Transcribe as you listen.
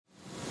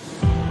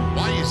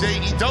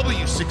is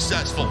AEW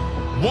successful?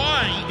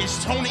 Why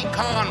is Tony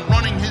Khan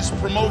running his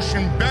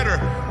promotion better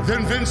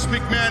than Vince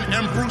McMahon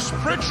and Bruce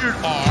Pritchard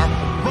are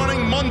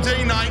running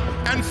Monday night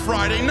and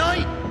Friday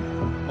night?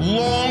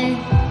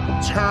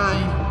 Long-term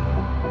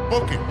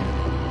booking.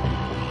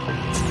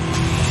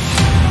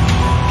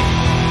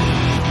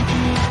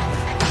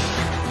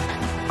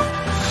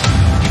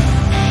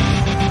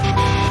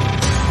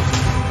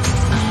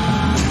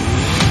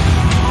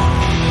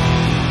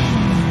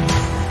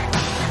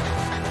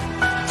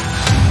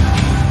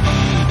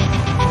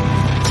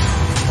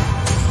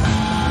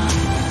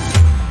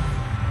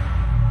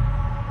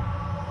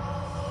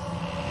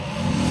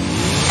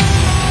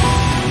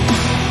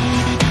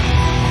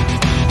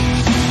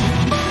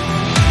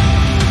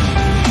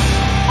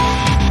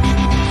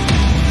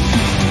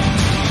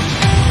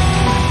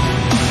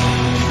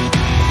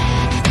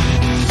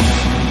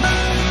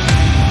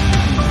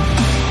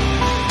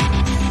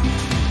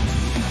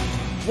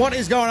 What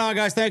is going on,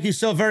 guys? Thank you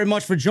so very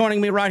much for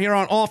joining me right here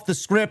on Off the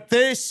Script.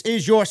 This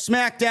is your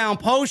SmackDown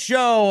post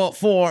show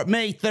for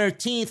May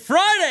 13th,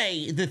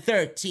 Friday the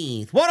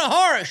 13th. What a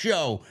horror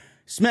show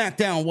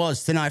SmackDown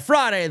was tonight,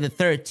 Friday the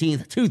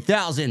 13th,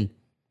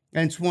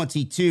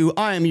 2022.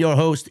 I am your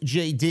host,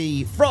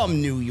 JD,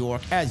 from New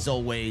York, as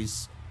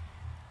always,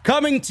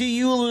 coming to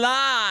you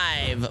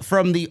live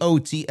from the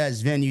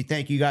OTS venue.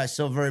 Thank you guys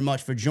so very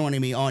much for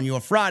joining me on your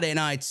Friday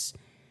nights,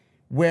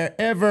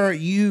 wherever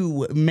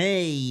you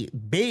may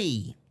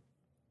be.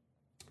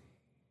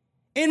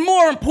 In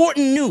more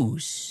important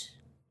news,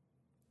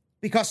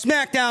 because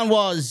SmackDown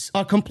was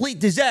a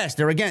complete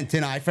disaster again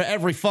tonight for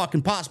every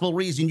fucking possible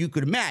reason you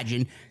could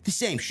imagine. The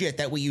same shit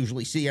that we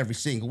usually see every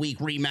single week.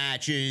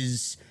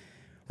 Rematches.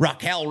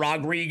 Raquel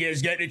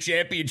Rodriguez getting a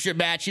championship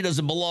match. She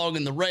doesn't belong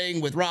in the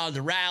ring with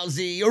Ronda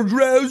Rousey or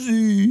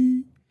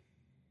Rousey.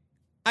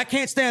 I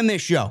can't stand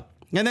this show.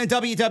 And then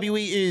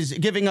WWE is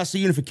giving us a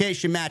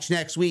unification match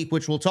next week,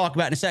 which we'll talk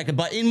about in a second.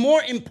 But in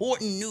more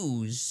important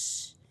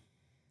news,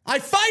 I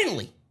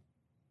finally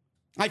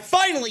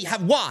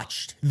have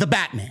watched The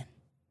Batman.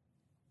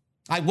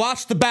 I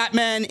watched The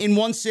Batman in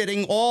one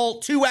sitting, all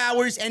 2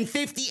 hours and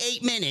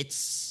 58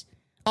 minutes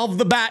of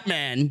The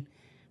Batman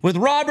with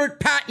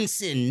Robert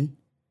Pattinson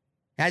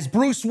as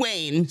Bruce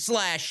Wayne /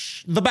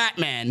 The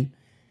Batman.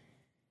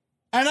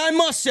 And I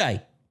must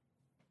say,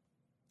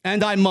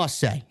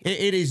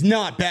 it is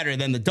not better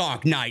than The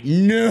Dark Knight.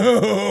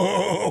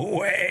 No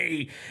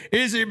way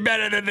is it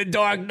better than The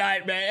Dark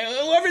Knight, man.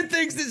 Whoever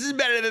thinks this is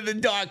better than The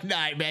Dark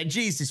Knight, man,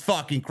 Jesus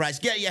fucking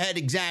Christ, get your head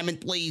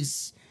examined,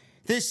 please.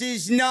 This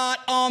is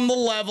not on the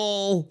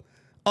level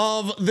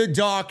of The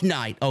Dark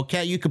Knight,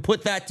 okay? You can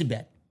put that to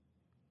bed.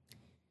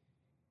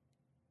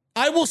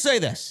 I will say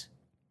this.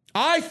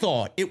 I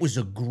thought it was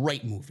a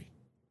great movie.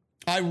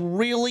 I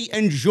really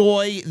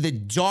enjoy the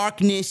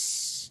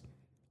darkness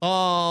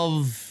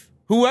of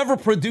whoever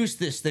produced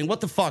this thing.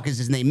 What the fuck is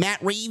his name?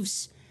 Matt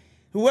Reeves?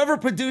 Whoever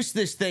produced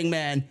this thing,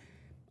 man,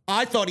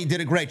 I thought he did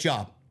a great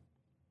job.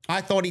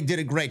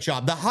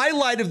 The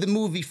highlight of the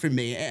movie for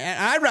me, and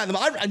I'd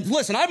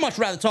much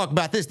rather talk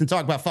about this than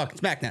talk about fucking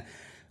SmackDown.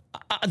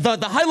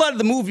 The highlight of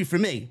the movie for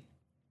me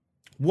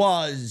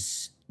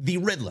was the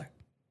Riddler.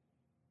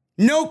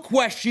 No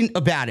question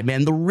about it,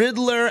 man. The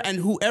Riddler and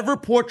whoever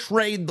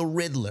portrayed the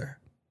Riddler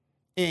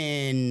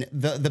in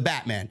the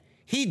Batman,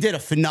 he did a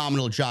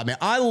phenomenal job, man.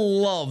 I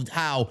loved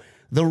how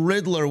the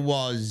Riddler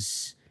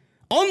was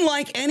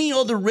unlike any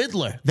other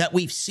Riddler that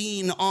we've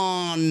seen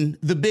on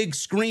the big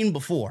screen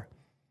before.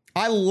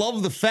 I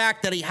love the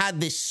fact that he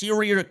had this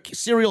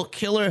serial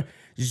killer,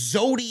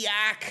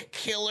 Zodiac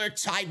killer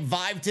type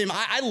vibe to him.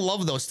 I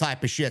love those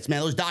type of shits,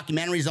 man. Those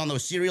documentaries on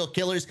those serial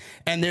killers,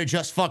 and they're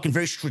just fucking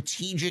very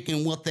strategic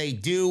in what they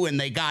do, and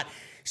they got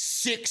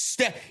 6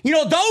 steps.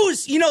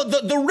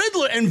 The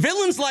Riddler and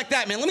villains like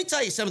that, man, let me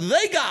tell you something.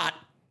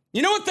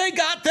 You know what they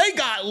got? They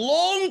got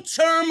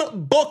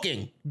long-term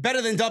booking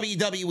better than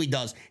WWE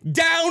does.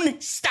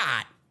 Down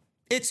stat.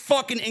 It's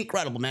fucking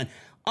incredible, man.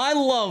 I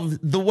love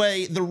the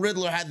way the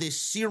Riddler had this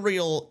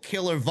serial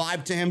killer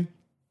vibe to him.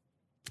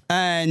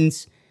 And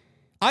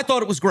I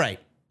thought it was great.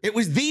 It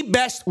was the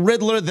best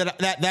Riddler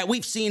that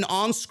we've seen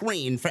on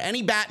screen for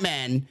any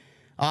Batman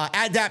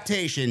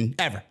adaptation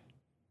ever.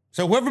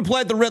 So whoever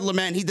played the Riddler,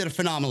 man, he did a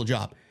phenomenal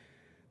job.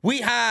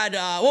 We had,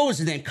 what was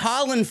his name?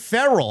 Colin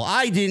Farrell.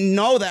 I didn't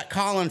know that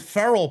Colin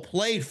Farrell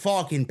played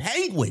fucking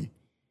Penguin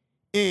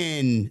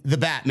in the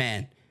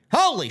Batman.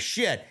 Holy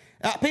shit.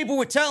 People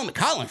were telling me,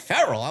 Colin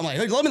Farrell. I'm like,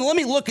 hey, let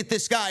me look at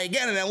this guy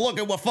again and then look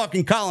at what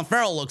fucking Colin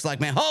Farrell looks like,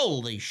 man.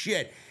 Holy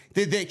shit.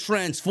 Did they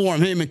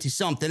transform him into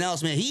something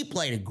else, man? He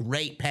played a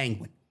great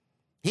Penguin.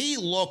 He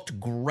looked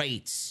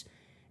great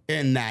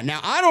in that. Now,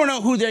 I don't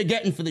know who they're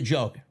getting for the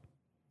Joker.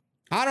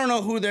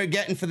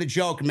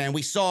 Man.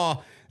 We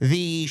saw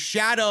the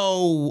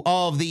shadow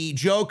of the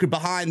Joker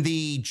behind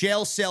the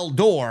jail cell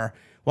door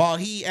while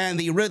he and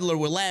the Riddler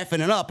were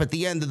laughing it up at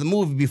the end of the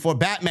movie before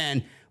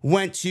Batman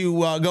went to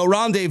go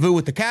rendezvous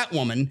with the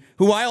Catwoman,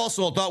 who I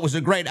also thought was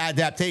a great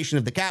adaptation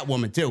of the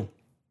Catwoman, too.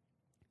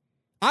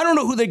 I don't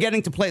know who they're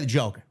getting to play the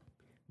Joker,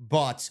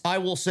 but I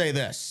will say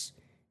this.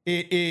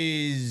 it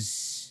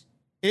is,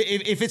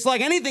 if it's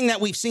like anything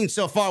that we've seen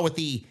so far with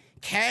the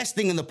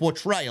casting and the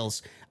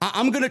portrayals,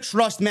 I'm going to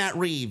trust Matt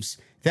Reeves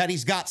that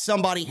he's got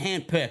somebody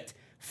handpicked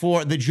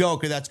for the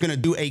Joker that's going to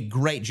do a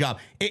great job.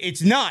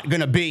 It's not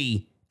going to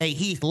be a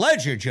Heath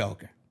Ledger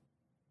Joker.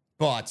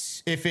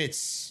 But if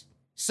it's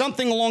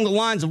something along the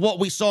lines of what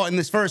we saw in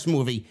this first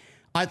movie,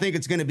 I think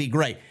it's going to be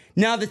great.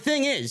 Now, the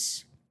thing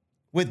is,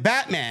 with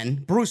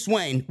Batman, Bruce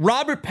Wayne,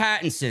 Robert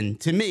Pattinson,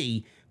 to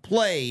me,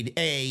 played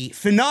a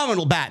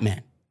phenomenal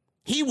Batman.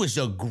 He was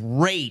a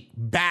great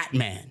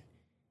Batman.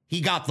 He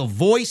got the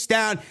voice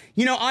down.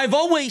 You know, I've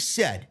always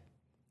said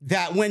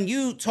that when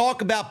you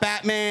talk about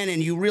Batman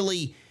and you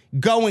really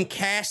go and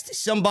cast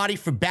somebody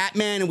for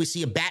Batman and we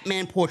see a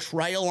Batman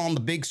portrayal on the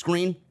big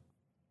screen,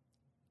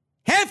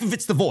 half of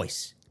it's the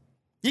voice.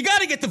 You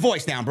got to get the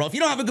voice down, bro. If you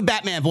don't have a good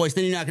Batman voice,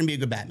 then you're not going to be a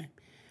good Batman.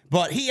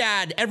 But he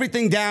had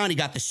everything down. He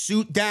got the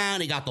suit down.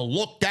 He got the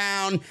look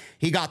down.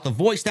 He got the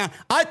voice down.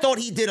 I thought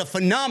he did a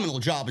phenomenal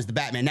job as the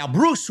Batman. Now,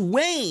 Bruce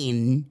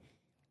Wayne,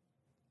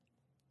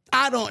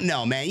 I don't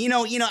know, man.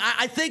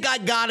 I think I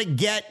got to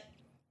get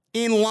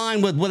in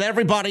line with what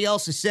everybody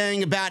else is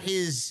saying about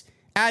his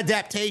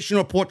adaptation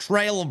or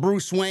portrayal of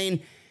Bruce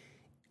Wayne.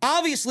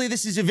 Obviously,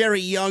 this is a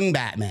very young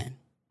Batman.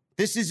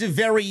 This is a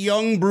very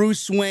young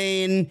Bruce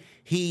Wayne.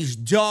 He's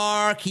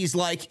dark. He's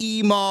like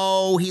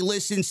emo. He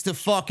listens to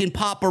fucking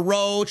Papa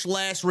Roach,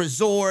 Last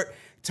Resort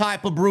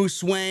type of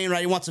Bruce Wayne,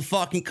 right? He wants to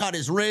fucking cut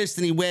his wrist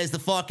and he wears the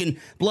fucking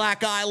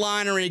black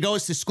eyeliner and he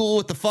goes to school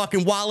with the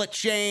fucking wallet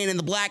chain and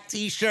the black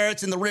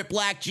t-shirts and the ripped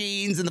black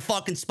jeans and the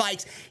fucking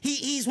spikes.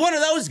 He's one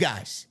of those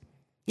guys.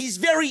 He's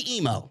very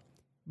emo.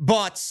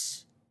 But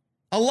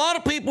a lot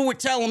of people were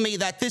telling me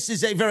that this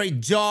is a very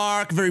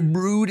dark, very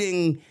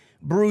brooding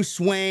Bruce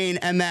Wayne,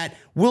 and that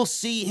we'll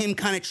see him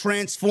kind of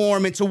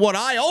transform into what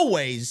I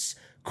always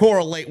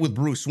correlate with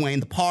Bruce Wayne,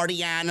 the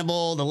party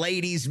animal, the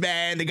ladies'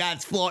 man, the guy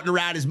that's floating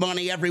around his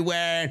money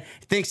everywhere,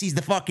 thinks he's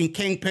the fucking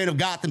kingpin of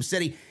Gotham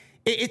City.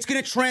 It's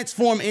going to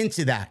transform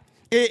into that.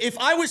 If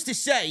I was to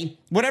say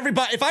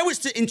if I was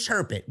to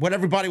interpret what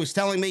everybody was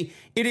telling me,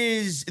 it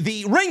is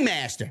the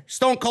ringmaster,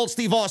 Stone Cold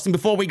Steve Austin,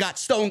 before we got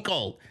Stone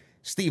Cold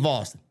Steve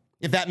Austin.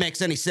 If that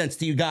makes any sense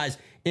to you guys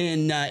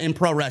in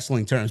pro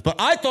wrestling terms. But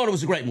I thought it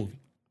was a great movie.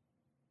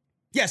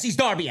 Yes, he's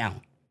Darby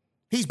Allin.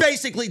 He's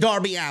basically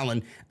Darby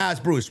Allin as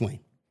Bruce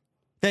Wayne.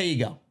 There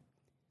you go.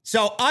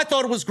 So I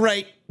thought it was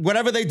great.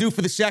 Whatever they do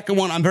for the second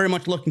one, I'm very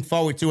much looking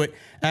forward to it.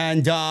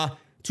 And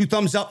 2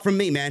 thumbs up from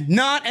me, man.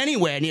 Not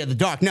anywhere near The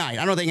Dark Knight.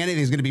 I don't think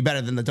anything's going to be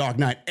better than The Dark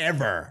Knight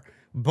ever.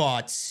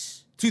 But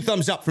 2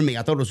 thumbs up from me.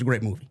 I thought it was a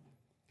great movie.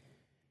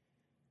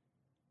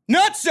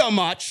 Not so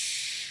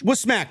much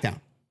with SmackDown.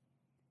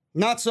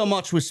 Not so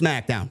much with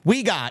SmackDown.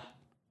 We got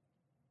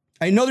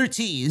another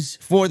tease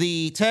for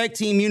the tag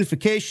team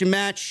unification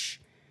match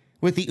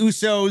with the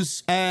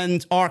Usos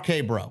and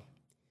RK Bro.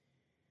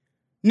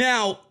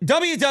 Now,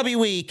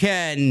 WWE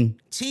can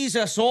tease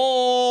us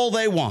all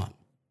they want,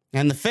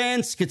 and the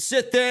fans could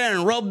sit there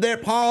and rub their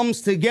palms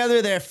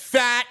together, their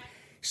fat,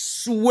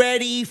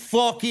 sweaty,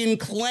 fucking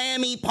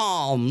clammy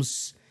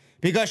palms,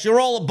 because you're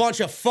all a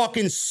bunch of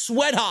fucking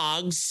sweat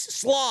hogs,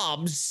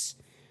 slobs,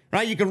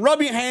 right? You can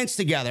rub your hands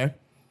together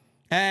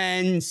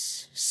and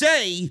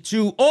say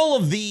to all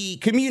of the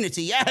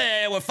community,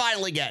 yeah, we're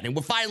finally getting it.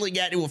 We're finally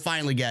getting it. We're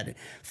finally getting it.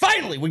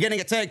 Finally, we're getting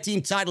a tag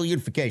team title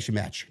unification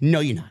match.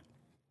 No, you're not.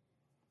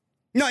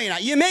 No, you're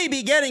not. You may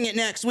be getting it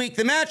next week.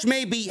 The match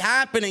may be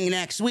happening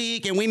next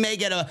week, and we may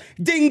get a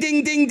ding,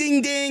 ding, ding,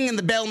 ding, ding, and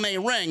the bell may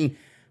ring.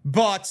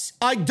 But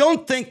I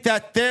don't think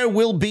that there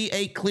will be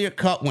a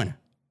clear-cut winner.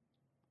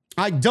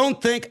 I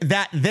don't think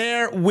that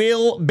there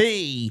will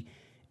be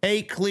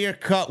a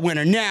clear-cut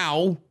winner.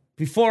 Now,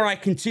 before I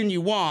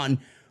continue on,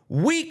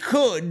 we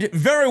could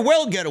very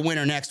well get a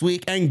winner next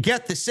week and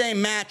get the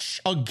same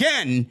match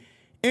again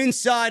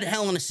inside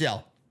Hell in a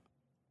Cell.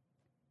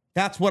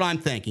 That's what I'm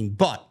thinking.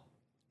 But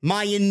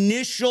my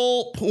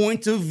initial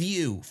point of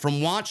view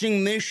from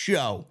watching this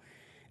show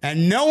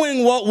and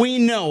knowing what we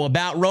know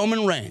about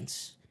Roman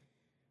Reigns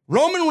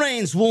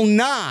will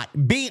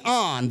not be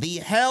on the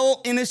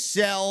Hell in a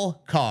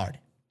Cell card.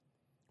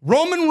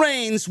 Roman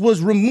Reigns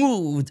was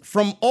removed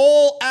from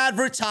all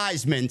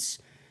advertisements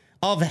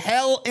of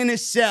Hell in a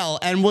Cell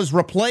and was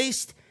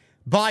replaced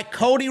by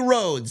Cody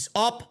Rhodes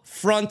up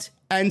front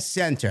and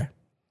center.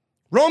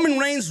 Roman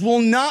Reigns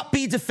will not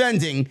be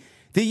defending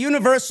the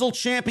Universal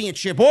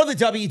Championship or the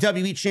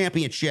WWE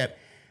Championship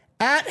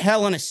at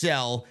Hell in a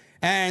Cell,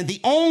 and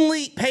the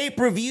only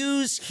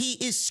pay-per-views he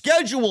is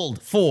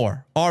scheduled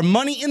for are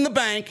Money in the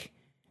Bank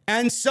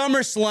and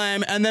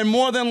SummerSlam, and then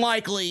more than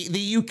likely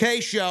the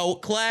UK show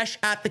Clash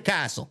at the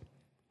Castle.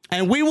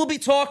 And we will be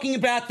talking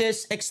about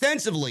this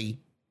extensively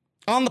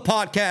on the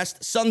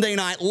podcast Sunday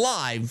Night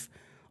Live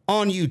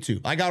on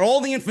YouTube. I got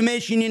all the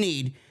information you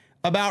need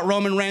about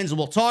Roman Reigns, and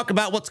we'll talk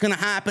about what's going to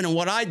happen and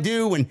what I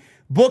do and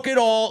book it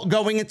all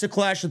going into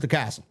Clash at the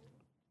Castle.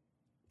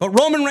 But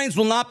Roman Reigns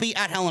will not be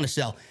at Hell in a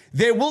Cell.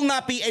 There will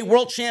not be a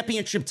World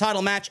Championship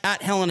title match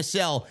at Hell in a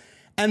Cell.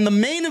 And the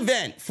main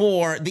event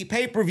for the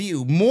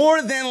pay-per-view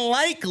more than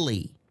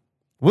likely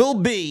will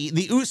be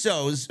the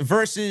Usos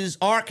versus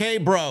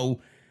RK Bro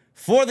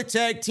for the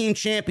tag team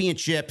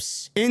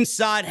championships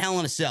inside Hell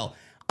in a Cell.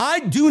 I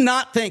do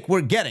not think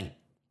we're getting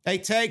a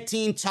tag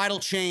team title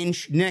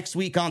change next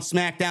week on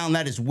SmackDown.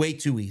 That is way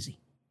too easy.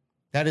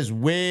 That is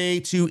way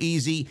too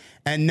easy.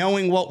 And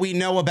knowing what we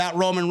know about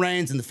Roman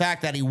Reigns and the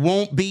fact that he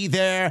won't be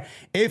there,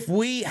 if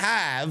we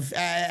have,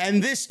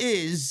 and this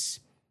is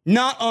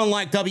not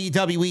unlike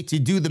WWE to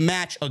do the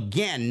match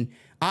again,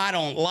 I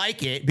don't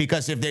like it,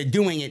 because if they're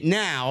doing it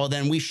now,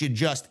 then we should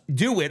just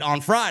do it on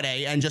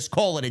Friday and just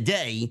call it a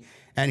day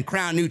and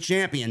crown new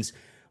champions.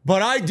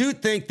 But I do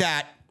think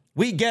that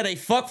we get a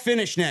fuck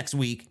finish next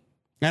week.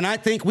 And I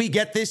think we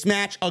get this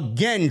match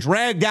again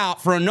dragged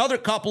out for another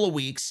couple of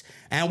weeks,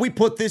 and we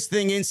put this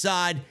thing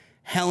inside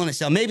Hell in a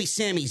Cell. Maybe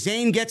Sami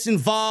Zayn gets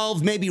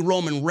involved. Maybe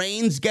Roman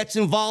Reigns gets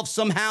involved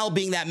somehow,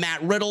 being that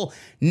Matt Riddle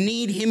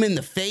need him in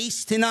the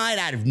face tonight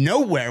out of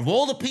nowhere. Of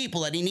all the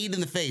people that he need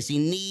in the face, he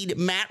need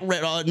Matt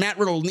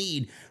Riddle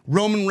need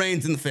Roman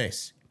Reigns in the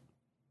face.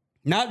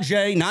 Not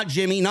Jay, not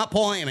Jimmy, not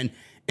Paul Heyman.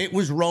 It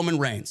was Roman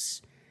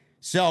Reigns.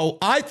 So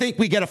I think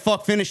we get a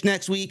fuck finish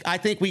next week. I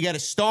think we get a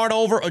start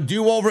over, a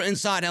do-over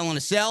inside Hell in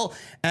a Cell.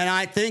 And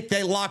I think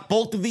they lock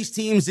both of these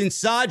teams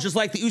inside, just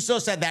like the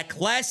Usos had that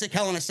classic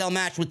Hell in a Cell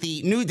match with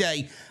the New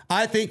Day.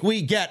 I think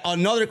we get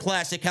another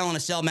classic Hell in a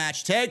Cell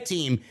match, tag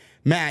team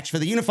match for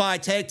the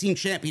Unified Tag Team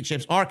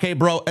Championships, RK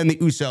Bro and the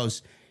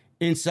Usos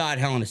inside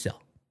Hell in a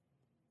Cell.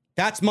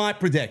 That's my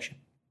prediction.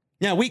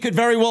 Now, we could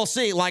very well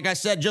see, like I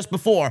said just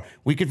before,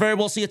 we could very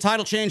well see a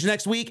title change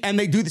next week, and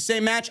they do the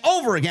same match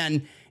over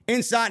again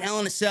inside Hell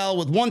in a Cell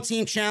with one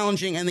team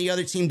challenging and the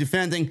other team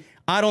defending.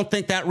 I don't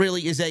think that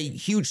really is a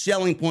huge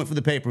selling point for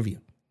the pay-per-view.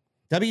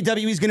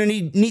 WWE is going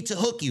to need to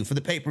hook you for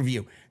the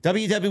pay-per-view.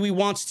 WWE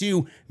wants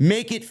to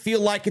make it feel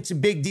like it's a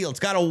big deal.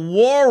 It's got to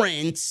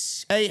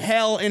warrant a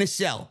Hell in a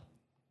Cell.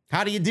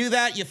 How do you do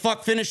that? You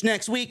fuck finish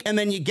next week, and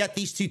then you get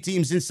these two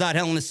teams inside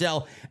Hell in a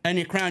Cell, and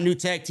you crown new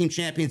tag team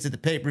champions at the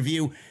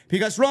pay-per-view,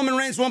 because Roman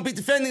Reigns won't be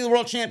defending the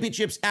world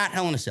championships at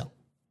Hell in a Cell.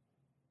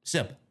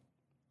 Simple.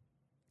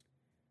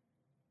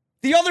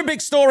 The other big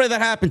story that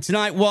happened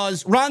tonight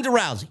was Ronda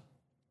Rousey.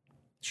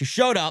 She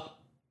showed up,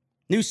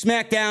 new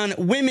SmackDown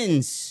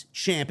Women's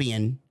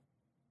Champion,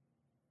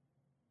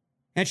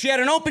 and she had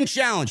an open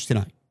challenge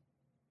tonight.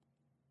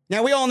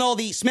 Now, we all know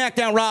the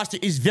SmackDown roster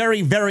is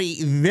very, very,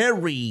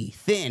 very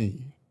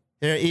thin.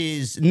 There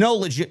is no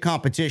legit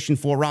competition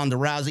for Ronda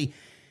Rousey.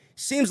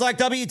 Seems like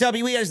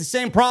WWE has the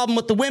same problem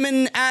with the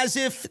women as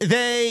if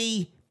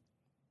they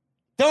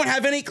don't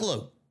have any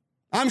clue.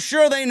 I'm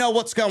sure they know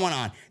what's going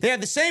on. They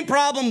have the same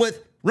problem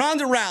with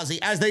Ronda Rousey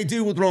as they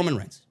do with Roman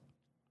Reigns,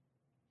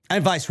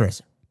 and vice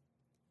versa.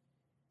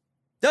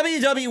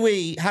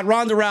 WWE had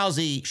Ronda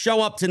Rousey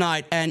show up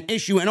tonight and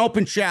issue an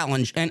open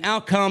challenge, and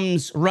out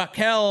comes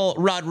Raquel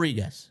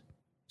Rodriguez,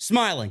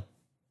 smiling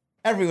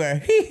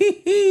everywhere.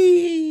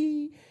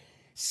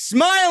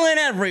 Smiling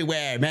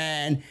everywhere,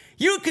 man.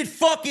 You could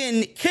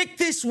fucking kick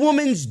this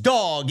woman's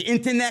dog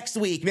into next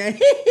week, man.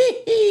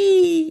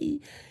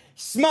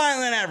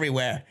 Smiling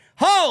everywhere.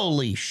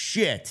 Holy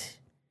shit.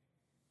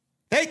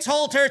 They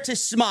told her to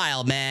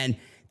smile, man.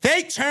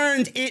 They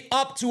turned it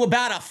up to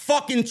about a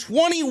fucking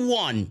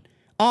 21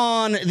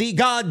 on the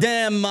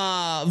goddamn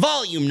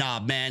volume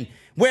knob, man.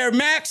 Where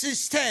max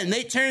is 10,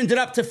 they turned it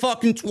up to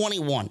fucking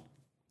 21.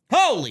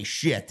 Holy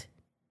shit.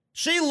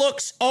 She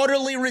looks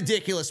utterly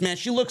ridiculous, man.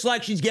 She looks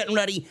like she's getting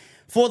ready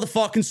for the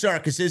fucking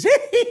circuses.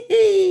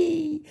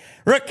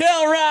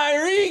 Raquel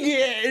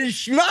Rodriguez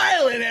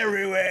smiling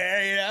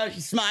everywhere, you know?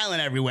 She's smiling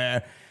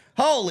everywhere.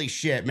 Holy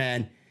shit,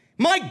 man.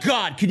 My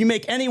God, could you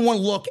make anyone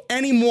look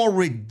any more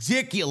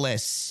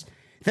ridiculous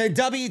than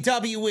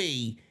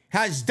WWE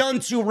has done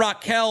to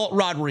Raquel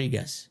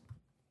Rodriguez?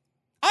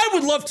 I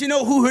would love to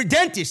know who her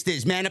dentist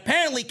is, man.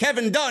 Apparently,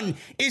 Kevin Dunn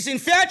is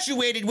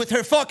infatuated with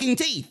her fucking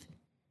teeth.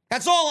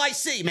 That's all I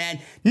see, man.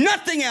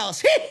 Nothing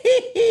else.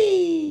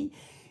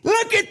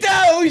 Look at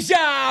those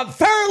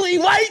pearly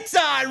whites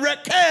on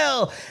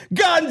Raquel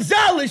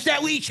Gonzalez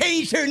that we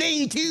changed her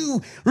name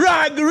to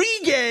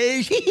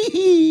Rodriguez.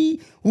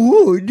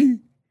 Would.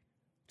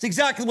 It's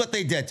exactly what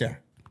they did to her.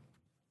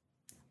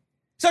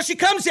 So she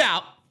comes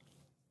out.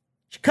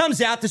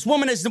 This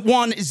woman has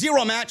won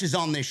 0 matches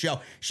on this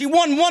show. She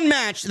won 1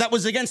 match that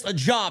was against a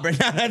jobber.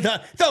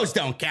 Those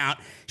don't count.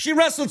 She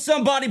wrestled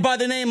somebody by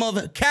the name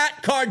of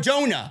Kat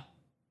Cardona.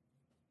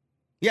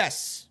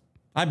 Yes,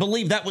 I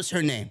believe that was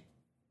her name.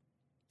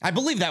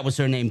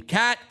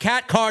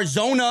 Kat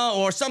Cardona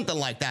or something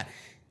like that.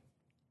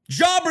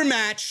 Jobber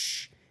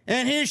match.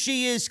 And here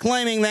she is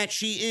claiming that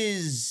she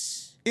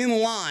is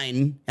in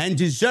line and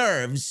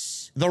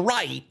deserves the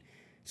right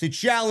to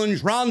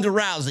challenge Ronda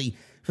Rousey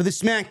for the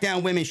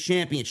SmackDown Women's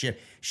Championship.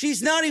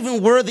 She's not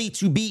even worthy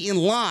to be in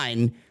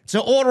line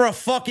to order a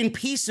fucking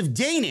piece of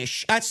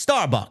Danish at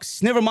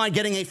Starbucks. Never mind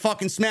getting a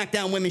fucking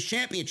SmackDown Women's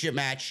Championship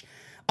match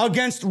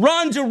against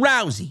Ronda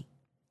Rousey.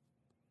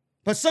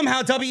 But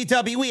somehow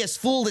WWE has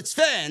fooled its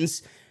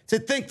fans to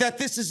think that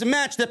this is a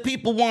match that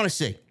people want to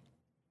see.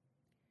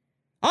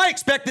 I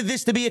expected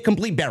this to be a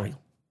complete burial.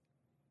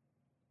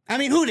 I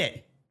mean, who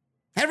did?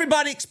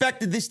 Everybody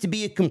expected this to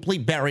be a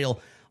complete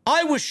burial.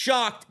 I was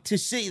shocked to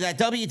see that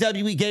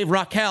WWE gave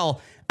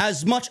Raquel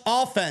as much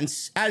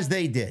offense as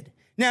they did.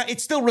 Now, it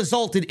still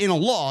resulted in a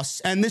loss,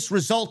 and this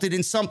resulted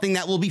in something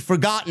that will be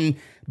forgotten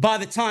by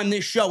the time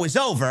this show is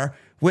over,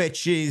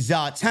 which is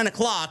 10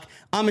 o'clock.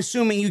 I'm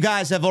assuming you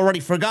guys have already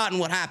forgotten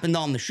what happened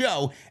on the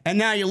show, and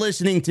now you're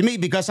listening to me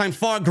because I'm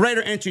far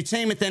greater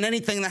entertainment than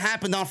anything that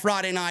happened on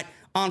Friday night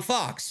on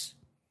Fox.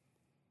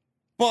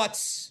 But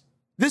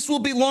this will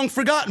be long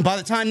forgotten by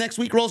the time next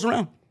week rolls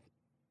around.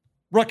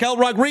 Raquel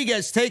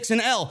Rodriguez takes an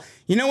L.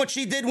 You know what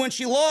she did when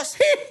she lost?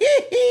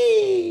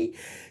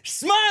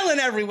 Smiling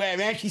everywhere,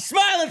 man. She's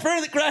smiling for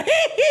the crowd.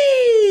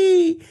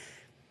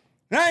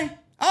 Right?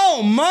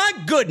 Oh, my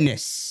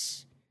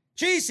goodness.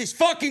 Jesus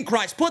fucking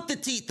Christ. Put the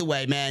teeth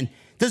away, man.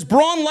 Does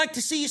Braun like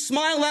to see you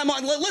smile that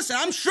much? Listen,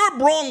 I'm sure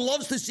Braun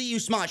loves to see you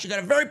smile. She got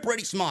a very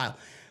pretty smile.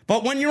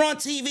 But when you're on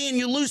TV and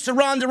you lose to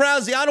Ronda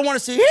Rousey, I don't want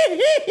to see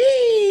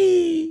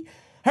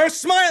her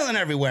smiling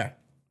everywhere.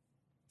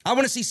 I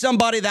want to see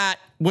somebody that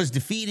was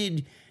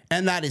defeated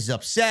and that is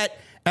upset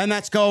and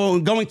that's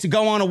going to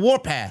go on a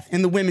warpath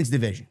in the women's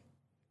division.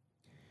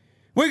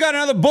 We got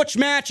another Butch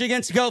match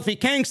against Kofi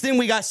Kingston.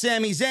 We got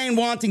Sami Zayn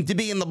wanting to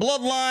be in the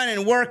Bloodline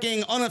and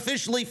working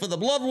unofficially for the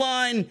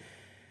Bloodline.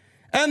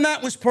 And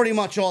that was pretty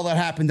much all that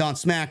happened on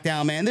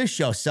SmackDown, man. This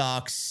show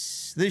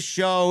sucks. This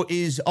show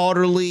is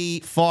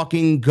utterly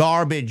fucking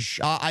garbage.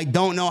 I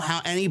don't know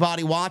how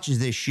anybody watches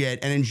this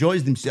shit and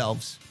enjoys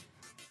themselves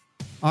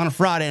on a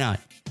Friday night.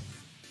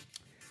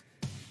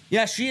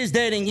 Yes, she is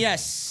dating,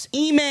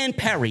 E-Man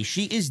Perry.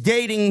 She is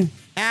dating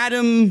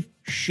Adam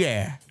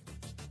Scherr.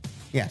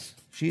 Yes,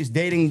 she is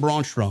dating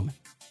Braun Strowman.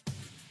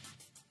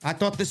 I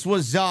thought this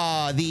was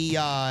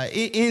the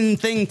in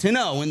thing to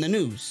know in the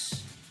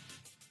news.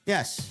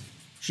 Yes,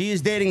 she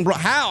is dating Braun.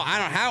 How? I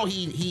don't know how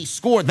he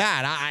scored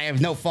that. I have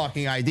no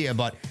fucking idea,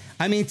 but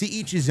I mean, to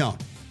each his own.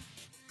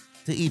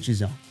 To each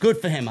his own. Good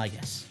for him, I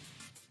guess.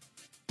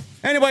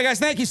 Anyway, guys,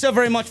 thank you so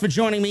very much for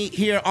joining me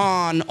here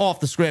on Off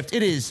the Script.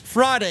 It is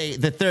Friday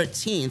the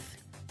 13th,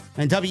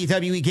 and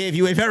WWE gave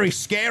you a very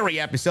scary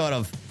episode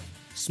of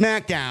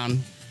SmackDown,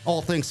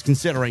 all things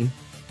considering.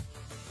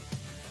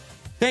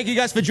 Thank you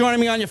guys for joining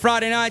me on your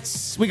Friday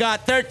nights. We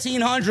got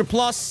 1,300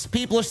 plus.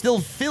 People are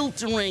still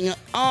filtering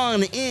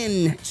on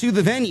in to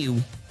the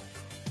venue.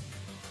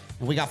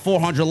 And we got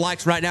 400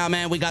 likes right now,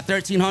 man. We got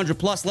 1,300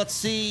 plus. Let's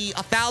see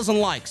 1,000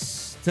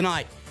 likes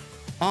tonight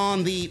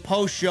on the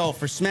post show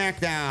for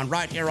SmackDown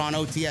right here on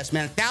OTS,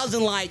 man.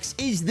 1,000 likes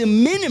is the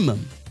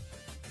minimum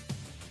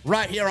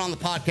right here on the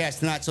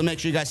podcast tonight. So make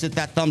sure you guys hit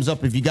that thumbs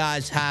up if you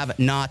guys have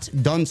not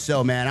done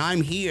so, man.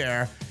 I'm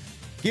here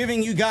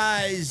giving you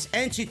guys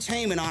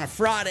entertainment on a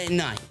Friday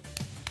night.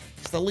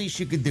 It's the least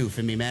you could do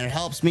for me, man. It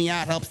helps me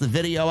out, helps the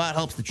video out,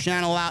 helps the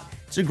channel out.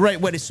 It's a great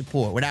way to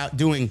support without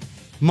doing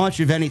much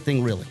of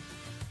anything, really.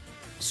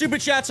 Super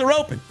chats are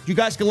open. You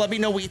guys can let me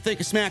know what you think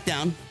of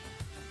SmackDown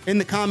in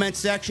the comments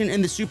section,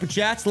 in the super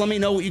chats. Let me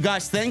know what you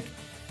guys think.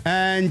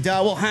 And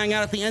we'll hang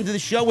out at the end of the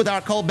show with our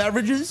cold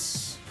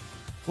beverages.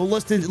 We'll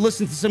listen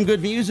to some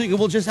good music, and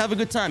we'll just have a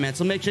good time, man.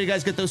 So make sure you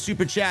guys get those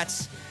super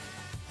chats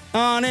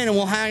on in, and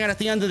we'll hang out at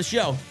the end of the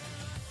show.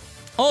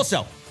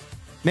 Also,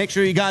 make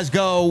sure you guys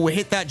go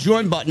hit that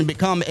join button and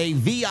become a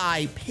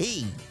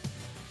VIP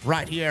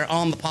right here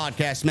on the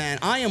podcast, man.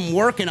 I am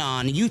working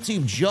on,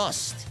 YouTube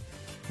just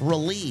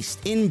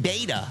released in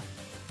beta,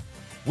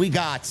 we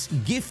got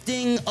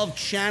gifting of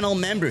channel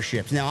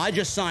memberships. Now, I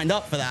just signed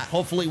up for that.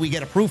 Hopefully, we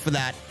get approved for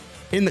that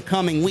in the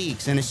coming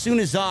weeks. And as soon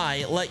as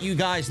I let you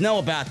guys know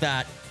about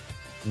that,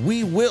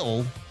 we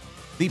will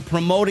be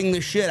promoting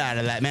the shit out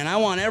of that, man. I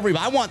want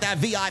that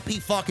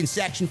VIP fucking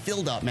section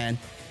filled up, man.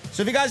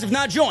 So if you guys have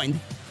not joined,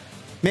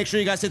 make sure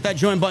you guys hit that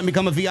join button,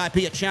 become a VIP,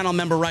 a channel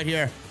member right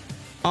here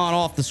on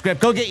Off the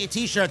Script. Go get your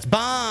t-shirts.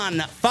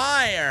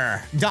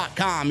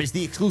 Bonfire.com is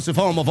the exclusive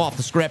home of Off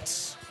the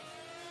Scripts.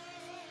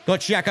 Go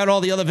check out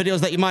all the other videos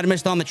that you might have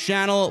missed on the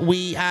channel.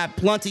 We have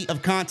plenty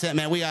of content,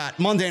 man. We got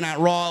Monday Night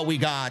Raw. We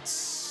got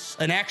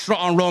an extra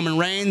on Roman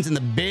Reigns and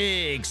the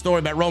big story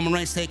about Roman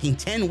Reigns taking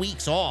 10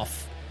 weeks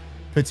off,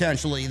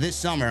 potentially, this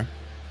summer.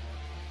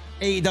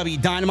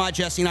 AEW Dynamite.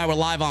 Jesse and I were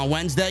live on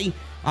Wednesday.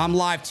 I'm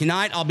live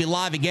tonight. I'll be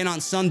live again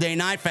on Sunday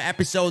night for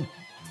episode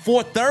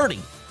 430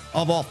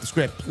 of Off the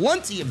Script.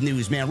 Plenty of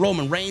news, man.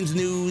 Roman Reigns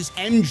news,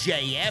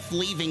 MJF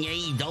leaving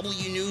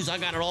AEW news. I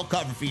got it all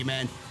covered for you,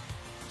 man.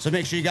 So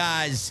make sure you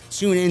guys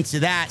tune into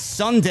that.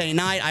 Sunday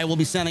night, I will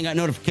be sending out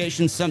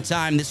notifications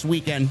sometime this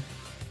weekend.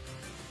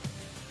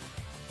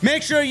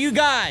 Make sure you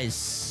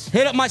guys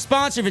hit up my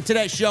sponsor for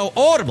today's show,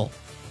 Audible.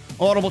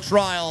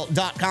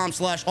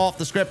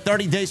 audibletrial.com/offthescript.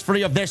 30 days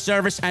free of their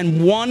service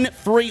and one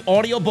free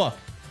audiobook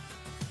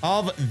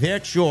of your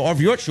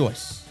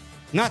choice.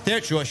 Not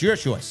their choice, your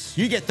choice.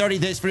 You get 30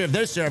 days free of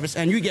their service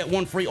and you get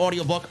one free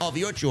audiobook of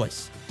your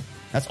choice.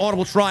 That's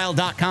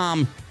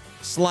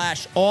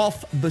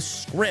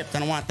audibletrial.com/offthescript.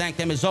 And I want to thank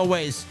them, as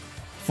always,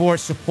 for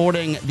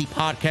supporting the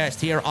podcast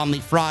here on the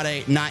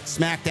Friday Night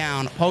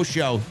SmackDown post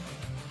show.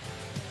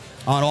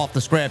 on Off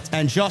the Script.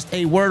 And just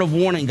a word of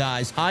warning,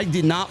 guys, I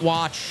did not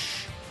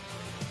watch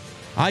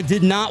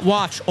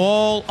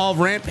all of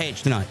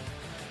Rampage tonight.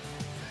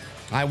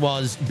 I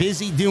was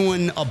busy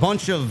doing a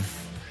bunch of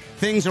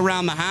things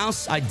around the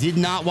house. I did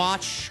not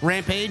watch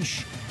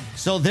Rampage,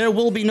 so there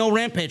will be no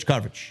Rampage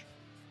coverage.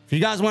 If you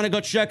guys want to go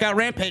check out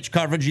Rampage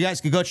coverage, you guys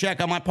can go check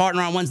out my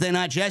partner on Wednesday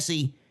night,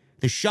 Jesse,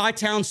 the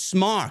Chi-Town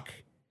Smark.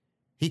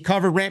 He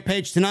covered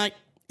Rampage tonight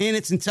in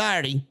its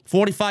entirety,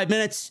 45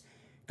 minutes.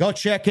 Go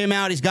check him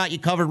out. He's got you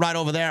covered right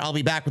over there. I'll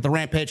be back with the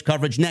Rampage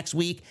coverage next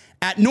week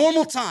at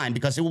normal time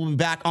because it will be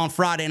back on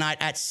Friday night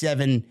at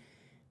 7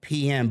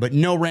 p.m. But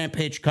no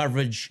Rampage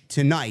coverage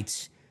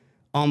tonight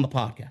on the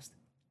podcast.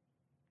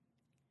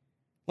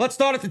 Let's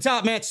start at the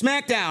top, man.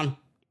 SmackDown.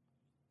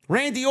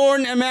 Randy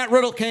Orton and Matt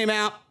Riddle came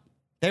out.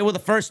 They were the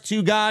first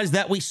two guys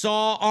that we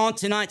saw on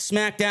tonight's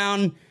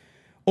SmackDown.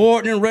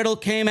 Orton and Riddle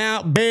came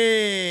out.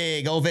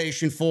 Big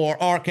ovation for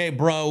RK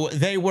Bro.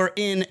 They were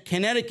in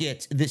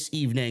Connecticut this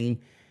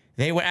evening.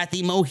 They were at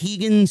the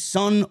Mohegan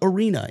Sun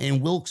Arena in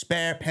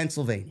Wilkes-Barre,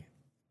 Pennsylvania.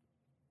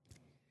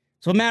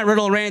 So Matt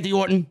Riddle and Randy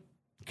Orton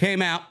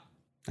came out,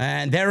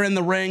 and they're in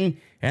the ring,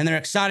 and they're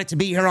excited to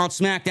be here on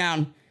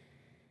SmackDown.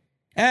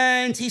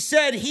 And he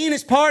said he and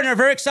his partner are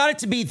very excited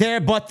to be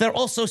there, but they're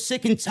also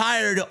sick and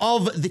tired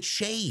of the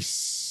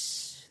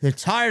chase. They're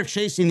tired of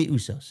chasing the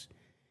Usos.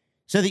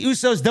 So the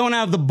Usos don't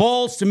have the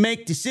balls to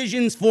make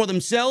decisions for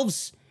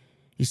themselves.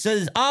 He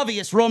says it's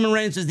obvious Roman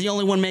Reigns is the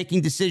only one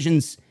making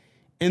decisions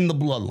in the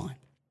bloodline.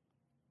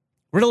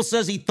 Riddle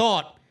says he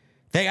thought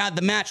they had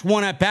the match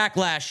won at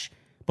Backlash,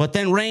 but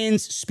then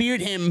Reigns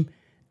speared him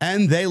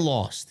and they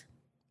lost.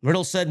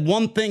 Riddle said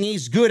one thing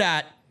he's good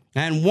at,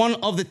 and one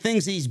of the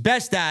things he's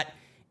best at,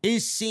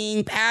 is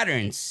seeing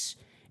patterns.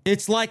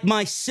 It's like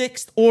my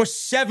sixth or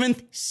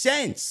seventh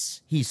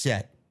sense, he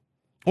said.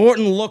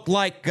 Orton looked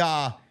like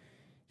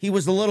he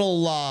was a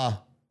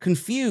little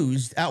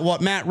confused at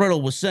what Matt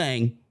Riddle was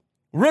saying.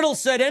 Riddle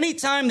said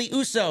anytime the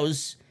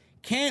Usos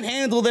can't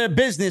handle their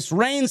business,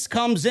 Reigns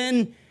comes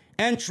in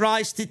and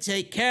tries to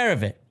take care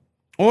of it.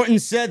 Orton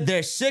said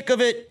they're sick of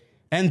it,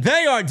 and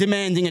they are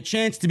demanding a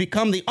chance to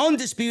become the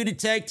undisputed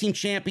tag team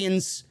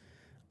champions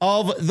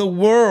of the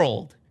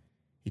world.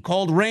 He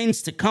called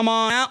Reigns to come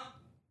on out.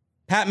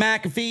 Pat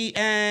McAfee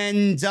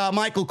and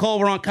Michael Cole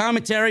were on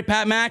commentary.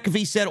 Pat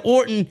McAfee said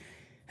Orton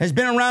has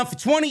been around for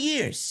 20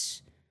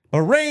 years.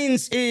 But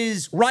Reigns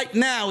is, right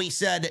now, he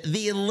said,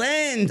 the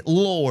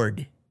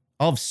landlord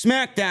of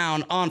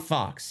SmackDown on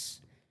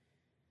Fox.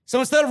 So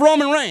instead of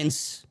Roman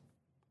Reigns,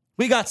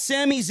 we got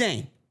Sami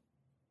Zayn.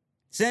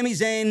 Sami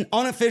Zayn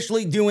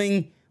unofficially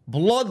doing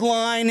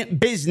bloodline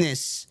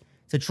business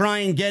to try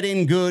and get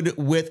in good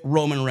with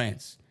Roman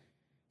Reigns.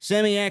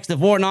 Sami asked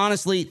if Orton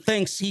honestly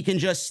thinks he can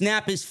just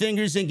snap his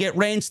fingers and get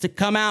Reigns to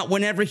come out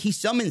whenever he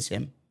summons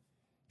him.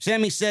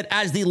 Sami said,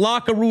 as the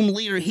locker room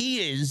leader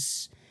he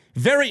is,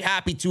 very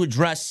happy to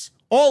address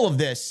all of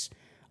this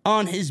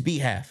on his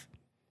behalf.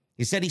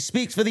 He said he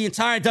speaks for the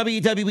entire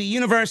WWE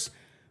universe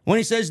when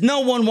he says no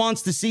one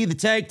wants to see the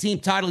tag team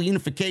title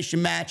unification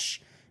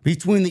match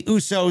between the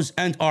Usos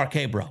and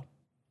RK Bro.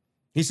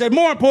 He said,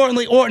 more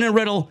importantly, Orton and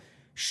Riddle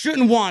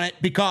shouldn't want it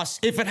because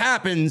if it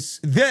happens,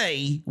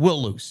 they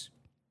will lose.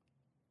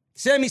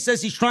 Sami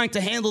says he's trying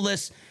to handle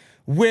this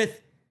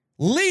with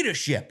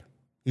leadership.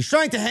 He's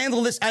trying to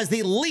handle this as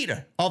the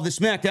leader of the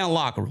SmackDown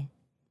locker room.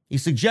 He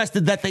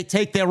suggested that they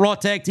take their Raw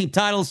tag team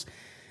titles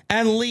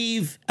and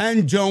leave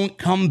and don't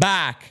come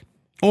back.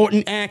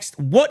 Orton asked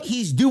what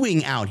he's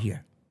doing out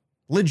here.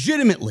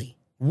 Legitimately,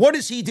 what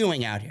is he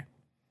doing out here?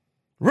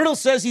 Riddle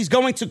says he's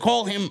going to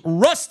call him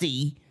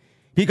Rusty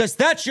because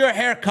that's your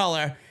hair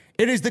color.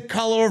 It is the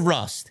color of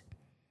rust.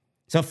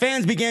 So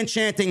fans began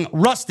chanting,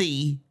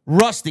 Rusty,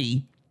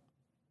 Rusty.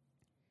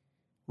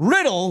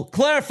 Riddle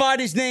clarified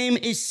his name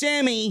is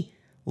Sami,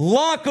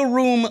 locker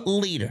room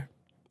leader.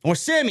 Or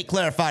Sami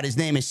clarified his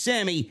name as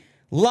Sami,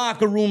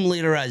 locker room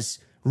leader, as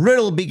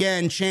Riddle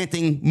began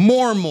chanting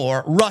more and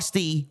more,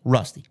 Rusty,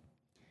 Rusty.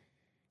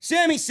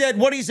 Sami said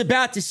what he's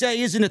about to say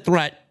isn't a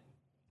threat,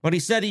 but he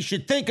said he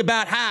should think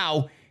about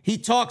how he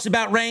talks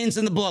about Reigns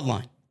and the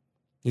bloodline.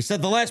 He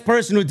said the last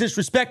person who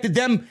disrespected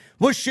them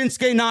was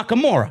Shinsuke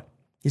Nakamura.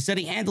 He said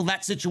he handled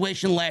that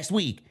situation last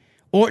week.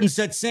 Orton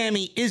said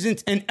Sami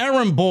isn't an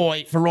errand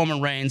boy for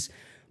Roman Reigns,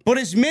 but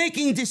is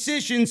making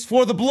decisions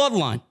for the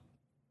bloodline.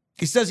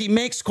 He says he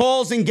makes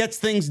calls and gets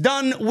things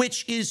done,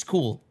 which is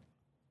cool.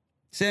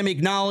 Sami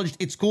acknowledged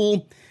it's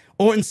cool.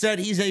 Orton said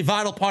he's a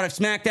vital part of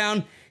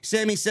SmackDown.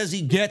 Sami says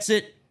he gets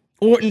it.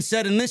 Orton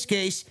said in this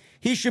case,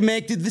 he should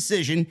make the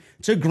decision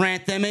to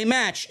grant them a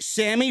match.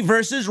 Sami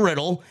versus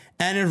Riddle,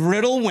 and if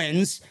Riddle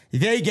wins,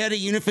 they get a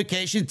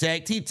unification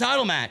tag team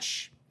title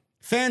match.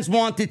 Fans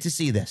wanted to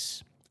see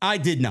this. I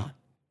did not.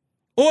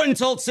 Orton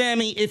told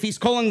Sami if he's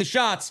calling the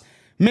shots,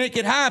 make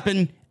it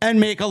happen and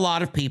make a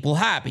lot of people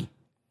happy.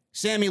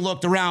 Sami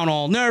looked around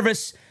all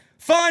nervous.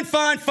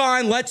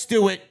 Fine, let's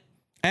do it.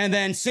 And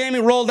then Sami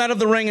rolled out of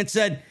the ring and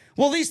said,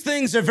 well, these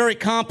things are very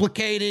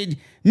complicated.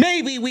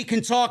 Maybe we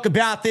can talk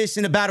about this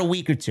in about a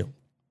week or two.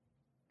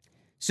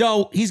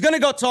 So he's going to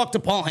go talk to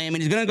Paul Heyman.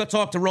 He's going to go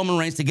talk to Roman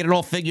Reigns to get it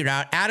all figured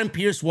out. Adam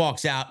Pearce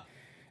walks out,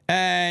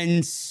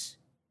 and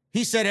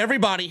he said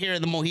everybody here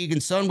in the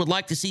Mohegan Sun would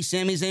like to see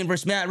Sami Zayn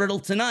versus Matt Riddle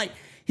tonight.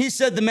 He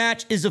said the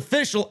match is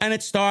official, and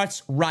it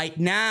starts right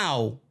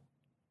now.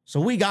 So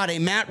we got a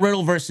Matt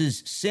Riddle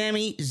versus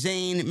Sami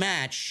Zayn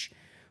match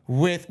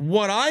with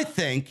what I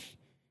think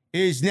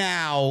is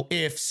now,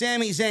 if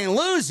Sami Zayn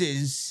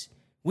loses,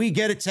 we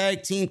get a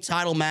tag team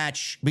title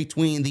match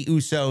between the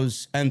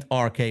Usos and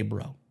RK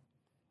Bro.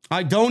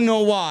 I don't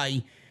know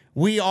why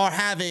we are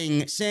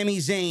having Sami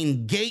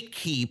Zayn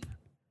gatekeep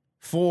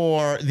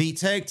for the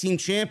tag team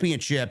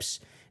championships,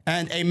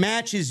 and a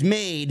match is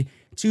made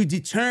to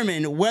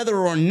determine whether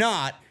or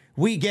not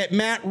we get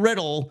Matt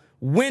Riddle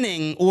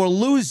winning or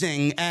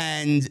losing,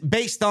 and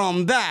based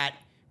on that,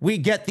 we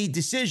get the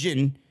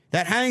decision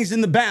that hangs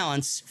in the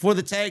balance for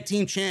the tag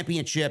team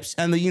championships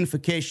and the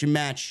unification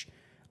match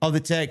of the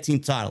tag team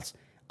titles.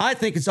 I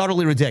think it's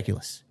utterly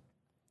ridiculous.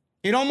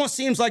 It almost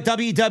seems like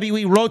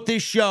WWE wrote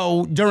this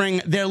show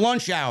during their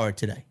lunch hour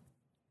today.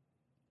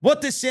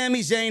 What does Sami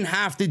Zayn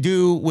have to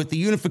do with the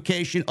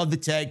unification of the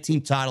tag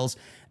team titles?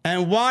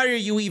 And why are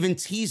you even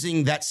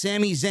teasing that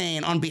Sami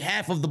Zayn, on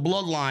behalf of the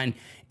Bloodline,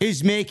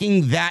 is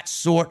making that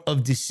sort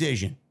of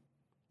decision?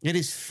 It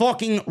is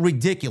fucking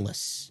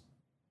ridiculous.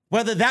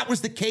 Whether that was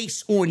the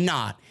case or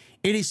not,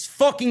 it is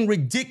fucking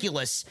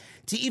ridiculous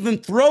to even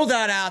throw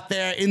that out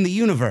there in the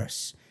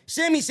universe.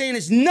 Sami Zayn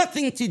has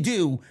nothing to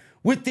do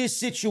with this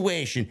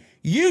situation.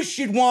 You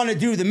should want to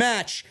do the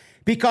match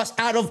because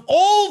out of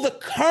all the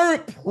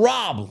current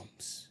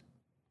problems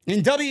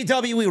in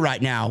WWE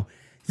right now,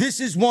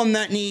 this is one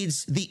that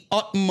needs the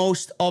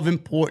utmost of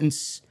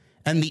importance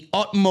and the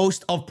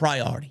utmost of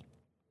priority.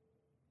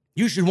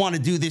 You should want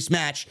to do this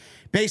match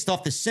based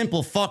off the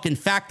simple fucking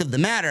fact of the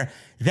matter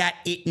that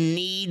it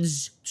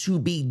needs to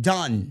be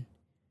done.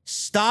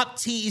 Stop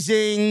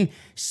teasing,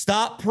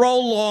 stop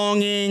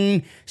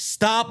prolonging,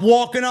 stop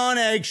walking on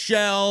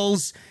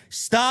eggshells,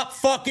 stop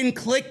fucking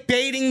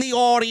clickbaiting the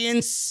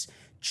audience.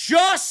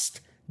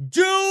 Just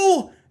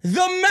do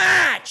the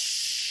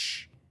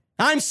match.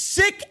 I'm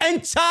sick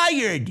and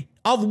tired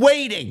of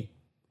waiting.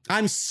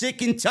 I'm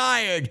sick and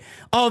tired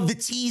of the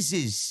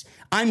teases.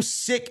 I'm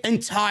sick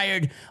and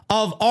tired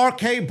of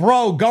RK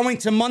Bro going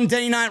to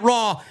Monday Night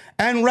Raw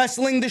and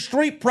wrestling the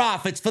Street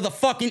Profits for the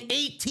fucking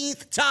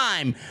 18th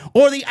time,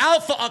 or the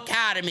Alpha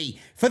Academy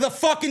for the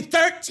fucking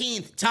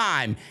 13th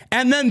time.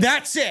 And then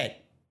that's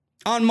it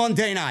on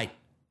Monday night.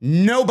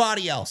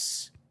 Nobody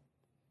else.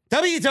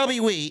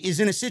 WWE is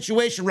in a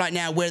situation right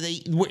now where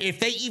if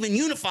they even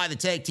unify the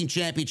tag team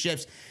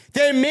championships,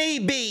 there may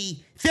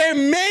be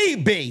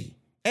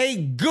a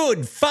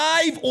good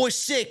 5 or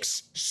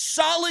 6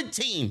 solid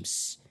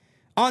teams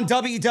on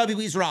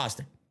WWE's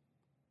roster.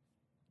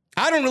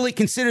 I don't really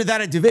consider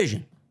that a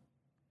division.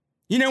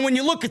 You know, when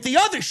you look at the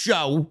other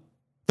show,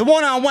 the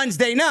one on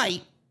Wednesday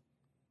night,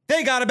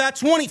 they got about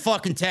 20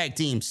 fucking tag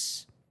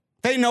teams.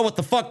 They know what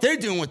the fuck they're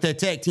doing with their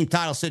tag team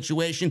title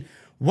situation.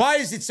 Why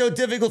is it so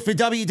difficult for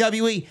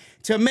WWE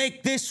to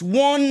make this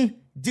one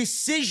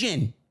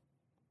decision?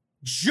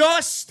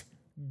 Just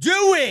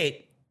do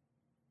it.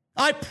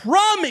 I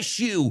promise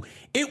you,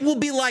 it will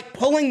be like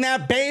pulling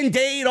that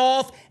Band-Aid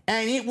off,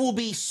 and it will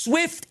be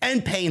swift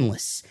and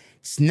painless.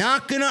 It's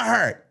not going to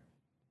hurt.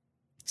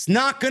 It's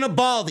not going to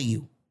bother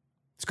you.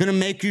 It's going to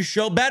make your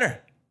show better.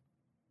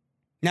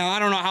 Now, I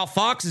don't know how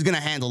Fox is going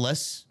to handle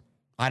this.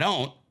 I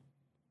don't.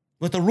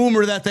 With the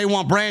rumor that they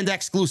want brand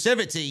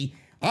exclusivity,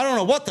 I don't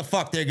know what the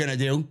fuck they're going to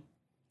do.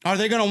 Are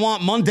they going to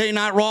want Monday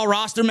Night Raw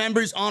roster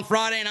members on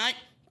Friday night?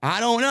 I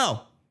don't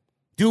know.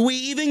 Do we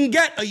even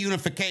get a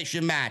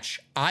unification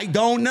match? I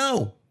don't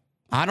know.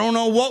 I don't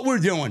know what we're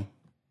doing.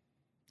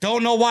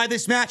 Don't know why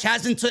this match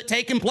hasn't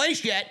taken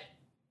place yet.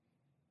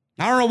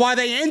 I don't know why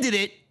they ended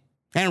it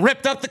and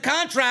ripped up the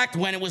contract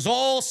when it was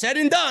all said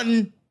and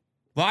done.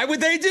 Why would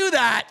they do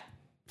that?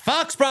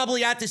 Fox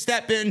probably had to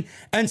step in,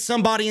 and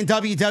somebody in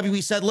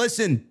WWE said,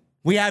 listen,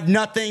 we have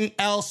nothing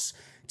else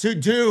to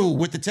do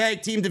with the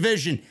tag team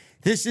division.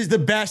 This is the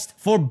best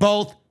for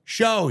both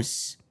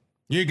shows.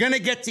 You're going to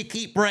get to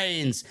keep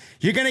Reigns.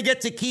 You're going to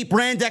get to keep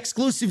brand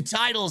exclusive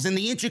titles and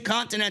the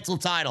Intercontinental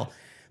title.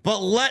 But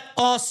let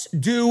us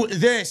do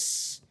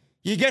this.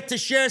 You get to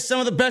share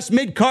some of the best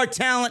mid-card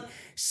talent,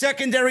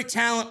 secondary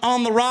talent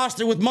on the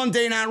roster with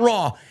Monday Night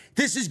Raw.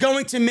 This is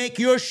going to make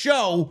your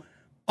show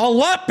a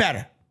lot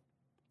better.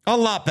 A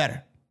lot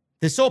better.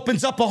 This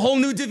opens up a whole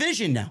new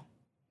division now.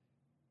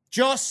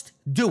 Just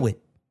do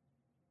it.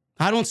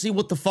 I don't see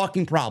what the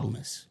fucking problem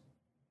is.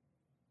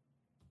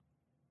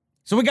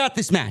 So we got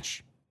this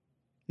match.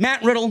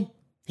 Matt Riddle,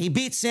 he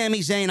beat Sami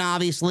Zayn,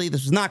 obviously.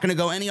 This was not going to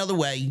go any other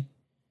way.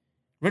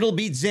 Riddle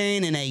beat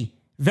Zayn in a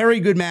very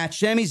good match.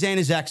 Sami Zayn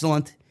is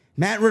excellent.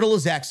 Matt Riddle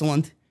is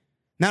excellent.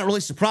 Not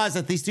really surprised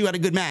that these two had a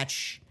good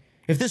match.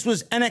 If this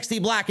was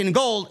NXT Black and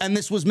Gold and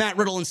this was Matt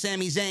Riddle and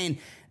Sami Zayn,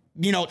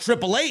 you know,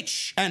 Triple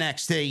H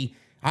NXT,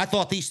 I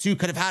thought these two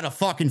could have had a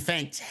fucking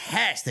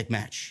fantastic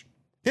match.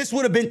 This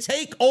would have been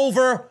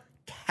TakeOver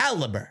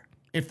caliber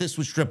if this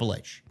was Triple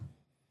H.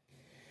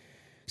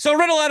 So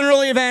Riddle had an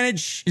early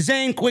advantage.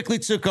 Zayn quickly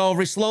took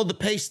over. He slowed the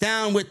pace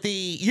down with the,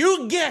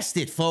 you guessed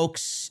it,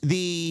 folks,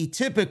 the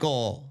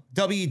typical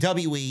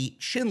WWE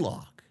chin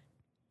lock.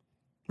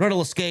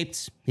 Riddle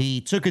escaped. He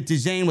took it to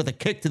Zayn with a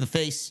kick to the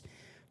face,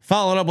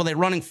 followed up with a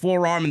running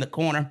forearm in the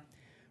corner.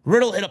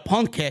 Riddle hit a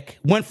punt kick,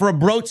 went for a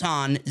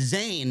Broton.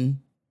 Zayn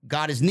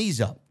got his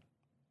knees up.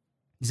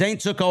 Zayn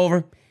took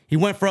over. He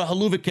went for a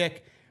haluva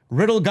kick.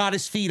 Riddle got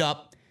his feet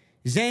up.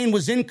 Zayn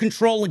was in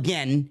control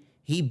again.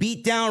 He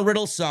beat down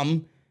Riddle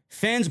some.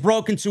 Fans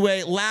broke into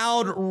a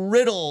loud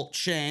Riddle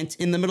chant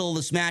in the middle of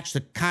this match to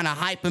kind of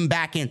hype him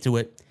back into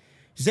it.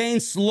 Zayn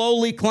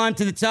slowly climbed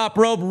to the top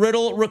rope.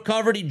 Riddle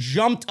recovered. He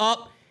jumped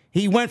up.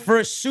 He went for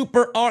a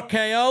super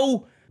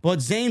RKO, but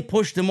Zayn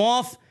pushed him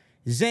off.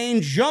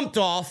 Zayn jumped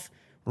off.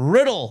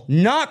 Riddle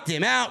knocked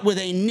him out with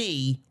a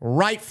knee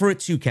right for a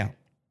 2 count.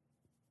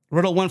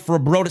 Riddle went for a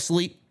bro to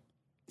sleep.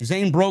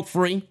 Zayn broke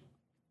free.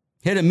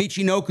 Hit a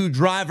Michinoku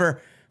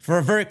driver for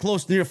a very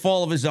close near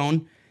fall of his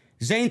own.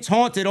 Zayn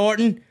taunted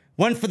Orton.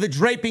 Went for the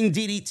draping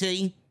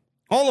DDT.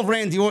 All of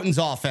Randy Orton's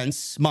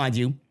offense, mind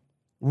you.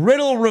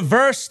 Riddle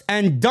reversed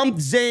and dumped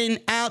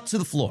Zayn out to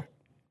the floor.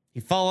 He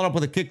followed up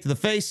with a kick to the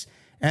face,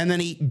 and then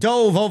he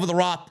dove over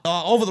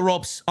the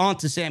ropes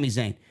onto Sami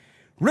Zayn.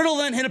 Riddle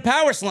then hit a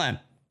power slam.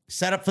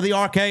 Set up for the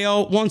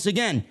RKO once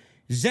again.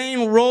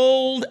 Zayn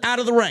rolled out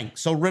of the ring,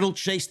 so Riddle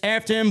chased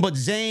after him, but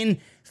Zayn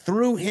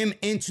threw him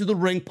into the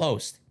ring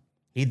post.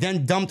 He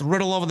then dumped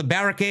Riddle over the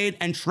barricade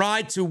and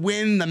tried to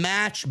win the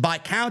match by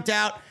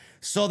countout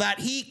so that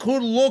he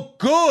could look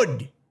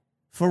good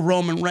for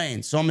Roman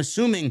Reigns. So I'm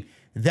assuming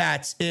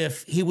that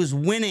if he was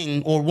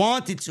winning or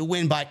wanted to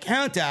win by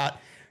countout,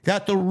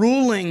 that the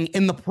ruling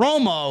in the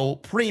promo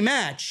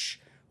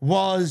pre-match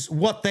was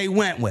what they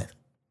went with.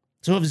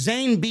 So if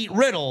Zayn beat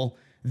Riddle,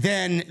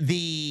 then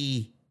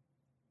the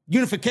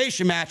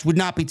unification match would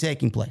not be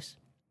taking place.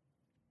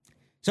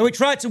 So he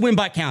tried to win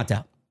by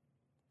countout.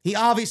 He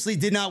obviously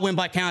did not win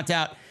by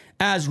countout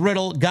as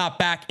Riddle got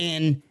back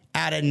in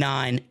at a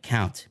 9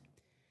 count.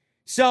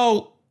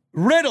 So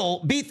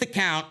Riddle beat the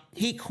count.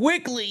 He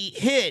quickly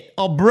hit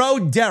a bro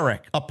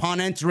Derek upon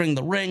entering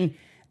the ring,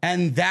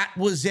 and that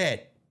was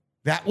it.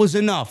 That was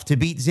enough to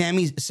beat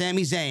Sami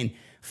Zayn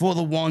for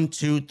the 1,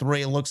 2,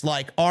 3. It looks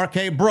like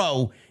RK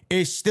Bro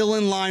is still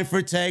in line for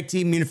a tag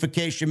team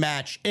unification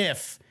match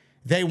if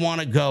they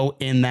want to go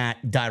in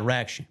that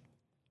direction.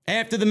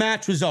 After the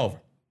match was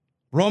over,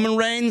 Roman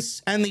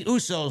Reigns and the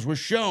Usos were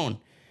shown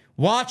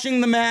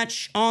watching the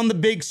match on the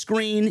big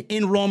screen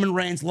in Roman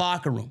Reigns'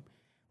 locker room.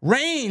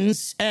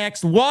 Reigns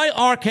asked why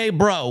RK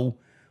Bro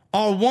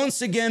are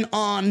once again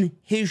on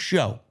his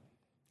show.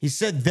 He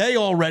said they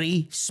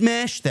already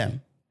smashed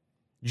them.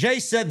 Jay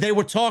said they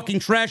were talking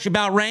trash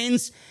about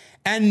Reigns,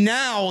 and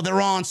now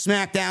they're on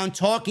SmackDown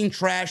talking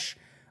trash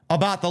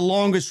about the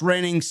longest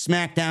reigning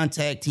SmackDown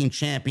Tag Team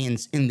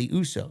Champions in the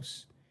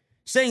Usos,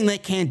 saying they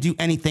can't do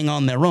anything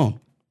on their own.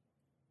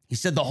 He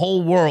said the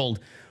whole world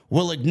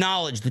will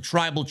acknowledge the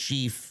tribal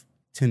chief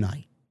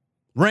tonight.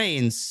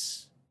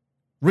 Reigns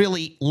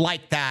really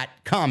liked that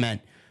comment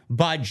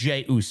by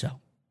Jey Uso.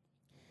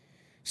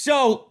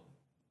 So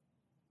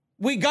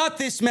we got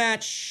this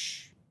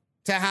match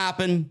to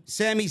happen.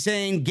 Sami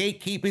Zayn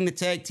gatekeeping the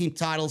tag team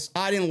titles.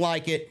 I didn't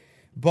like it,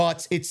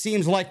 but it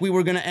seems like we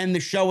were going to end the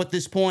show at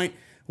this point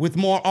with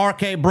more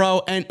RK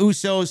Bro and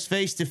Usos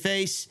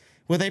face-to-face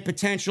with a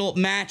potential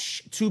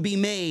match to be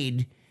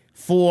made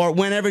for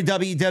whenever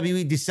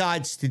WWE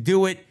decides to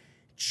do it.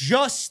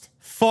 Just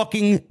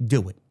fucking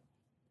do it.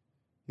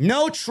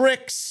 No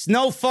tricks,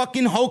 no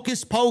fucking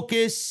hocus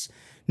pocus,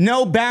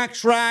 no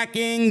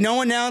backtracking,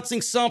 no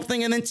announcing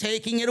something and then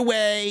taking it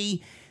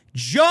away.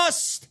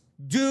 Just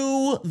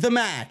do the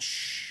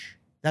match.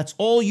 That's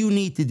all you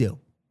need to do.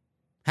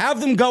 Have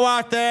them go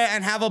out there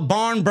and have a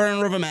barn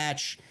burner of a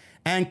match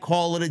and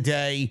call it a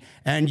day,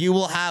 and you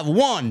will have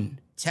one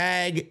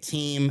tag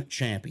team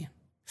champion.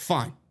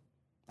 Fine.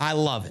 I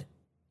love it.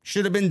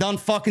 Should have been done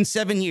fucking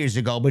 7 years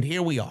ago, but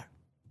here we are.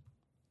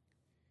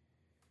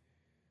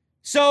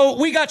 So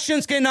we got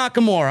Shinsuke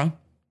Nakamura.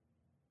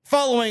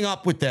 Following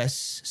up with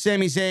this,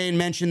 Sami Zayn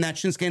mentioned that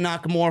Shinsuke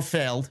Nakamura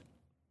failed.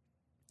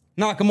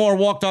 Nakamura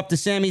walked up to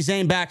Sami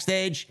Zayn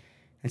backstage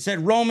and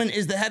said, Roman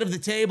is the head of the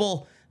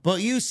table,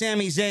 but you,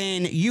 Sami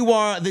Zayn, you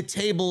are the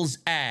table's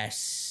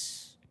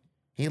ass.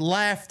 He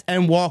laughed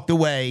and walked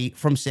away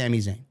from Sami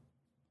Zayn.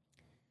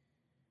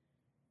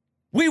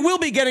 We will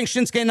be getting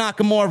Shinsuke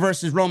Nakamura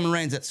versus Roman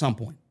Reigns at some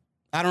point.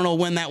 I don't know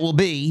when that will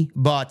be,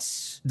 but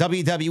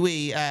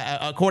WWE,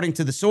 according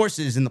to the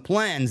sources and the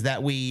plans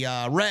that we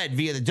read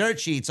via the dirt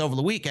sheets over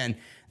the weekend,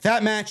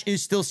 that match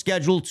is still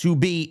scheduled to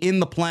be in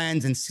the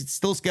plans and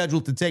still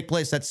scheduled to take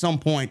place at some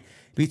point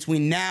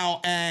between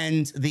now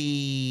and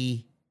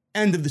the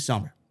end of the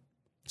summer.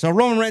 So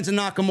Roman Reigns and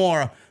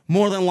Nakamura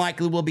more than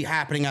likely will be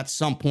happening at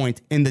some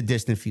point in the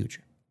distant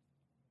future.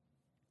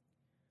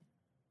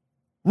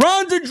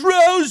 Ronda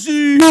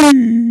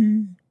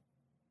Rousey.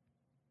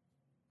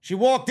 She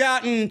walked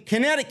out in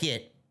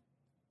Connecticut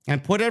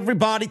and put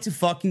everybody to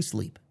fucking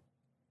sleep.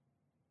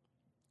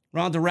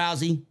 Ronda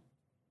Rousey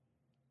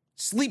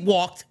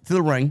sleepwalked to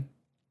the ring.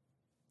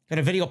 Got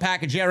a video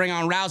package airing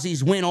on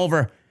Rousey's win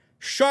over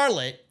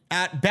Charlotte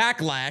at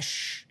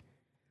Backlash.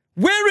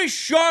 Where is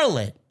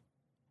Charlotte?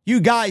 You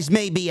guys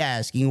may be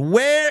asking.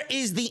 Where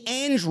is the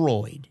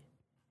android?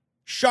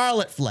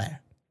 Charlotte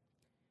Flair.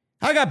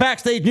 I got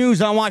backstage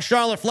news on why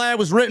Charlotte Flair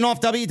was written off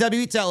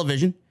WWE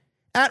television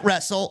at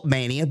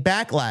WrestleMania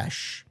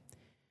Backlash.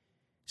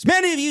 As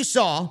many of you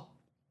saw,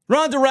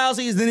 Ronda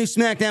Rousey is the new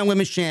SmackDown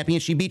Women's Champion.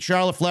 She beat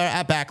Charlotte Flair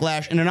at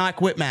Backlash in an I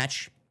Quit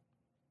match.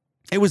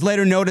 It was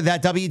later noted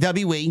that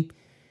WWE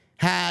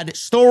had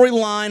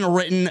storyline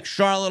written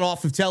Charlotte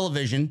off of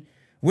television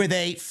with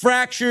a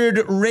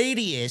fractured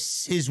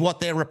radius, is what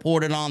they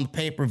reported on the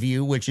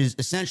pay-per-view, which is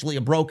essentially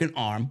a broken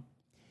arm.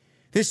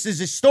 This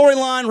is a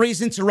storyline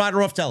reason to write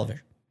her off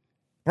television.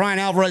 Brian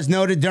Alvarez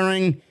noted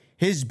during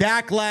his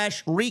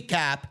Backlash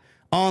recap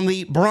on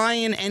the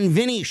Brian and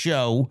Vinny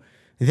show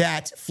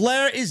that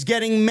Flair is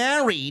getting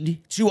married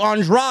to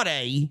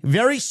Andrade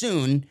very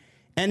soon,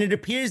 and it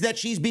appears that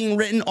she's being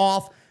written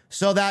off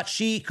so that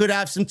she could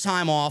have some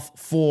time off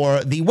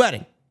for the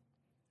wedding.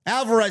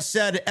 Alvarez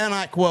said, and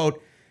I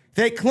quote,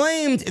 "They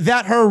claimed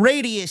that her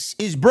radius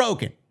is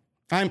broken.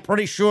 I'm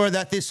pretty sure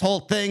that this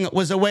whole thing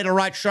was a way to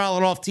write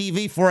Charlotte off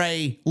TV for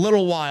a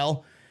little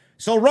while.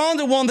 So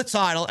Ronda won the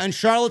title, and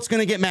Charlotte's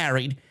going to get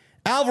married.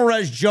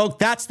 Alvarez joked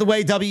that's the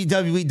way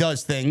WWE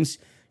does things.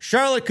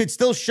 Charlotte could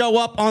still show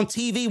up on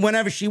TV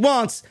whenever she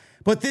wants,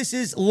 but this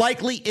is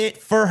likely it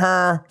for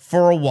her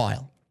for a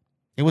while.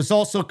 It was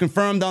also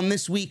confirmed on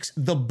this week's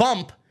The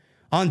Bump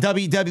on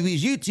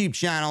WWE's YouTube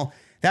channel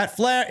that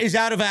Flair is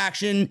out of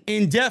action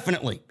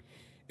indefinitely.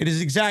 It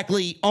is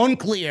exactly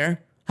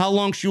unclear how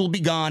long she will be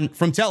gone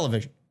from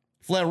television.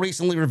 Flair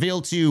recently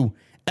revealed to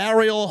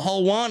Ariel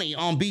Helwani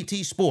on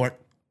BT Sport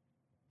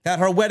that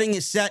her wedding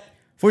is set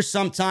for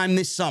sometime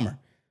this summer.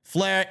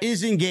 Flair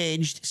is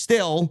engaged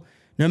still.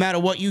 No matter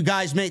what you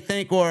guys may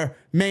think or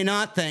may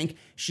not think,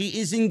 she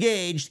is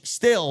engaged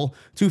still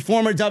to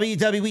former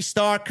WWE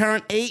star,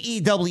 current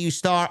AEW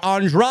star,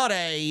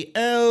 Andrade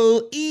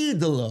El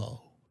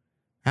Idolo.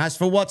 As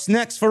for what's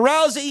next for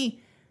Rousey,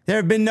 there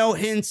have been no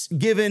hints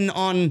given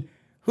on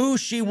who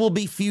she will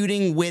be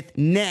feuding with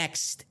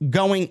next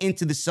going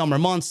into the summer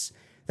months.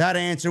 That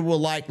answer will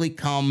likely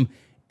come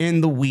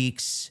in the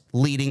weeks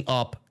leading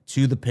up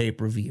to the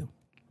pay-per-view.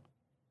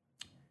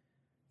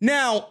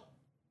 Now,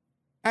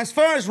 as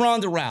far as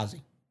Ronda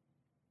Rousey,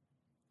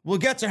 we'll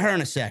get to her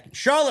in a second.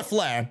 Charlotte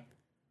Flair,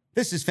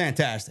 this is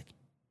fantastic.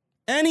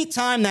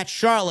 Anytime that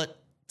Charlotte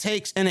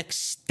takes an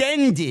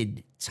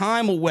extended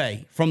time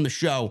away from the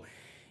show,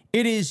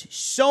 it is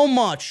so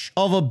much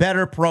of a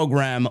better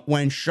program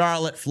when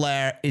Charlotte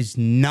Flair is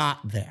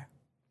not there.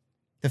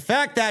 The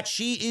fact that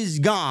she is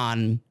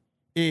gone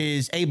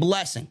is a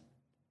blessing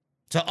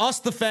to us,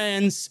 the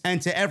fans,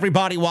 and to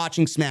everybody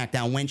watching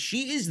SmackDown. When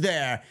she is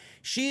there,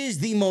 she is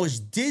the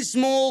most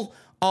dismal,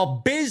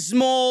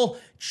 abysmal,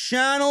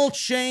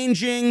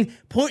 channel-changing,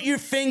 put your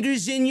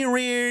fingers in your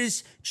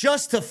ears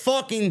just to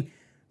fucking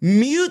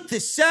mute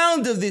the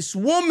sound of this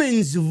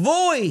woman's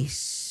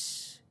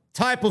voice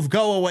type of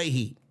go-away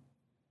heat.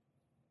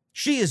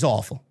 She is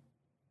awful.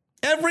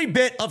 Every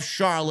bit of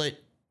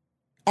Charlotte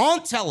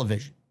on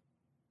television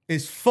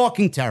is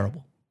fucking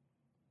terrible.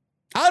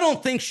 I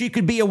don't think she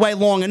could be away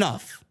long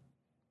enough.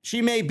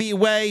 She may be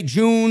away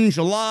June,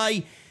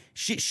 July.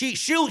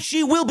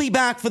 She will be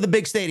back for the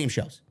big stadium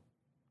shows.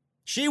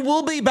 She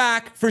will be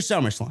back for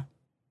SummerSlam.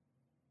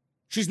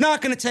 She's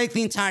not going to take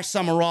the entire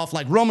summer off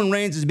like Roman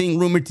Reigns is being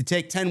rumored to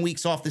take 10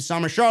 weeks off this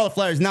summer. Charlotte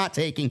Flair is not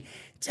taking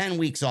 10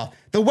 weeks off.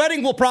 The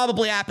wedding will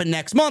probably happen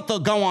next month. They'll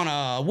go on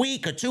a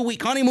week or 2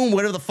 week honeymoon,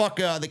 whatever the fuck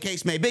the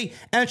case may be,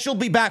 and she'll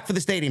be back for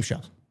the stadium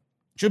shows.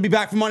 She'll be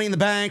back for Money in the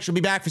Bank. She'll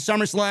be back for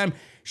SummerSlam.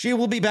 She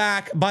will be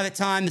back by the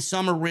time the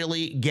summer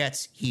really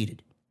gets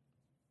heated.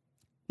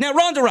 Now,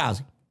 Ronda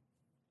Rousey.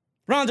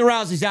 Ronda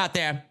Rousey's out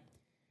there.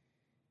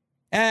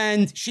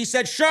 And she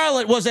said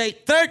Charlotte was a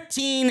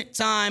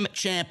 13-time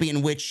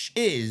champion, which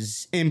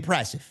is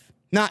impressive.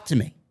 Not to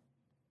me.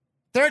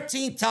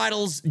 13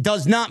 titles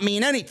does not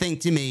mean anything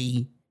to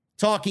me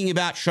talking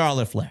about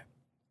Charlotte Flair.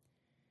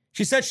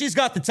 She said she's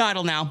got the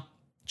title now.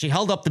 She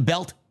held up the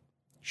belt.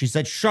 She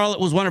said Charlotte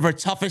was one of her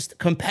toughest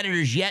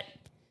competitors yet.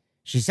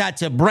 She's had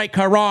to break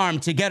her arm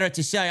to get her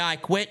to say, I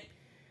quit.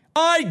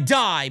 I'd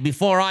die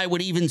before I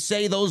would even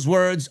say those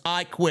words,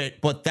 I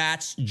quit, but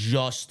that's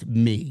just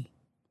me.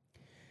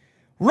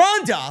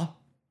 Ronda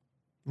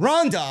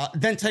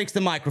then takes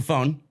the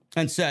microphone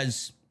and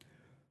says,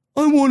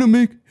 I want to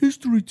make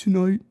history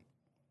tonight.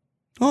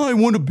 I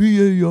want to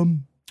be a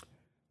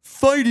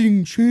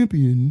fighting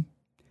champion.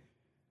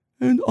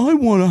 And I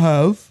want to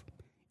have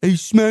a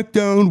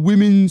SmackDown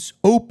Women's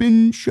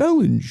Open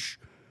Challenge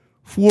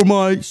for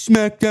my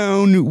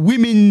SmackDown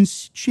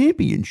Women's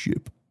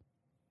Championship.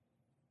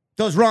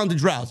 Does Ronda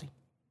Rousey.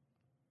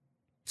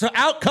 So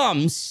out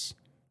comes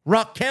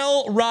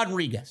Raquel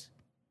Rodriguez.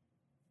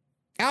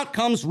 Out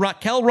comes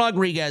Raquel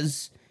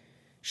Rodriguez.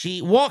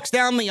 She walks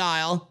down the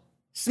aisle,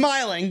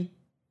 smiling.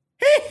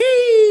 Hee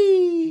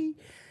hee!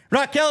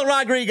 Raquel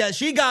Rodriguez,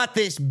 she got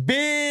this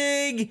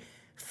big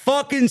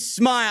fucking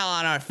smile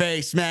on her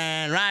face,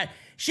 man, right?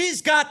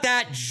 She's got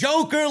that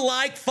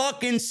Joker-like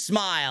fucking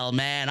smile,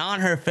 man, on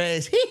her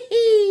face.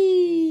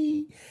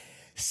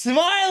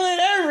 Smiling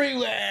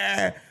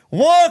everywhere.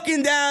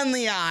 Walking down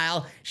the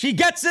aisle. She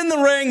gets in the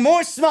ring,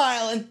 more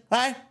smiling,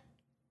 right?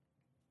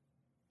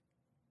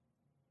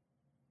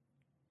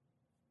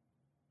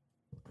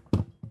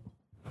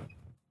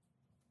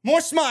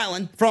 More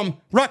smiling from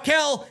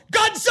Raquel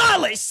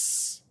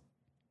Gonzalez.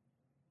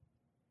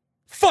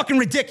 Fucking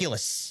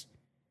ridiculous.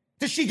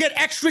 Does she get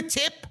extra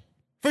tip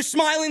for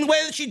smiling the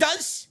way that she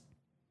does?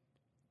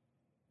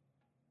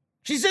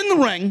 She's in the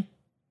ring,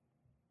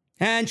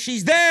 and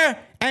she's there,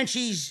 and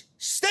she's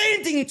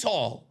standing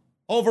tall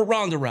over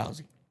Ronda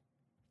Rousey.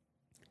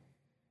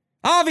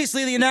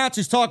 Obviously, the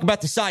announcers talk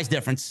about the size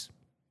difference.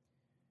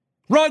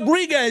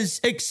 Rodriguez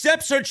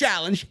accepts her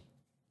challenge.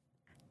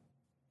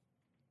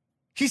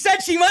 She said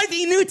she might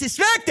be new to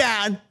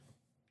SmackDown,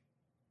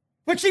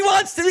 but she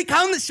wants to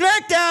become the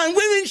SmackDown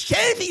Women's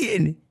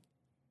Champion.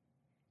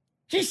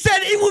 She said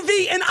it would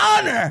be an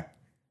honor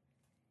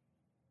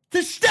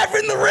to step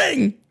in the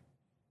ring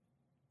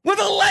with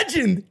a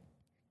legend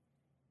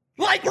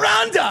like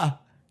Ronda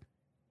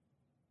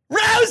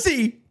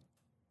Rousey.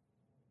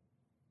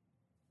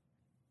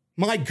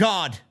 My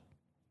God.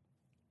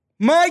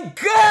 My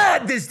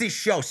God, does this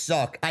show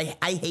suck. I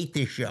hate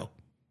this show.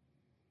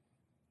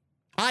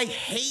 I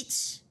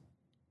hate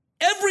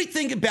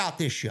everything about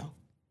this show.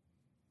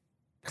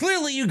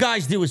 Clearly, you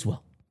guys do as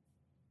well.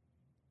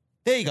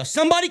 There you go.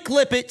 Somebody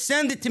clip it,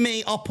 send it to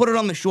me. I'll put it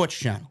on the Shorts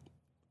channel.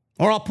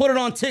 Or I'll put it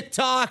on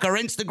TikTok or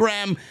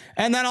Instagram,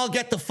 and then I'll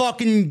get the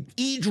fucking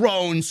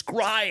E-drones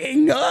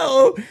crying.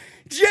 Oh,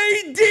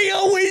 JD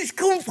always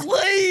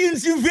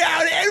complains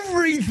about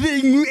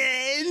everything,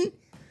 man.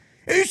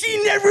 Is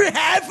she never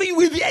happy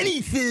with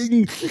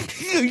anything?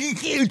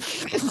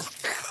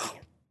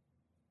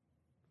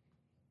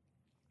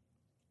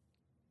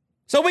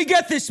 So we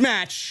get this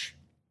match.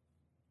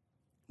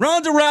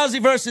 Ronda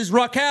Rousey versus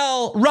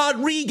Raquel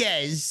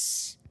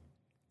Rodriguez.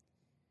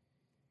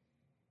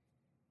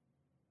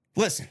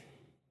 Listen,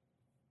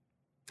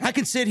 I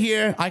could sit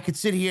here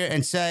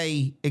and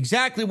say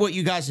exactly what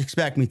you guys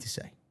expect me to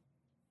say.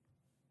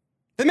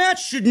 The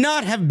match should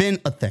not have been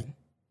a thing.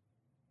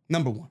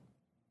 Number one.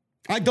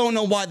 I don't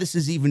know why this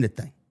is even a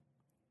thing.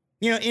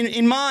 You know,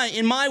 in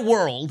my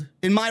world,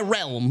 in my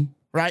realm,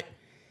 right?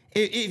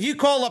 If you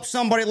call up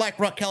somebody like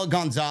Raquel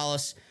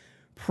Gonzalez,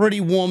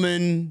 pretty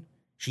woman,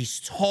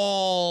 she's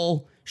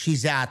tall,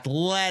 she's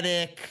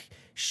athletic,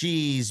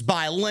 she's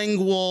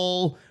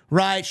bilingual,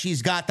 right?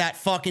 She's got that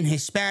fucking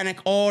Hispanic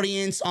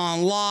audience on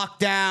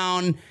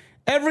lockdown.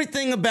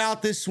 Everything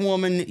about this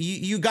woman,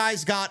 you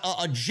guys got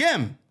a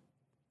gem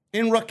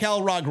in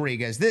Raquel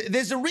Rodriguez.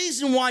 There's a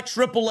reason why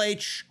Triple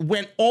H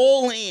went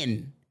all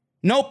in,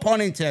 no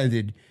pun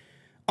intended,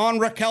 on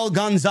Raquel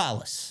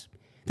Gonzalez.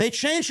 They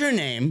changed her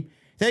name.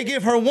 They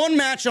give her one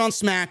match on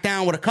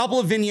SmackDown with a couple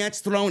of vignettes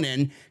thrown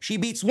in. She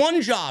beats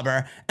one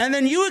jobber. And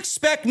then you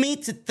expect me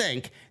to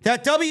think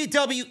that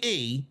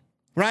WWE,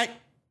 right,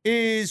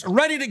 is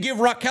ready to give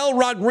Raquel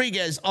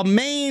Rodriguez a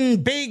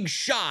main big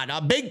shot, a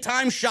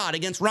big-time shot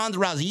against Ronda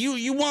Rousey.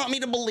 You want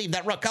me to believe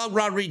that Raquel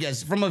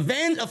Rodriguez, from a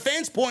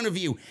fan's point of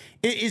view,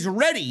 is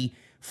ready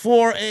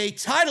for a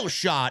title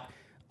shot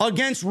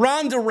against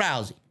Ronda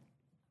Rousey.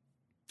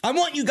 I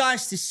want you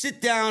guys to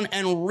sit down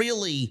and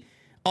really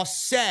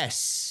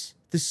assess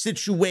the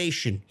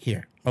situation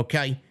here,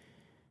 okay?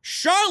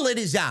 Charlotte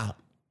is out.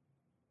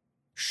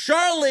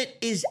 Charlotte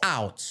is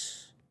out.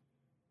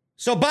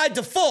 So by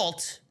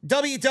default,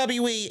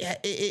 WWE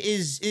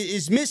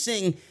is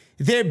missing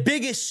their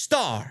biggest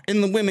star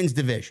in the women's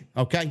division,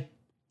 okay?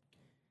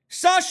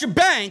 Sasha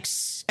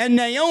Banks and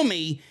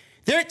Naomi,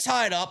 they're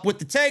tied up with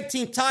the tag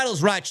team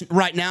titles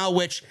right now,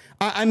 which,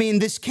 I mean,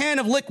 this can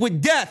of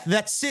liquid death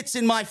that sits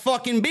in my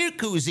fucking beer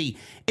koozie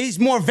is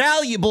more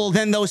valuable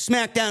than those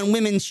SmackDown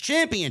Women's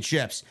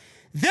Championships.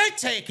 They're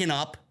taken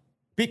up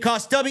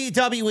because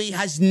WWE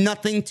has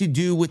nothing to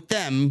do with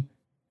them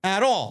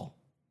at all.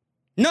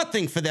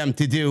 Nothing for them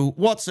to do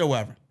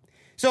whatsoever.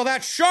 So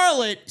that's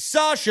Charlotte,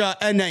 Sasha,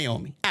 and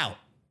Naomi out.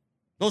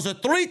 Those are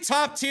three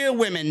top-tier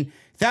women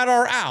that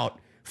are out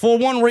for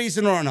one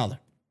reason or another.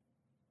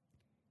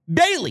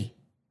 Bayley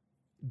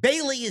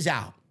is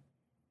out.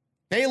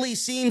 Bayley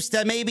seems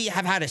to maybe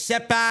have had a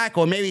setback,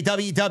 or maybe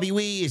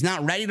WWE is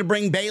not ready to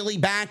bring Bayley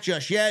back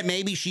just yet.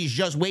 Maybe she's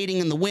just waiting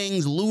in the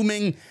wings,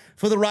 looming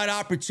for the right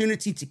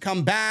opportunity to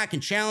come back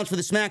and challenge for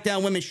the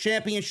SmackDown Women's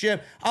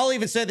Championship. I'll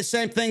even say the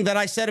same thing that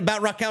I said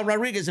about Raquel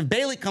Rodriguez. If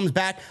Bayley comes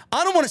back,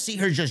 I don't want to see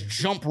her just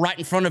jump right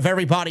in front of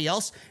everybody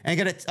else and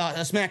get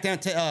a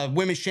SmackDown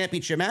Women's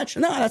Championship match.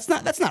 No, that's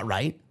not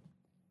right.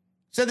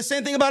 Said the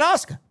same thing about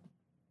Asuka.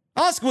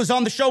 Asuka was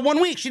on the show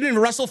 1 week. She didn't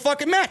even wrestle a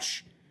fucking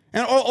match.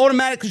 And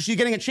automatically she's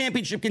getting a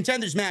championship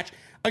contenders match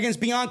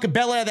against Bianca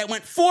Belair that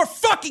went 4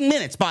 fucking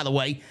minutes, by the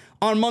way,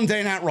 on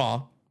Monday Night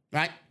Raw,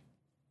 right?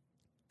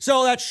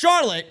 So that's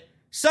Charlotte,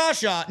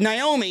 Sasha,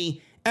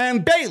 Naomi,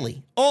 and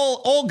Bayley,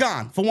 all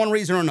gone for one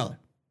reason or another.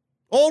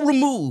 all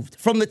removed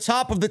from the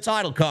top of the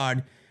title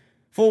card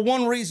for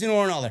one reason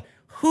or another.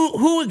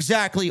 Who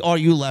exactly are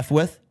you left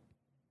with?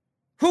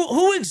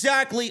 Who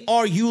exactly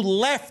are you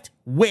left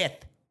with?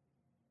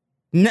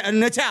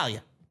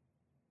 Natalya.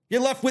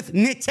 You're left with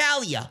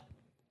Natalya.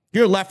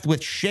 You're left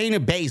with Shayna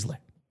Baszler.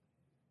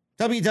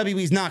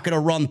 WWE's not going to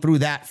run through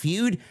that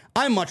feud.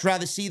 I'd much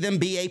rather see them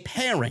be a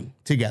pairing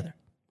together.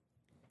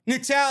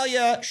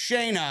 Natalya,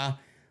 Shayna,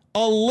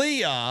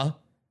 Aaliyah,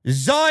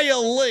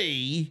 Xia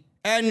Li,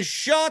 and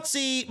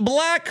Shotzi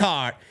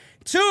Blackheart.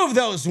 Two of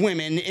those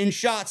women in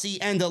Shotzi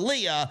and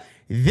Aaliyah,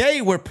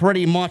 they were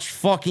pretty much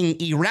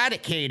fucking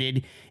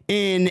eradicated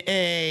in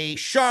a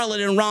Charlotte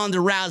and Ronda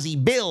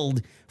Rousey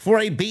build for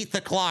a Beat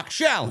the Clock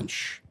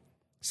challenge.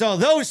 So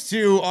those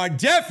two are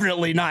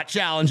definitely not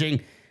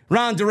challenging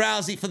Ronda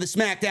Rousey for the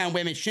SmackDown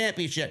Women's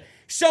Championship.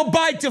 So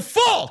by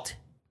default,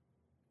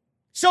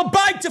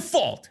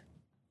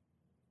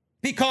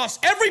 because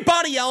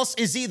everybody else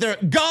is either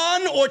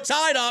gone or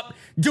tied up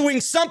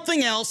doing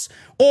something else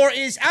or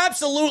is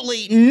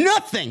absolutely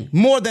nothing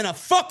more than a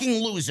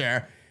fucking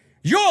loser,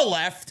 you're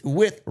left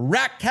with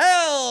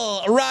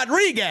Raquel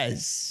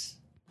Rodriguez.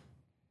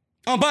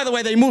 Oh, by the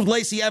way, they moved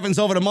Lacey Evans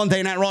over to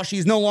Monday Night Raw.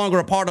 She's no longer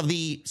a part of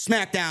the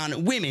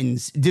SmackDown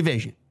Women's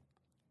division.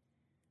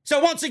 So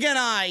once again,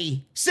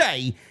 I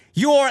say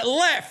you're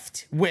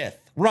left with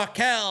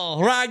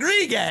Raquel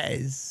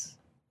Rodriguez.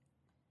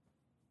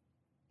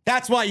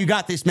 That's why you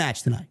got this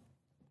match tonight.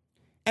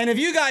 And if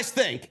you guys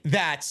think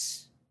that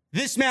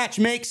this match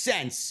makes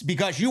sense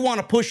because you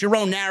want to push your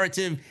own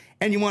narrative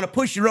and you want to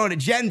push your own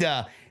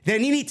agenda,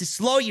 then you need to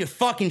slow your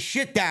fucking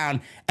shit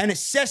down and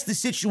assess the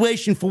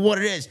situation for what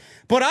it is.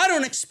 But I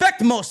don't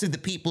expect most of the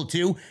people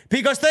to,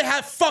 because they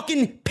have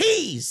fucking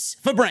peas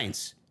for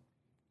brains.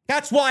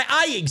 That's why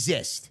I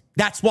exist.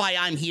 That's why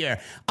I'm here.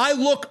 I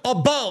look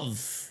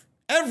above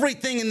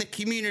everything in the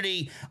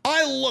community.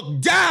 I look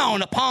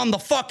down upon the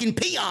fucking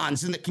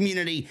peons in the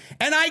community,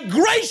 and I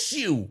grace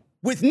you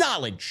with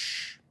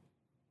knowledge.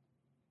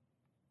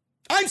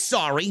 I'm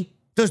sorry.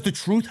 Does the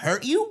truth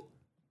hurt you?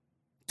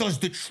 Does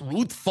the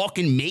truth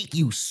fucking make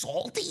you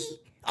salty?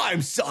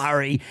 I'm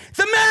sorry.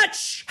 The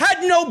match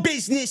had no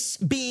business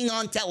being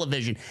on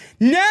television.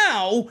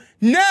 Now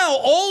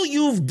all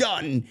you've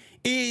done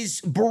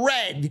is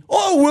bred.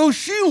 Oh, well,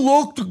 she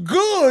looked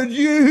good.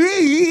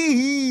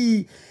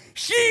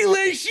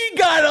 She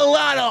got a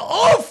lot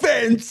of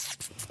offense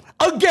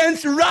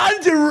against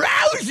Ronda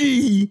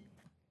Rousey.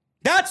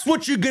 That's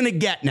what you're going to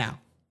get now.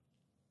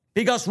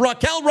 Because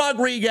Raquel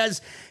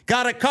Rodriguez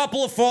got a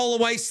couple of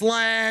fallaway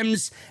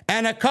slams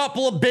and a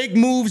couple of big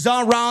moves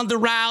on Ronda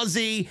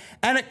Rousey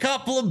and a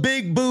couple of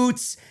big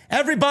boots.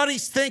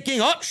 Everybody's thinking,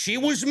 oh, she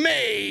was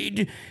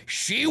made.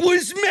 She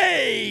was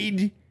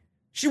made.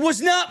 She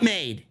was not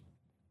made.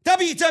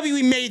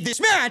 WWE made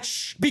this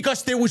match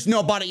because there was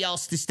nobody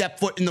else to step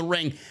foot in the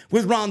ring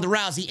with Ronda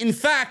Rousey. In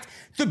fact,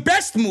 the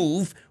best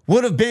move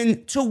would have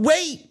been to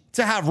wait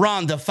to have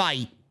Ronda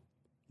fight.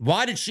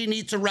 Why did she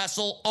need to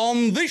wrestle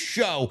on this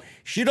show?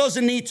 She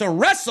doesn't need to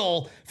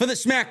wrestle for the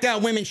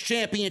SmackDown Women's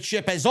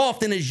Championship as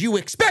often as you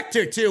expect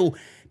her to,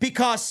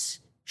 because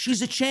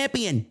she's a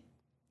champion.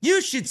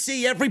 You should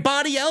see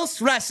everybody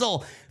else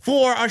wrestle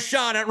for a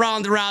shot at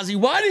Ronda Rousey.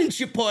 Why didn't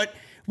you put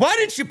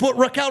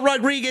Raquel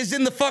Rodriguez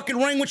in the fucking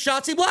ring with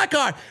Shotzi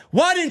Blackheart?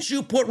 Why didn't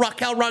you put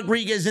Raquel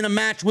Rodriguez in a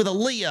match with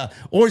Aaliyah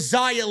or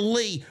Xia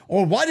Li?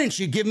 Or why didn't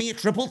you give me a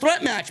triple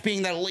threat match,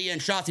 being that Aaliyah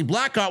and Shotzi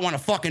Blackheart want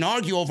to fucking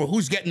argue over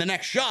who's getting the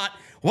next shot?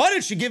 Why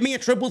didn't you give me a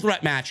triple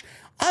threat match?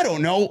 I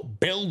don't know,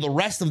 build the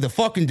rest of the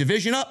fucking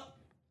division up?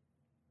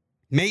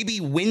 Maybe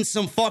win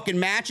some fucking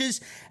matches,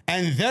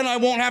 and then I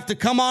won't have to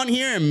come on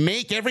here and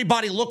make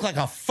everybody look like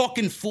a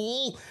fucking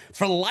fool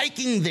for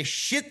liking the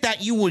shit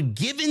that you were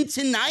given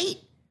tonight?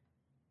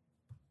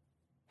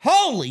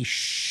 Holy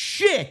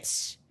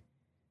shit.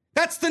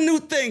 That's the new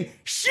thing.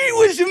 She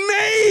was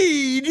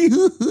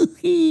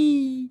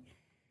made.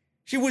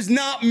 She was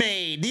not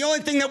made. The only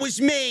thing that was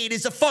made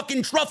is a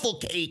fucking truffle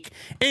cake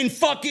in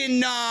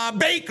fucking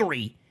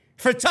bakery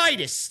for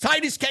Titus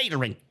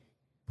Catering.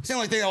 It's the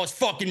only thing that was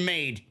fucking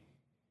made.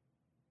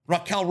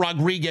 Raquel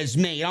Rodriguez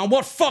made. On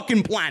what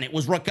fucking planet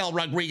was Raquel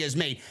Rodriguez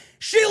made?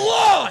 She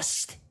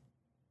lost.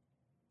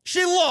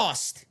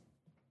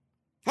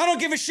 I don't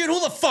give a shit who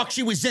the fuck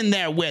she was in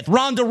there with.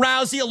 Ronda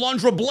Rousey,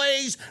 Alundra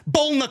Blaze,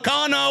 Bull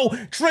Nakano,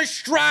 Trish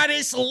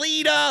Stratus,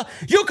 Lita.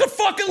 You could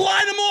fucking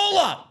line them all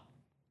up.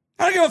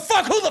 I don't give a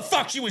fuck who the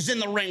fuck she was in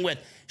the ring with.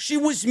 She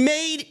was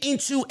made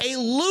into a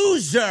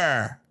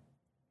loser.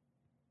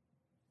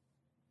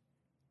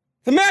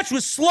 The match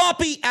was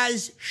sloppy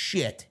as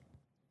shit.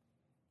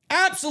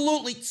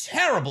 Absolutely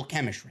terrible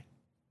chemistry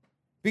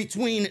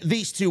between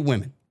these two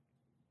women.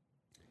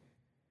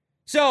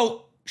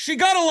 So she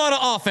got a lot of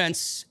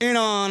offense in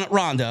on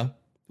Ronda,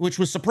 which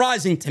was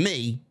surprising to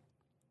me.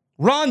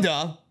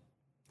 Ronda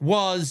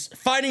was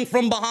fighting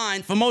from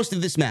behind for most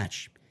of this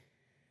match.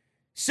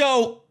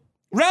 So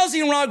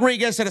Rousey and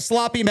Rodriguez had a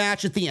sloppy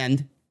match at the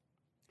end.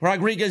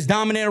 Rodriguez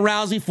dominated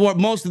Rousey for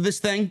most of this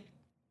thing,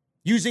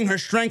 using her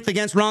strength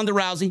against Ronda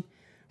Rousey.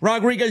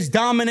 Rodriguez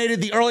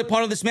dominated the early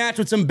part of this match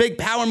with some big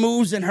power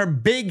moves and her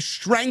big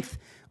strength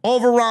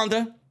over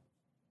Ronda.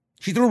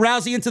 She threw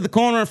Rousey into the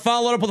corner and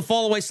followed up with a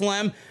fallaway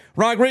slam.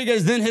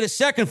 Rodriguez then hit a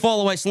second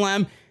fallaway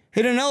slam,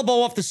 hit an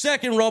elbow off the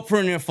second rope for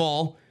a near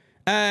fall.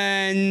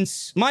 And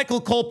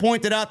Michael Cole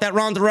pointed out that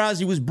Ronda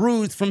Rousey was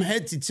bruised from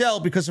head to toe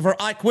because of her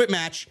I Quit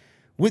match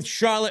with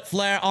Charlotte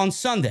Flair on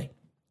Sunday.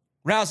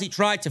 Rousey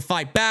tried to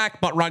fight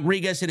back, but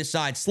Rodriguez hit a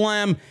side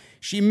slam.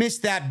 She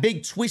missed that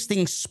big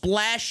twisting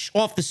splash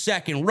off the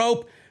second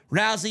rope.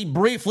 Rousey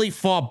briefly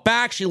fought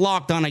back. She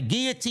locked on a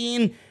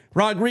guillotine.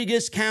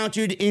 Rodriguez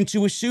countered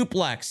into a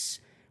suplex.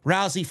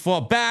 Rousey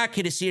fought back,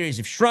 hit a series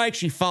of strikes.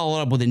 She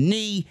followed up with a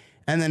knee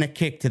and then a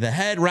kick to the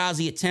head.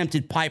 Rousey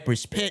attempted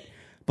Piper's Pit,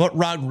 but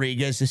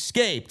Rodriguez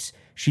escaped.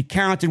 She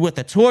countered with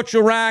a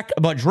torture rack,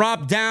 but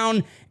dropped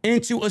down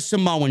into a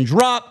Samoan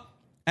drop.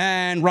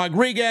 And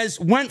Rodriguez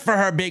went for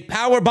her big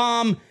power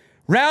bomb.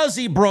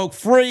 Rousey broke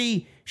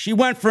free. She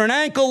went for an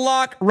ankle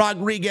lock.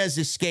 Rodriguez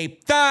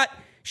escaped that.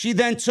 She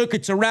then took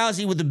it to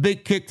Rousey with a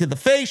big kick to the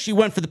face. She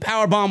went for the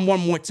power bomb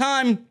one more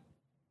time.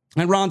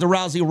 And Ronda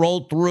Rousey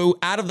rolled through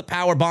out of the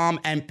power bomb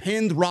and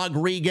pinned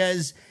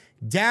Rodriguez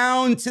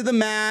down to the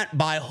mat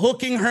by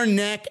hooking her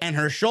neck and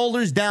her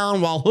shoulders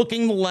down while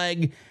hooking the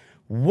leg.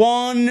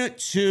 1,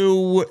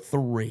 2,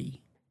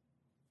 3.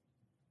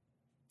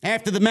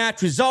 After the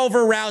match was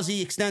over,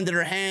 Rousey extended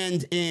her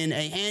hand in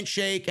a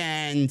handshake,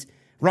 and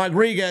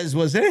Rodriguez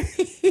was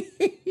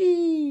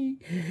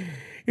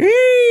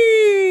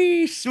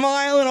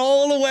smiling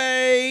all the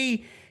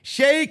way,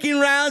 shaking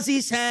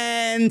Rousey's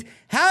hand.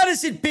 How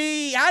does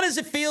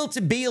it feel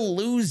to be a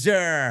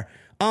loser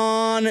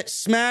on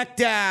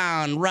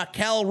SmackDown?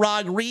 Raquel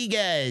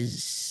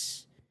Rodriguez.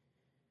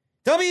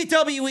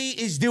 WWE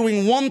is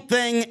doing one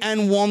thing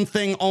and one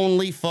thing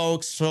only,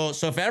 folks. So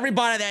for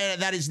everybody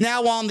that is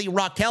now on the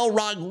Raquel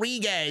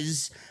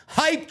Rodriguez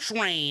hype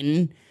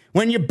train,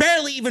 when you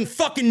barely even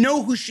fucking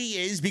know who she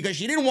is because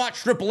you didn't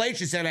watch Triple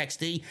H's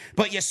NXT,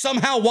 but you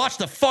somehow watched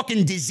the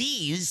fucking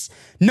disease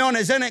known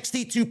as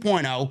NXT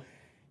 2.0,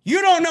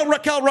 you don't know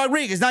Raquel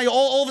Rodriguez. Now you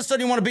all of a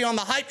sudden you want to be on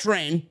the hype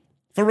train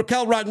for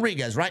Raquel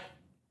Rodriguez, right?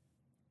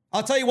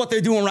 I'll tell you what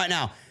they're doing right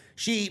now.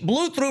 She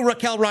blew through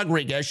Raquel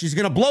Rodriguez. She's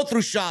going to blow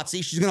through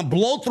Shotzi. She's going to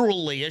blow through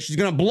Aaliyah. She's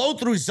going to blow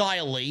through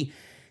Xia Li.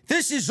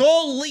 This is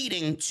all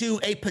leading to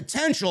a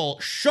potential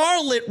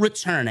Charlotte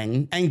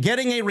returning and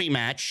getting a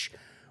rematch,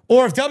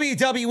 or if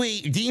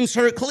WWE deems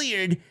her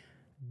cleared,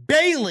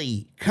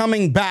 Bayley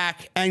coming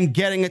back and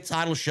getting a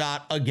title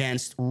shot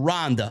against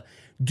Ronda.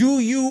 Do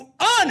you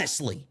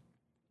honestly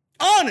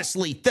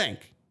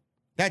think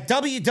that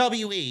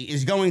WWE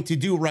is going to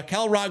do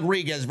Raquel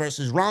Rodriguez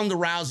versus Ronda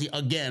Rousey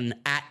again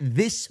at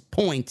this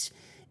point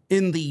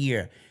in the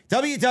year?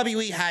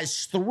 WWE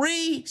has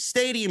 3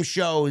 stadium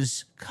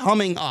shows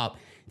coming up.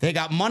 They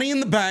got Money in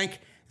the Bank.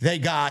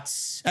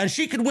 And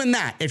she could win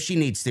that if she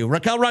needs to.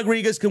 Raquel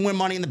Rodriguez can win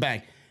Money in the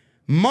Bank.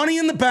 Money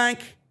in the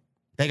Bank.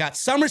 They got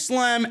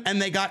SummerSlam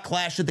and they got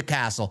Clash at the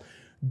Castle.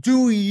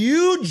 Do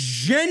you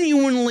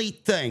genuinely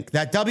think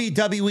that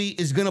WWE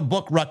is going to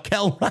book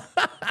Raquel?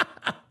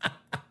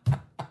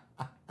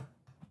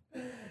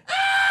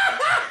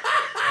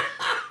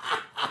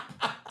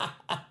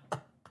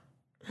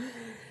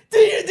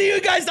 Do you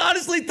guys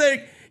honestly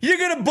think you're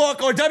going to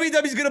book, or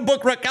WWE's going to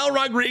book Raquel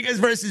Rodriguez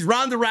versus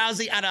Ronda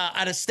Rousey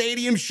at a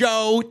stadium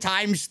show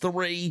times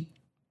 3?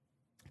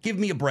 Give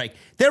me a break.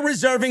 They're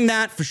reserving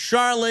that for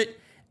Charlotte,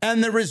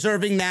 and they're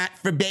reserving that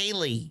for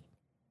Bayley.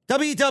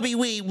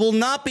 WWE will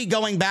not be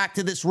going back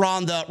to this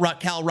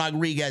Ronda-Raquel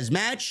Rodriguez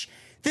match.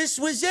 This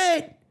was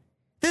it.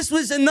 This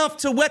was enough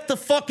to whet the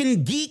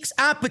fucking geeks'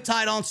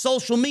 appetite on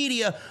social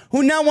media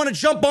who now want to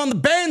jump on the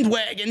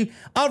bandwagon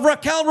of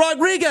Raquel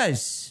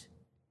Rodriguez.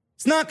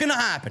 It's not going to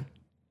happen.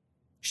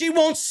 She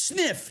won't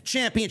sniff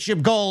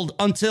championship gold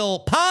until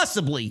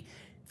possibly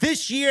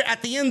this year,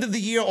 at the end of the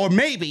year, or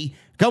maybe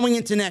going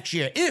into next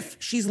year, if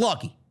she's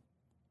lucky.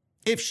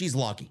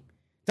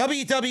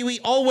 WWE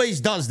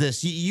always does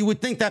this. You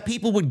would think that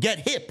people would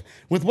get hip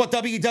with what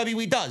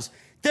WWE does.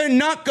 They're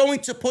not going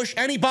to push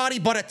anybody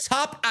but a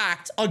top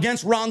act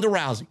against Ronda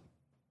Rousey.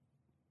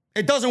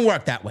 It doesn't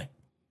work that way.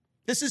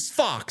 This is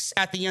Fox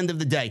at the end of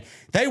the day.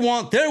 They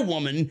want their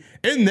woman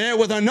in there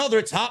with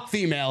another top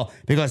female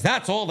because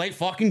that's all they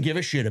fucking give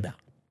a shit about.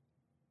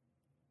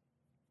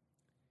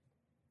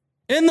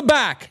 In the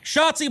back,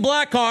 Shotzi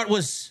Blackheart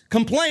was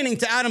complaining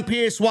to Adam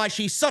Pearce why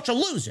she's such a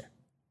loser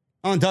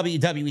on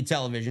WWE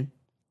television.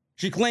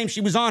 She claimed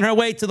she was on her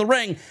way to the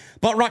ring,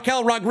 but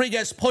Raquel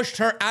Rodriguez pushed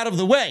her out of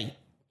the way.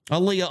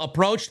 Aaliyah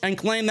approached and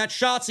claimed that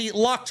Shotzi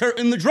locked her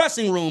in the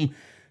dressing room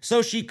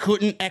so she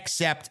couldn't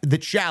accept the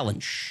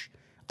challenge.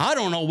 I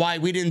don't know why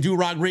we didn't do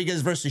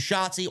Rodriguez versus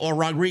Shotzi, or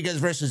Rodriguez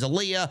versus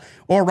Aaliyah,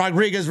 or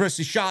Rodriguez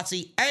versus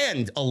Shotzi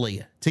and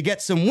Aaliyah to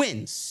get some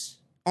wins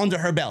under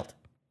her belt.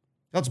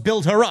 Let's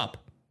build her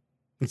up.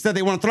 Instead,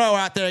 they want to throw her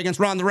out there against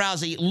Ronda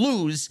Rousey,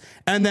 lose,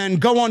 and then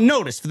go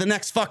unnoticed for the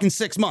next fucking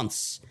 6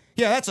 months.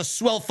 Yeah, that's a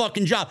swell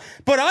fucking job.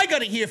 But I got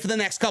to hear for the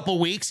next couple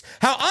weeks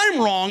how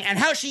I'm wrong and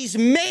how she's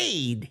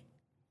made.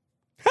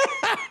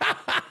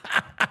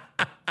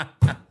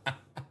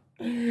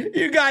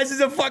 You guys are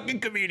some fucking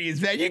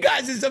comedians, man. You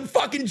guys are some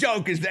fucking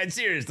jokers, man.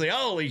 Seriously.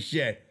 Holy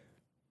shit.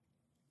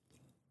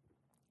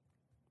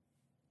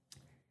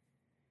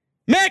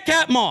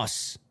 Madcap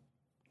Moss.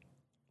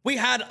 We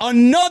had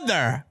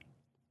another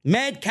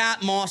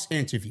Madcap Moss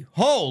interview.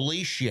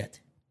 Holy shit.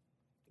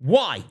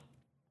 Why?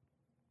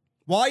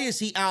 Why is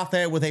he out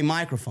there with a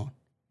microphone?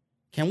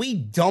 Can we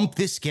dump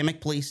this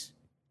gimmick, please?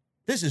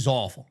 This is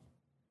awful.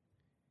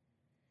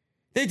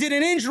 They did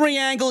an injury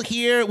angle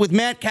here with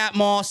Madcap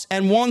Moss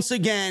and once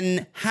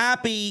again,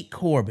 Happy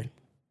Corbin.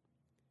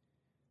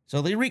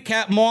 So they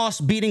recap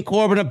Moss beating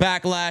Corbin at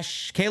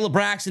Backlash. Kayla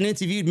Braxton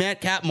interviewed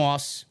Madcap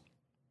Moss.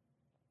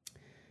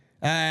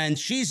 And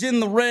she's in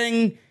the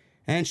ring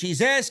and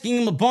she's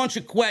asking him a bunch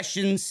of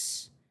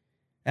questions.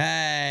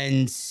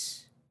 And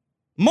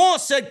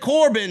Moss said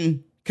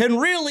Corbin can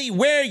really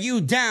wear you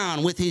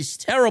down with his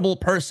terrible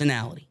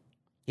personality.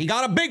 He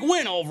got a big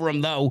win over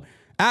him, though,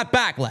 at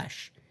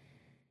Backlash.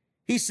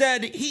 He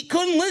said he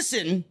couldn't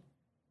listen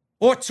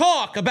or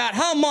talk about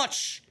how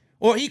much,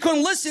 or he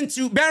couldn't listen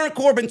to Baron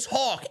Corbin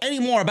talk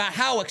anymore about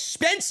how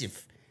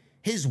expensive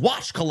his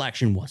watch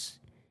collection was.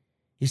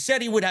 He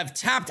said he would have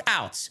tapped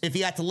out if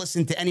he had to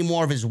listen to any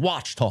more of his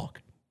watch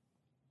talk.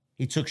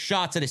 He took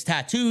shots at his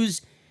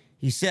tattoos.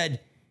 He said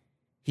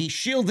he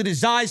shielded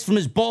his eyes from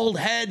his bald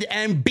head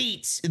and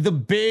beat the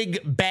big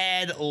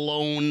bad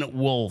lone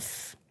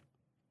wolf.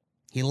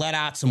 He let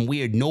out some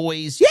weird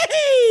noise.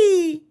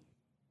 Yee!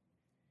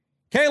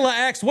 Kayla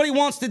asks what he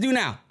wants to do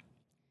now.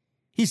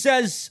 He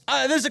says,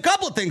 there's a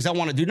couple of things I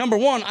want to do. Number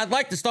one, I'd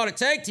like to start a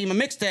tag team, a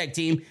mixed tag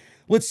team,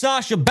 with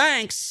Sasha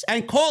Banks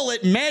and call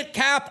it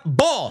Madcap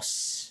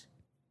Boss.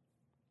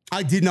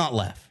 I did not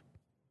laugh.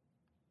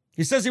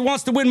 He says he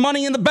wants to win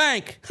Money in the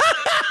Bank.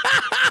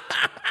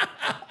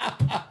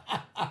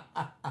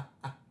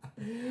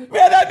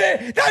 Man,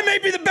 that may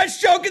be the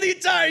best joke of the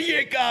entire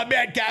year,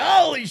 Madcap.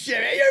 Holy shit,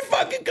 man. You're a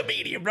fucking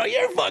comedian, bro.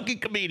 You're a fucking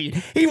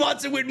comedian. He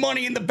wants to win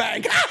Money in the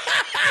Bank.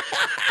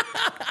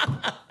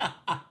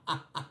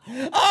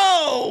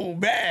 Oh,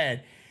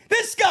 man.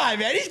 This guy,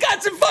 man, he's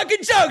got some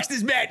fucking jokes,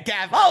 this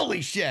Madcap.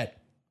 Holy shit.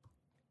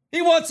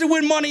 He wants to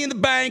win Money in the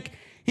Bank.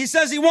 He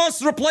says he wants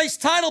to replace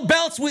title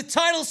belts with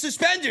title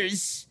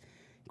suspenders.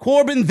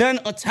 Corbin then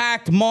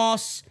attacked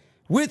Moss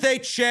with a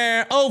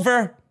chair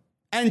over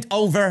and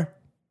over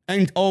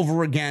and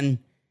over again.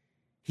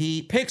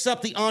 He picks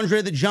up the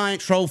Andre the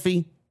Giant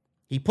trophy.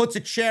 He puts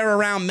a chair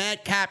around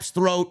Madcap's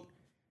throat,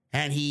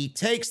 and he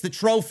takes the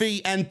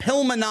trophy and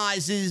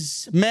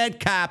Pillmanizes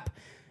Madcap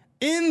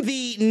in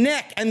the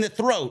neck and the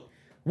throat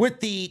with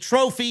the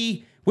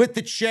trophy, with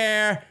the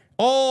chair.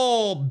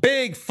 Oh,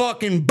 big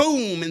fucking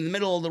boom in the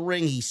middle of the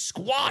ring. He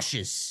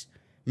squashes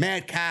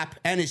Madcap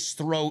and his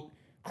throat,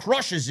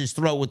 crushes his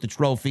throat with the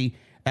trophy.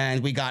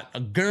 And we got a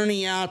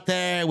gurney out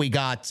there. We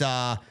got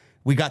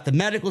the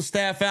medical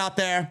staff out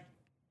there.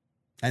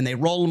 And they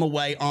roll him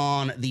away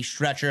on the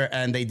stretcher.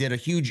 And they did a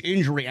huge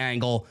injury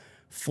angle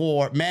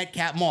for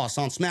Madcap Moss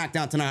on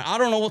SmackDown tonight. I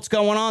don't know what's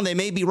going on. They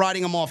may be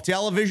writing him off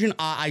television.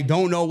 I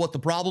don't know what the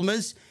problem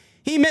is.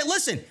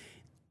 Listen,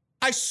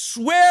 I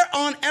swear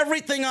on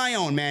everything I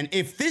own, man,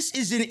 if this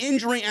is an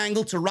injury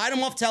angle to write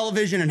him off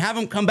television and have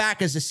him come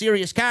back as a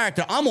serious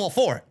character, I'm all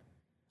for it.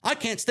 I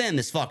can't stand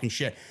this fucking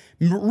shit.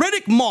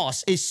 Riddick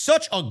Moss is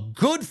such a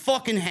good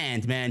fucking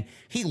hand, man.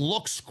 He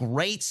looks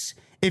great.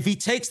 If he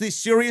takes this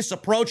serious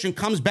approach and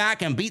comes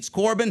back and beats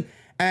Corbin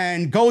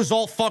and goes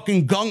all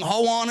fucking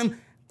gung-ho on him,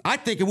 I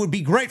think it would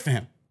be great for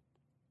him.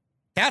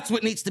 That's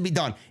what needs to be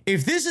done.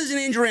 If this is an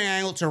injury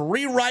angle to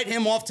rewrite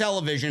him off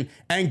television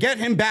and get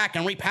him back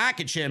and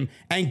repackage him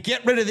and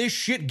get rid of this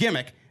shit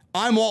gimmick,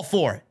 I'm all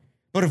for it.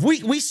 But if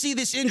we see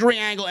this injury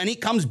angle and he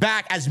comes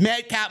back as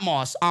Madcap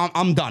Moss,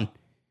 I'm done.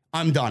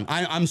 I'm done.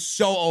 I'm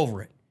so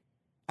over it.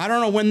 I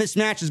don't know when this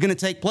match is going to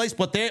take place,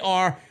 but they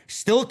are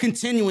still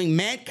continuing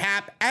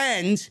Madcap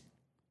and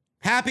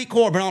Happy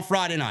Corbin on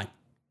Friday night.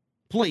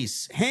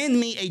 Please, hand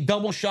me a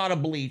double shot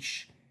of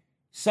bleach.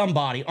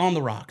 Somebody on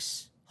the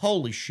rocks.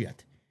 Holy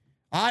shit.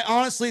 I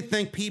honestly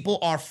think people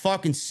are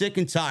fucking sick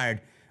and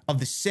tired of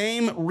the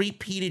same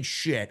repeated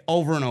shit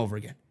over and over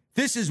again.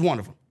 This is one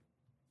of them.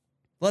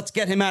 Let's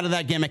get him out of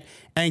that gimmick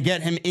and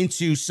get him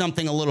into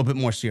something a little bit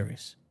more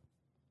serious.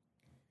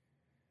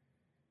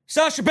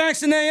 Sasha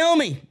Banks and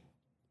Naomi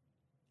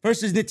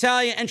versus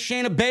Natalya and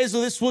Shayna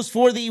Baszler. This was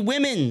for the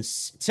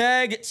Women's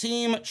Tag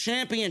Team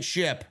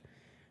Championship.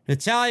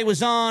 Natalya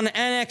was on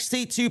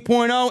NXT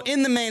 2.0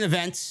 in the main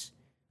event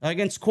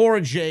against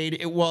Cora Jade.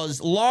 It was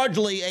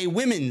largely a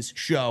women's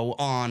show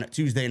on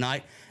Tuesday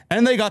night,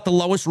 and they got the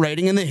lowest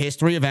rating in the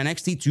history of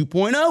NXT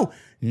 2.0.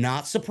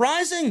 Not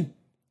surprising.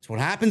 It's what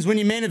happens when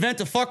you main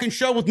event a fucking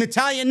show with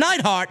Natalya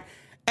Neidhart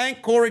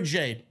and Cora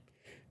Jade.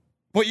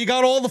 But you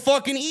got all the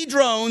fucking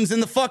E-drones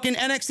and the fucking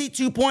NXT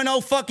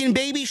 2.0 fucking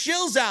baby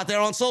shills out there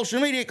on social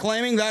media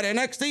claiming that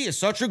NXT is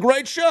such a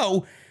great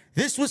show.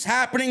 This was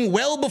happening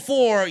well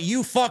before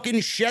you fucking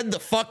shed the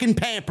fucking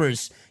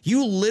Pampers,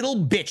 you little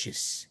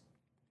bitches.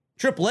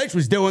 Triple H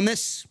was doing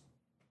this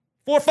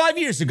 4 or 5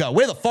 years ago.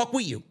 Where the fuck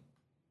were you?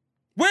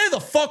 Where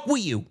the fuck were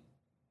you?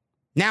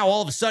 Now,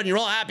 all of a sudden, you're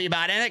all happy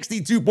about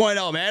NXT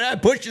 2.0, man. I'm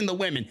pushing the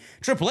women.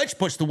 Triple H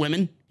pushed the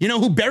women. You know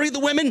who buried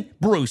the women?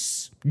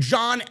 Bruce,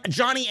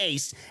 Johnny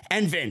Ace,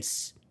 and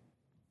Vince.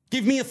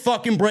 Give me a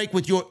fucking break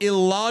with your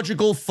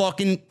illogical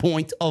fucking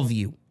point of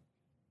view.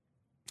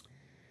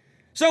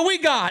 So we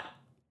got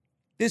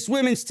this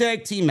women's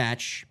tag team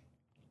match,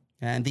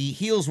 and the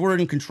heels were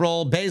in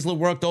control. Baszler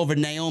worked over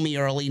Naomi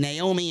early.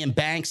 Naomi and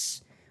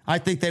Banks, I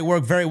think they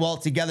work very well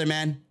together,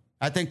 man.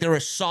 I think they're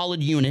a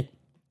solid unit.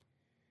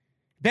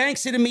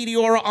 Banks hit a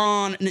Meteora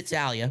on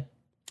Natalya,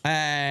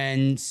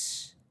 and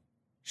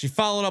she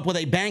followed up with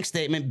a bank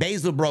statement.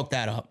 Baszler broke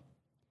that up.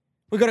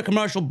 We got a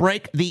commercial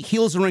break. The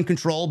heels are in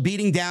control,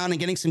 beating down and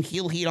getting some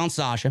heel heat on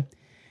Sasha.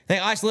 They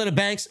isolated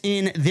Banks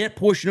in their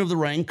portion of the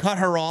ring, cut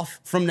her off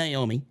from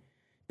Naomi.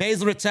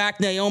 Baszler attacked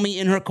Naomi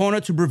in her corner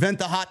to prevent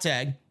the hot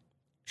tag.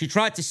 She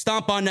tried to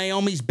stomp on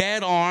Naomi's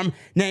bad arm.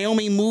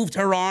 Naomi moved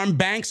her arm.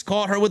 Banks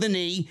caught her with a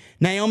knee.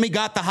 Naomi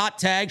got the hot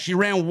tag. She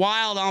ran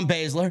wild on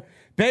Baszler.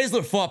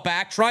 Baszler fought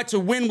back, tried to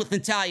win with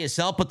Natalya's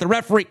help, but the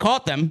referee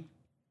caught them.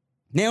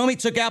 Naomi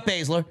took out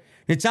Baszler.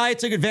 Natalya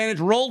took advantage,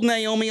 rolled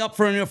Naomi up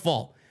for a near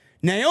fall.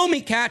 Naomi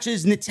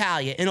catches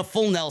Natalya in a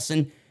full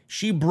Nelson.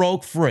 She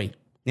broke free.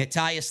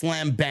 Natalya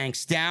slammed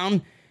Banks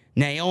down.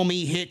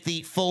 Naomi hit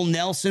the full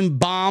Nelson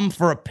bomb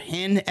for a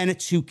pin and a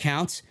 2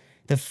 count.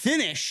 The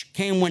finish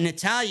came when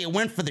Natalya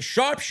went for the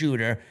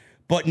sharpshooter,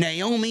 but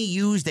Naomi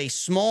used a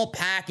small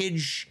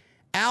package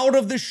out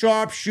of the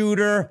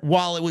sharpshooter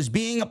while it was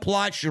being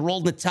applied. She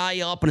rolled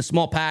Natalya up in a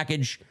small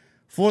package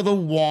for the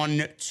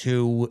 1,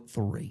 2,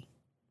 3.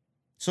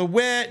 So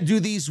where do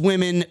these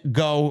women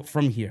go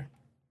from here?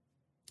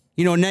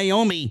 You know,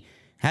 Naomi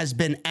has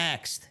been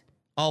asked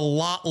a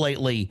lot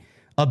lately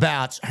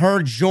about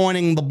her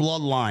joining the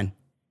bloodline.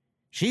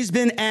 She's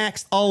been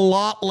asked a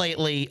lot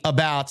lately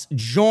about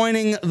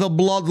joining the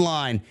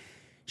bloodline.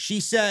 She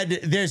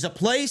said there's a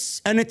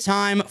place and a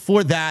time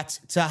for that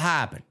to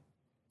happen.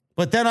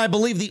 But then I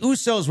believe the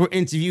Usos were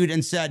interviewed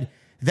and said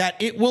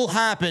that it will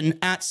happen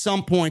at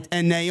some point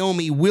and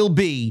Naomi will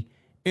be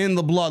in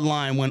the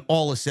bloodline when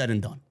all is said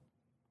and done.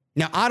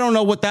 Now, I don't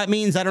know what that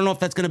means. I don't know if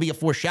that's going to be a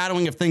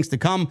foreshadowing of things to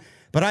come,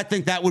 but I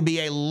think that would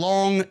be a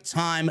long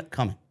time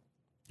coming.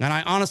 And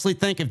I honestly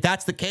think if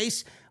that's the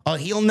case, a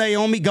heel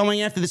Naomi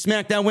going after the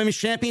SmackDown Women's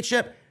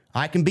Championship,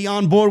 I can be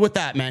on board with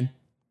that, man.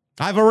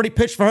 I've already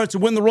pitched for her to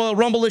win the Royal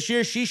Rumble this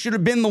year. She should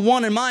have been the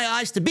one in my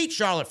eyes to beat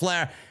Charlotte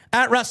Flair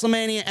at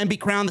WrestleMania and be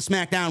crowned the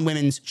SmackDown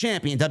Women's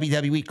Champion.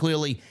 WWE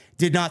clearly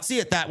did not see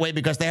it that way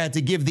because they had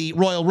to give the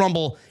Royal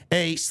Rumble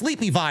a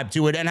sleepy vibe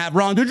to it and have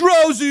Ronda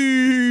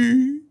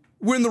Rousey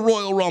win the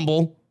Royal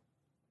Rumble.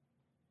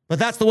 But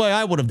that's the way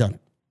I would have done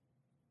it.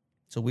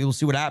 So we will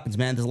see what happens,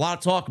 man. There's a lot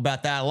of talk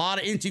about that, a lot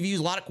of interviews,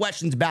 a lot of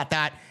questions about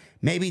that.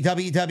 Maybe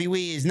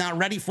WWE is not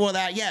ready for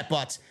that yet,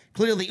 but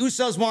clearly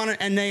Usos want it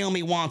and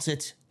Naomi wants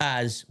it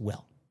as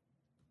well.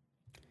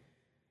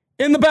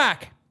 In the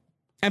back,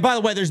 and by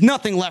the way, there's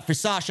nothing left for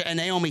Sasha and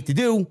Naomi to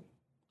do.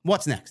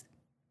 What's next?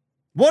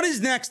 What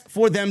is next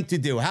for them to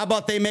do? How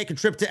about they make a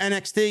trip to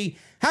NXT?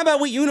 How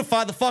about we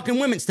unify the fucking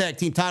women's tag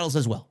team titles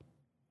as well?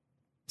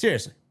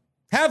 Seriously.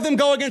 Have them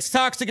go against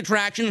Toxic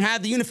Attraction and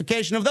have the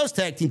unification of those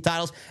tag team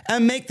titles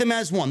and make them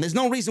as one. There's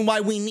no reason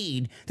why we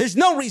need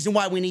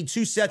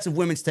 2 sets of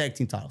women's tag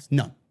team titles.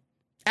 None.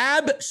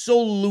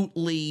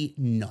 Absolutely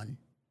none.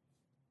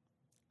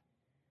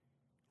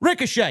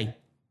 Ricochet.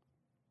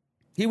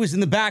 He was in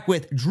the back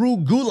with Drew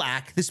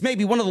Gulak. This may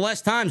be one of the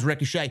last times,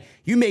 Ricochet,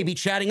 you may be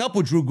chatting up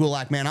with Drew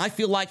Gulak, man. I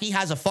feel like he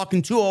has a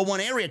fucking 201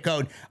 area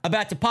code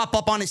about to pop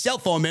up on his cell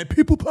phone, man.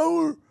 People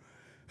power.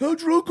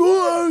 Drew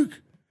Gulak.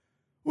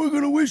 We're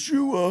going to wish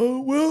you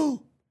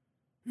well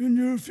in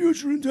your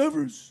future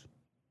endeavors.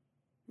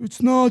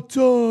 It's not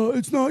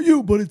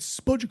you, but it's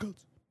budget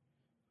cuts.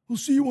 We'll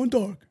see you on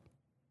Dark.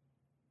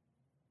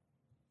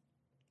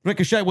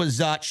 Ricochet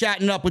was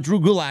chatting up with Drew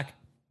Gulak.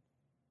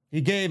 He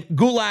gave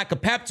Gulak a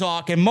pep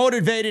talk and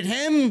motivated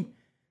him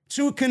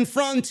to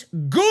confront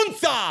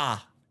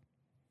Gunther.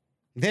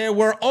 There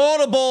were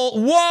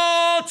audible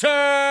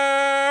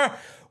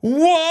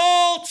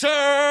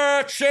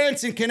Walter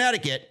chants in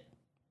Connecticut.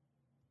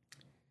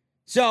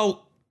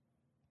 So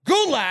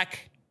Gulak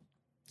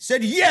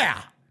said, yeah,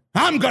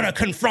 I'm going to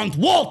confront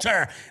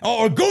Walter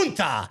or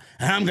Gunther,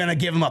 and I'm going to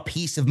give him a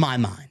piece of my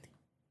mind.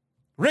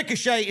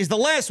 Ricochet is the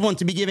last one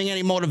to be giving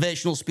any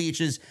motivational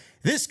speeches.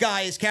 This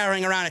guy is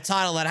carrying around a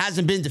title that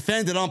hasn't been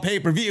defended on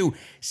pay-per-view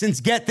since,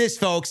 get this,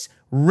 folks,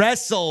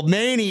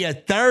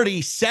 WrestleMania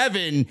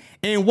 37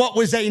 in what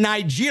was a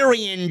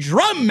Nigerian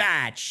drum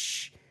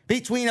match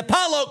between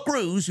Apollo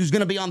Crews, who's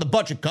going to be on the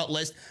budget cut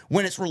list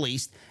when it's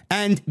released,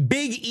 and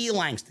Big E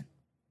Langston.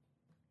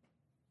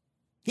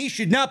 He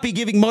should not be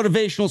giving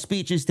motivational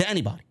speeches to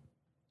anybody.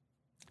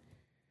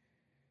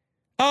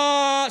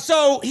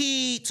 So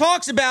he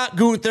talks about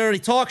Gunther, he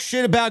talks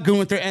shit about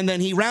Gunther, and then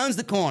he rounds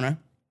the corner,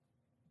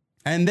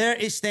 and there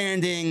is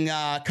standing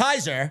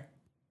Kaiser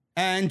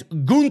and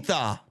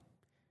Gunther.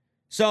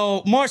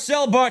 So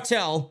Marcel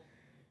Bartel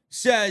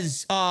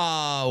says,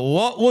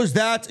 what was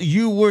that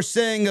you were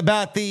saying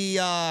about the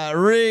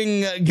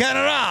ring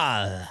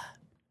general?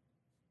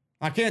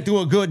 I can't do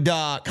a good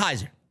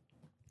Kaiser.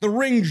 The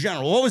ring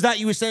general. What was that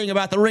you were saying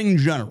about the ring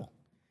general?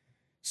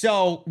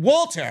 So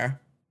Walter,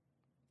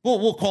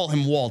 we'll call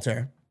him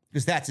Walter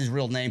because that's his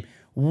real name.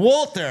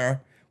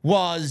 Walter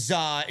was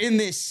in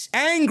this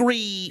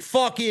angry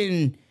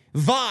fucking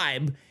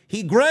vibe.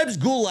 He grabs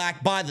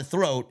Gulak by the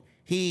throat.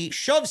 He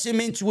shoves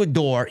him into a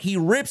door. He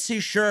rips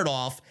his shirt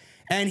off,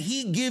 and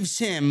he gives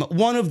him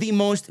one of the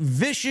most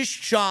vicious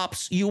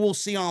chops you will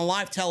see on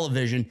live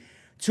television,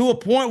 to a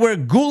point where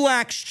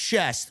Gulak's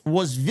chest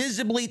was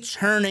visibly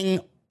turning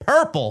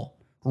purple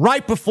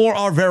right before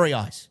our very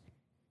eyes.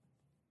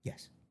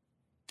 Yes.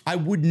 I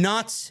would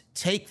not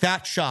take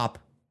that chop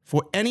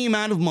for any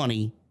amount of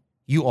money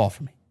you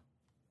offer me.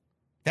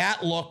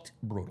 That looked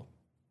brutal.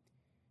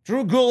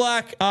 Drew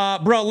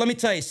Gulak, bro, let me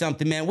tell you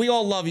something, man. We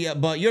all love you,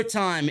 but your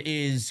time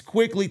is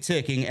quickly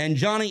ticking, and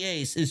Johnny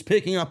Ace is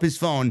picking up his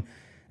phone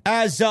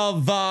as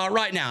of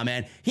right now,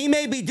 man. He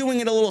may be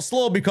doing it a little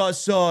slow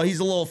because he's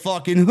a little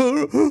fucking, you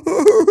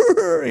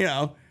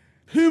know,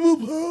 people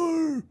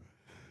power,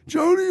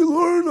 Johnny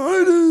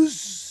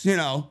Laurinaitis, you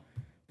know.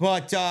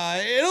 But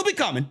it'll be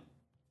coming.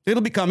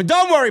 It'll be coming.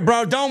 Don't worry,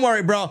 bro. Don't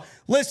worry, bro.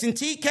 Listen,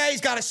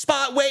 TK's got a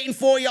spot waiting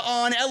for you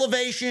on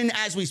Elevation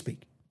as we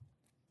speak.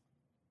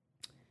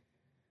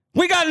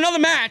 We got another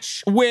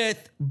match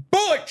with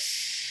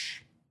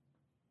Butch.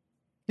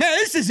 Now,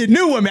 this is a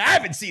new one, man. I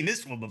haven't seen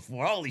this one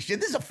before. Holy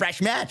shit. This is a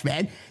fresh match,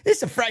 man. This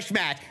is a fresh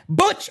match.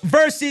 Butch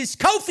versus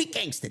Kofi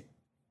Kingston.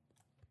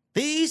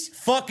 These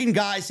fucking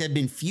guys have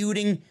been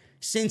feuding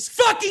since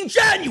fucking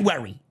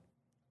January.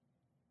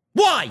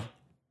 Why?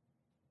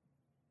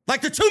 Like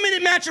the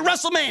 2-minute match at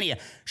WrestleMania.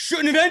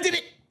 Shouldn't have ended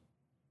it.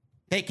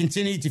 They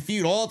continued to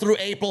feud all through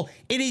April.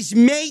 It is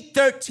May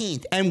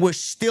 13th, and we're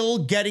still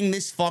getting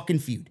this fucking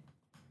feud.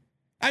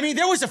 I mean,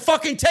 there was a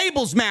fucking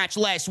tables match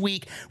last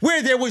week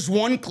where there was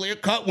one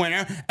clear-cut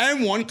winner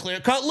and one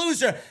clear-cut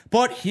loser.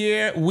 But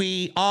here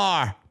we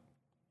are.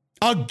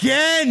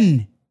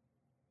 Again.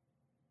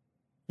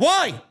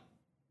 Why?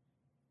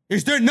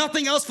 Is there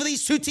nothing else for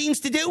these two teams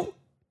to do?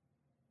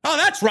 Oh,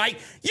 that's right.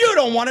 You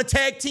don't want to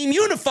tag team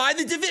unify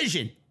the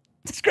division.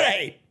 It's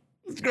great.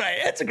 It's great.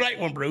 That's a great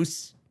one,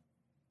 Bruce.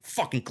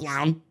 Fucking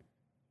clown.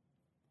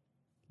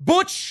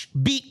 Butch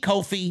beat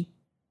Kofi.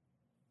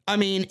 I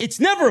mean, it's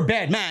never a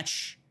bad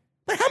match.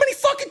 But how many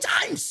fucking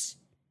times?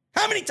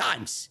 How many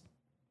times?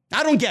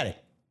 I don't get it.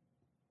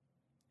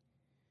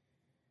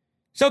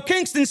 So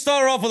Kingston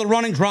started off with a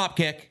running drop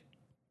kick.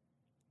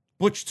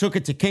 Butch took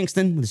it to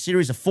Kingston with a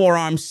series of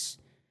forearms.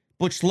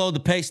 Butch slowed the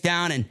pace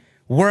down and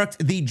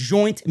worked the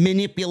joint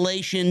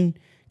manipulation.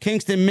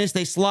 Kingston missed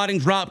a sliding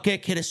drop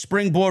kick, hit a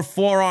springboard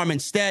forearm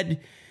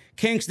instead.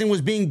 Kingston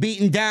was being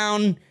beaten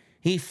down.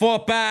 He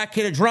fought back,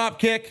 hit a drop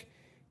kick.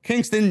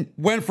 Kingston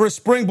went for a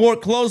springboard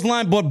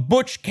clothesline, but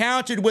Butch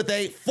countered with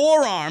a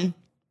forearm.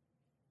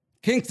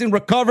 Kingston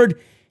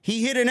recovered.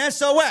 He hit an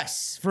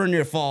SOS for a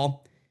near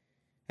fall.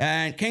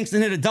 And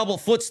Kingston hit a double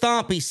foot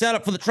stomp. He set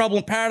up for the Trouble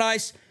in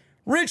Paradise.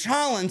 Ridge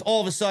Holland,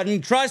 all of a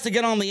sudden, tries to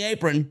get on the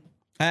apron,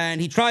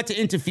 and he tried to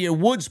interfere.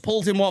 Woods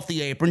pulled him off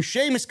the apron.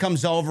 Sheamus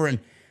comes over and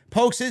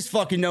pokes his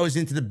fucking nose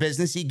into the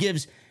business. He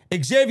gives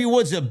Xavier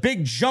Woods a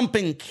big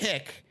jumping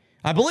kick.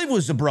 I believe it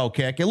was a bro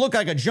kick. It looked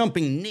like a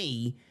jumping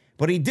knee.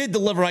 But he did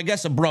deliver, I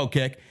guess, a bro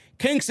kick.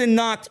 Kingston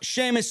knocked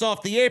Sheamus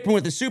off the apron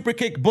with a super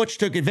kick. Butch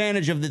took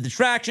advantage of the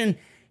distraction.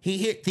 He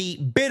hit the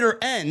bitter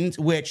end,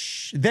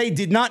 which they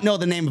did not know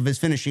the name of his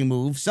finishing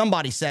move.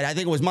 Somebody said, I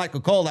think it was Michael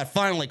Cole that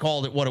finally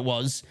called it what it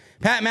was.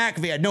 Pat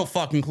McAfee had no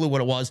fucking clue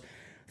what it was.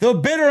 The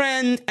bitter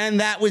end, and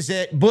that was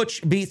it.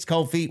 Butch beats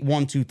Kofi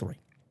 1-2-3.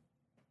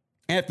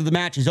 After the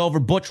match is over,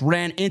 Butch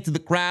ran into the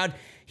crowd.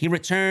 He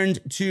returned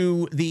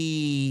to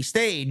the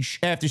stage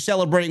after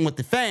celebrating with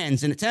the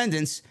fans in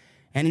attendance,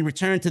 and he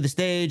returned to the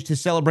stage to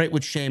celebrate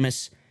with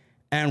Sheamus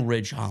and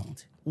Ridge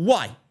Holland.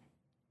 Why?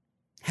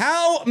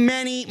 How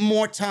many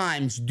more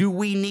times do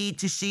we need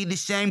to see the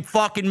same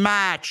fucking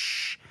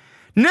match?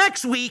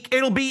 Next week,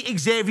 it'll be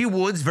Xavier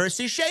Woods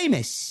versus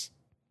Sheamus.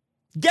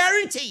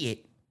 Guarantee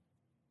it.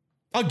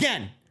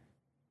 Again.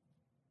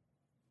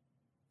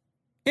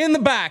 In the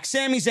back,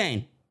 Sami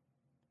Zayn.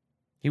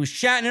 He was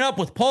chatting it up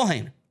with Paul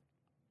Heyman.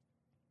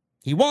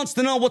 He wants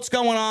to know what's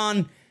going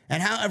on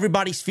and how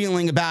everybody's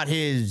feeling about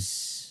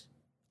his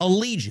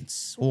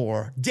allegiance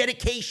or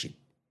dedication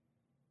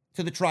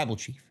to the tribal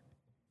chief.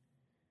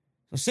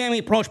 So Sami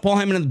approached Paul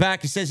Heyman in the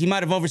back. He says he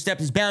might have overstepped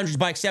his boundaries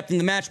by accepting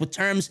the match with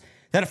terms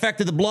that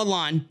affected the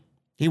bloodline.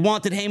 He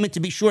wanted Heyman to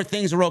be sure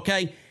things are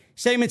okay.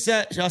 Sami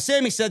said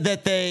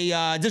that they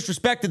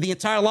disrespected the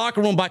entire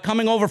locker room by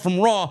coming over from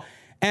Raw,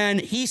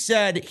 and he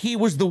said he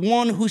was the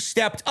one who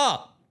stepped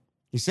up.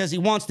 He says he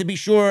wants to be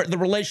sure the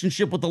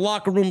relationship with the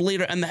locker room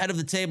leader and the head of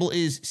the table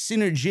is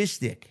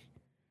synergistic.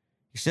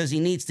 He says he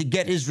needs to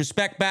get his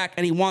respect back,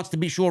 and he wants to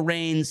be sure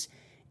Reigns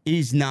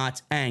is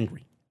not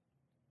angry.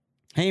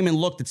 Heyman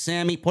looked at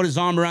Sami, put his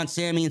arm around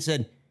Sami, and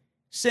said,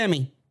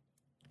 Sami,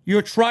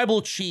 your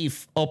tribal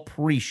chief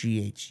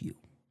appreciates you.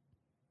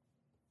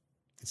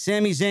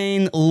 Sami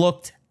Zayn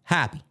looked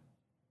happy.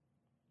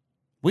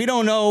 We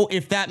don't know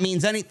if that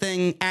means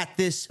anything at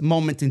this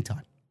moment in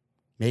time.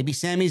 Maybe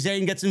Sami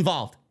Zayn gets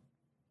involved.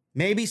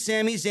 Maybe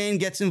Sami Zayn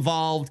gets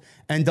involved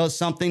and does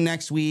something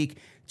next week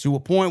to a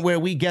point where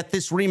we get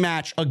this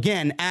rematch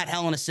again at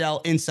Hell in a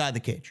Cell inside the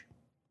cage.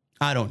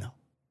 I don't know.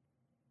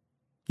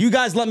 You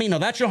guys let me know.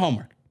 That's your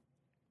homework.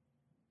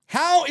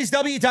 How is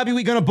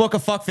WWE going to book a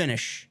fuck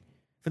finish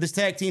for this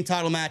tag team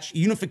title match,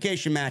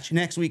 unification match,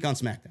 next week on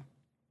SmackDown?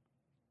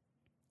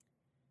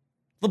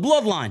 The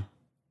Bloodline.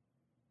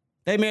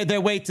 They made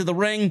their way to the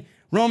ring.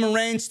 Roman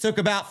Reigns took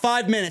about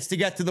 5 minutes to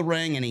get to the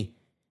ring, and he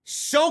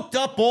soaked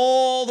up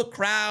all the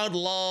crowd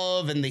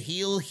love and the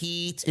heel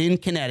heat in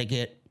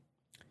Connecticut.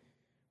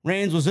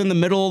 Reigns was in the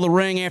middle of the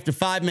ring after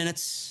 5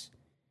 minutes.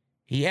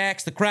 He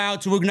asked the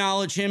crowd to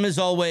acknowledge him as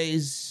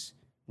always.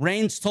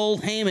 Reigns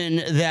told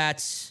Heyman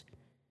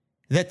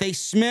that they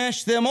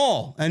smashed them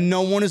all and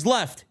no one is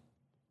left.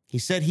 He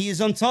said he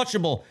is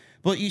untouchable.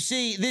 But you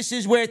see, this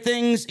is where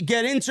things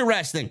get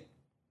interesting.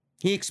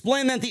 He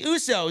explained that the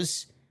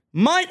Usos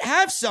might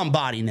have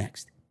somebody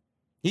next.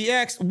 He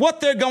asked what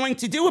they're going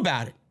to do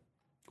about it.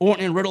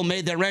 Orton and Riddle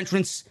made their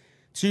entrance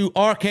to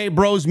RK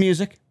Bros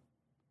music.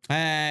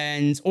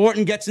 And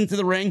Orton gets into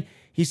the ring.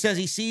 He says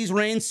he sees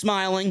Reigns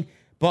smiling.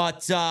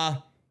 But,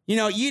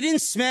 you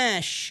didn't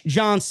smash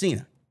John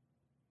Cena.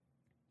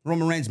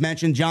 Roman Reigns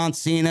mentioned John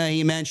Cena.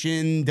 He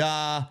mentioned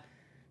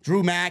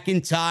Drew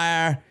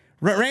McIntyre.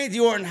 Randy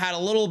Orton had a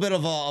little bit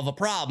of a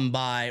problem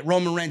by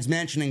Roman Reigns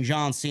mentioning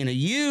John Cena.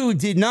 You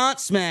did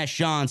not smash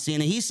John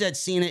Cena. He said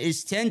Cena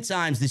is 10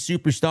 times the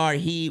superstar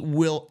he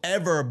will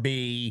ever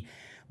be.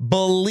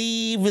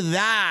 Believe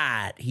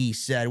that, he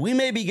said. We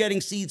may be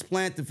getting seeds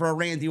planted for a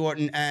Randy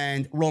Orton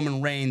and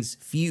Roman Reigns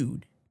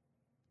feud.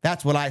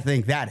 That's what I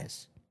think that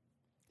is.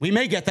 We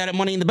may get that at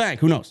Money in the Bank.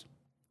 Who knows?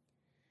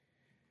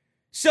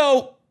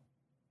 So,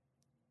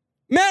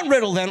 Matt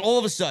Riddle then, all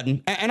of a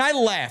sudden, and I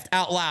laughed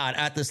out loud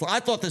at this. I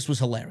thought this was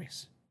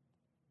hilarious.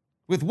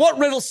 With what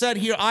Riddle said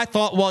here, I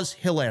thought was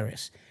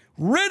hilarious.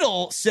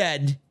 Riddle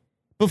said,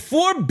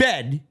 before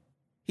bed,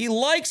 he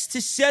likes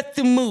to set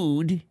the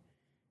mood,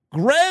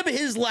 grab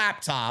his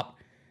laptop,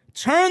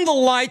 turn the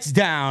lights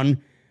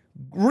down,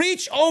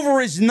 reach over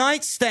his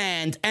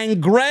nightstand,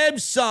 and grab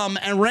some,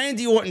 and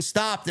Randy Orton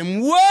stopped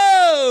him.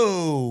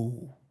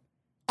 Whoa!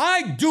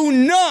 I do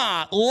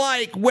not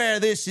like where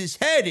this is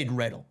headed,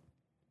 Riddle.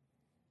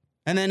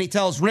 And then he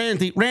tells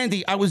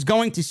Randy, I was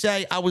going to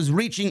say I was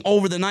reaching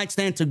over the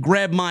nightstand to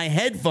grab my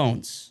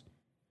headphones.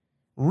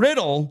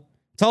 Riddle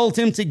told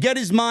him to get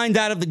his mind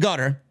out of the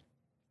gutter.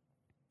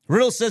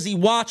 Riddle says he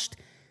watched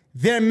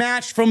their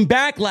match from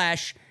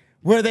Backlash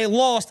where they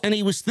lost, and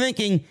he was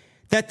thinking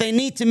that they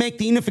need to make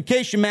the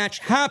unification match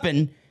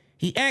happen.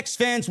 He asked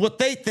fans what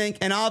they think,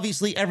 and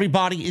obviously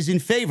everybody is in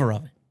favor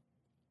of it.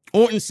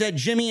 Orton said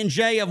Jimmy and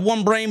Jay have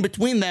one brain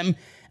between them,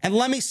 and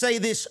let me say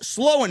this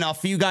slow enough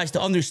for you guys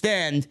to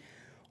understand.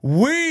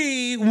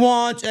 We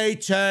want a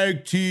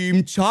tag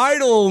team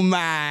title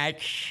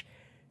match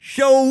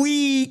so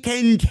we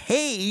can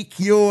take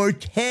your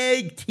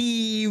tag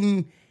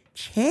team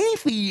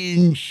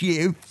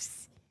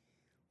championships.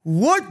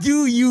 What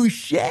do you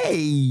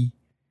say?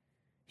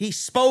 He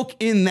spoke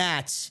in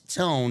that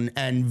tone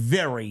and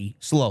very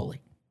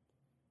slowly.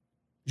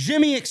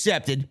 Jimmy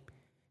accepted.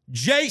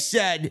 Jay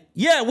said,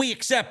 yeah, we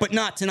accept, but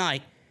not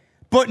tonight.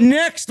 But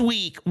next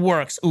week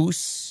works,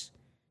 Oos.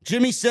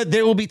 Jimmy said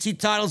there will be 2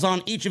 titles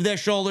on each of their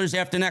shoulders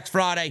after next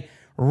Friday.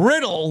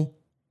 Riddle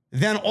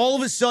then all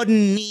of a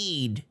sudden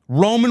kneed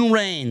Roman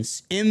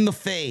Reigns in the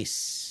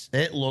face.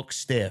 It looked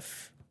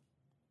stiff.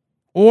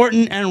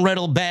 Orton and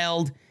Riddle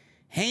bailed.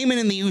 Heyman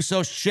and the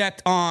Usos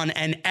checked on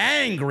an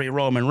angry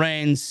Roman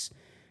Reigns.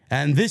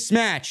 And this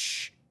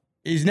match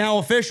is now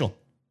official.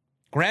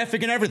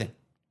 Graphic and everything.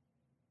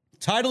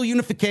 Title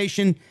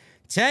unification.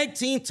 Tag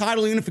team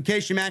title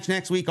unification match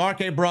next week.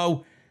 RK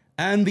Bro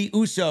and the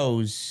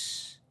Usos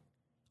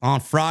on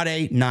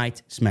Friday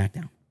Night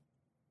SmackDown.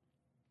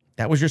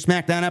 That was your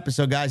SmackDown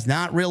episode, guys.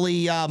 Not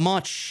really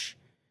much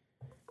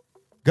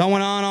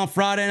going on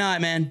Friday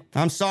night, man.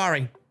 I'm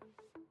sorry.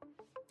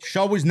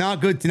 Show was not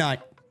good tonight.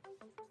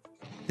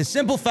 The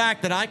simple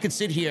fact that I could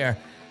sit here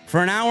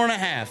for an hour and a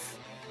half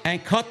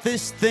and cut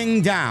this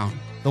thing down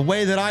the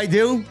way that I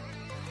do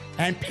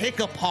and pick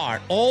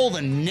apart all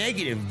the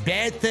negative,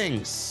 bad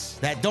things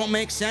that don't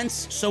make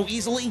sense so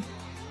easily.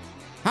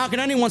 How can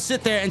anyone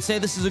sit there and say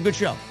this is a good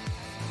show?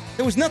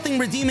 There was nothing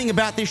redeeming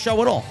about this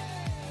show at all.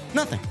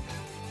 Nothing.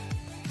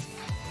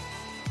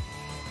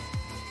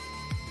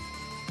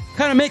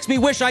 Kind of makes me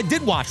wish I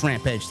did watch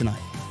Rampage tonight.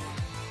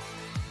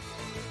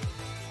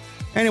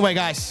 Anyway,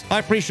 guys, I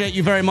appreciate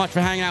you very much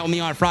for hanging out with me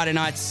on Friday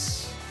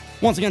nights.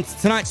 Once again,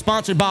 tonight's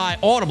sponsored by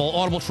Audible,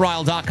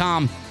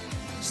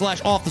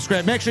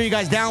 audibletrial.com/offthescript. Make sure you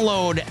guys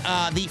download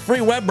the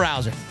free web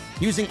browser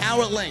using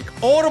our link,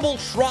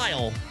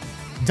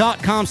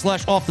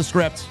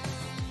 audibletrial.com/offthescript.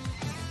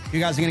 You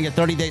guys are going to get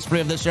 30 days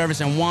free of this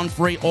service and 1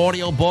 free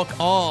audio book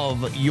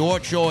of your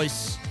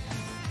choice.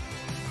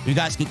 You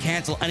guys can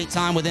cancel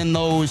anytime within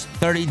those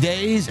 30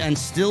 days and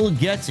still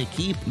get to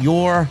keep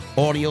your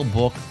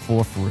audiobook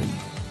for free.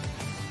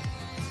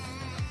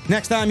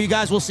 Next time you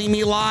guys will see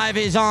me live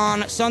is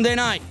on Sunday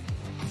night.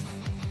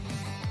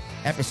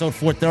 Episode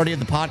 430 of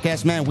the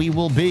podcast, man. We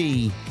will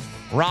be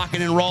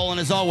rocking and rolling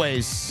as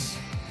always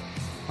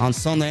on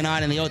Sunday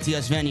night in the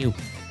OTS venue.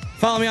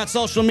 Follow me on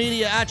social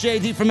media at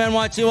JD from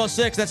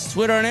NY206. That's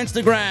Twitter and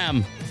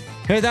Instagram.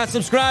 Hit that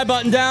subscribe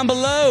button down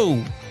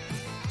below.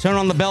 Turn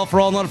on the bell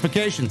for all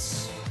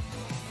notifications.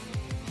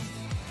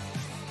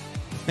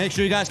 Make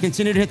sure you guys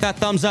continue to hit that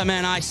thumbs up,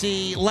 man. I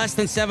see less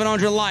than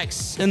 700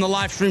 likes in the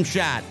live stream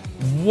chat.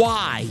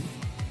 Why?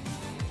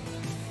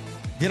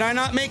 Did I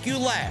not make you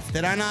laugh?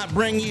 Did I not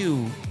bring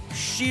you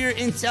sheer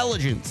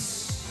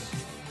intelligence?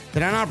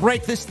 Did I not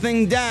break this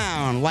thing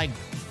down like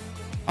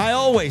I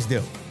always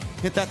do?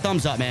 Hit that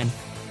thumbs up, man.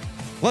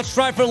 Let's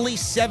try for at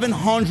least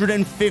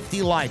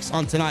 750 likes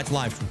on tonight's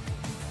live stream.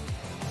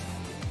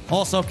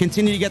 Also,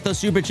 continue to get those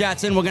super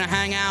chats in. We're going to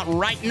hang out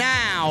right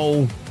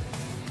now.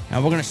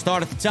 And we're going to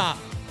start at the top.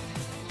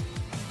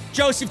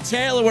 Joseph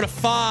Taylor with a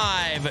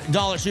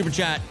 $5 super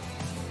chat.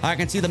 I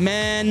can see the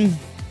man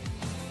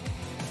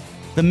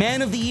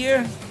of the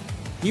year?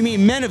 You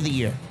mean men of the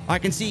year? I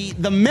can see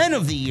the men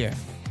of the year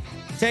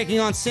taking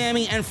on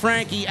Sammy and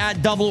Frankie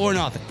at Double or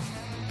Nothing.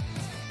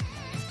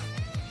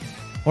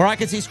 Or I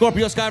can see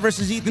Scorpio Sky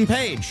versus Ethan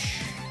Page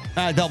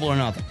at Double or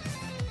Nothing.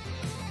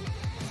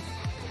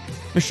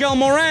 Michelle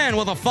Moran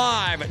with a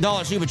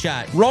 $5 super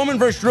chat. Roman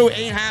versus Drew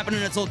ain't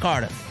happening until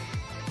Cardiff.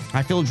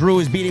 I feel Drew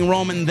is beating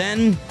Roman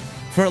then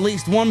for at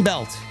least one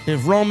belt.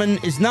 If Roman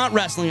is not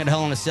wrestling at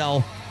Hell in a Cell,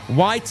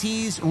 why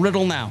tease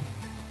Riddle now?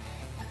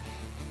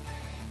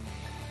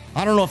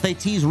 I don't know if they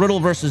tease Riddle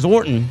versus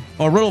Orton,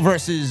 or Riddle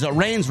versus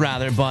Reigns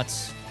rather, but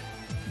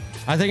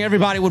I think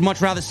everybody would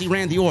much rather see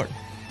Randy Orton.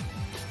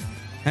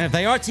 And if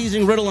they are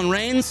teasing Riddle and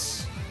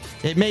Reigns,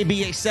 it may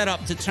be a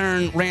setup to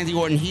turn Randy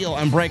Orton heel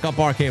and break up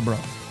RK Bro.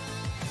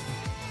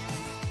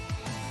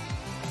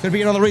 Could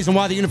be another reason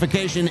why the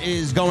unification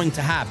is going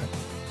to happen.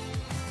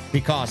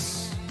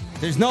 Because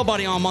there's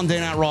nobody on Monday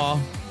Night Raw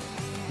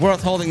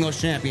worth holding those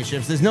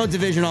championships. There's no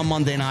division on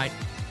Monday night.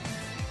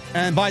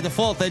 And by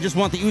default, they just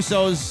want the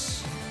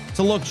Usos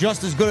to look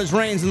just as good as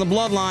Reigns in the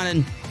Bloodline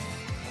and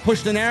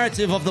push the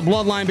narrative of the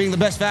Bloodline being the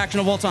best faction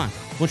of all time,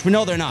 which we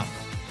know they're not.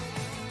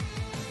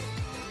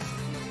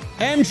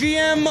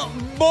 MGM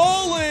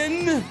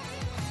Bowlin'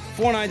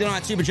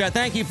 $4.99 super chat.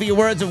 Thank you for your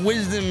words of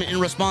wisdom in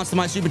response to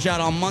my super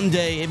chat on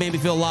Monday. It made me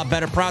feel a lot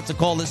better. Proud to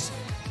call this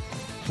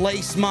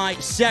place my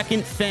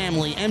second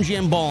family.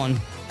 MGM Bowlin'.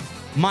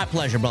 My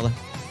pleasure, brother.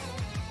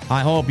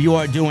 I hope you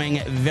are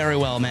doing very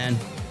well, man.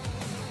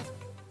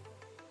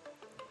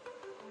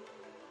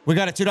 We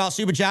got a $2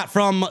 super chat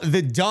from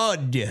the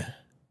Dud.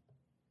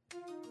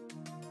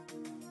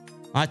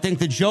 I think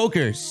the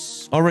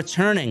Jokers are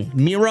returning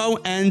Miro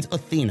and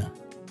Athena.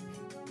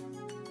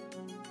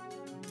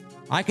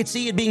 I could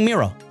see it being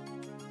Miro.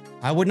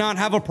 I would not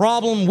have a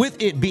problem with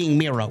it being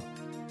Miro.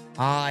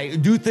 I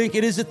do think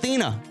it is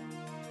Athena.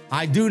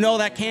 I do know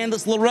that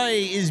Candice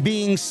LeRae is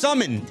being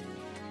summoned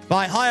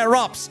by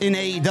higher-ups in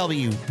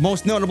AEW,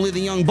 most notably the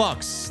Young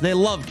Bucks. They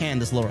love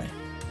Candice LeRae.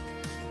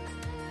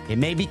 It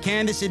may be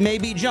Candice, it may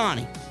be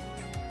Johnny.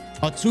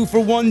 A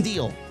 2-for-1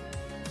 deal.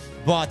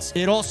 But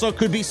it also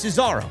could be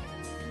Cesaro.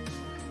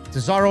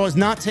 Cesaro has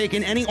not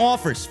taken any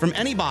offers from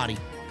anybody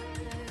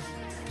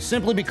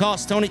simply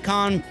because Tony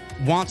Khan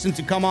wants him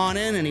to come on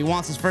in and he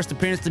wants his first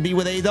appearance to be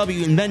with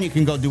AEW, and then you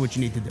can go do what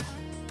you need to do.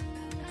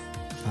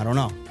 I don't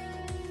know.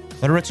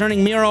 But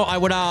returning Miro, I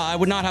would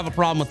not have a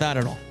problem with that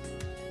at all.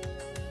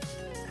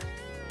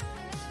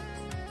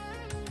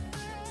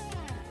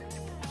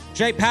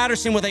 Jay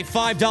Patterson with a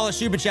 $5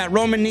 super chat.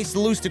 Roman needs to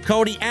lose to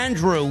Cody and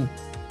Drew.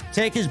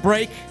 Take his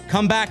break,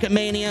 come back at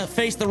Mania,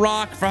 face The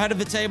Rock for head of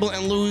the table,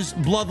 and lose.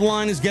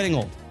 Bloodline is getting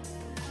old.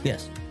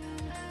 Yes.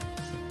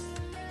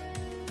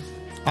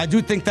 I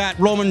do think that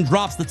Roman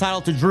drops the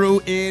title to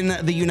Drew in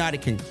the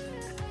United Kingdom.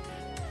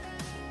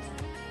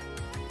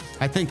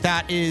 I think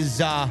that is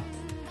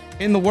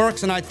in the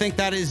works, and I think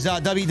that is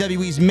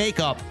WWE's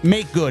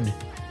make good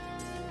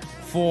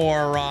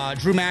for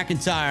Drew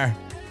McIntyre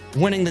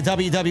winning the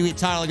WWE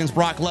title against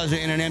Brock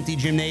Lesnar in an empty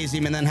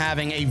gymnasium and then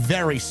having a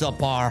very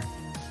subpar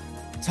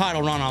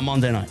title run on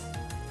Monday night.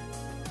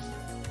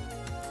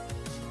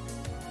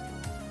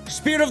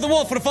 Spirit of the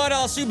Wolf for the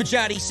 $5 super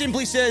chat. He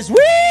simply says,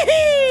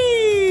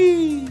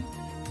 wee!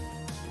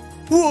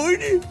 What?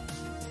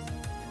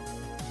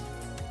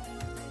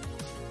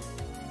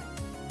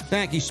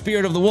 Thank you,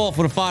 Spirit of the Wolf,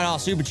 for the $5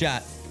 super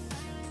chat.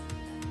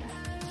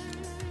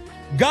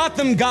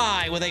 Gotham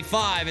Guy with a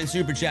 5 in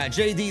super chat.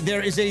 JD,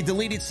 there is a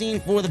deleted scene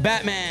for the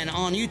Batman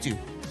on YouTube.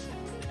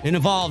 It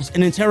involves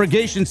an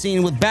interrogation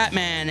scene with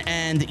Batman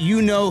and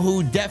you know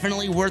who,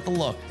 definitely worth a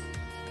look.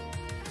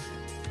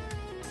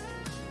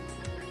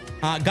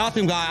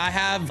 Gotham Guy, I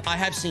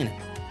have seen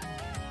it.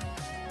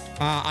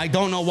 I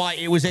don't know why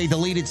it was a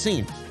deleted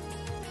scene.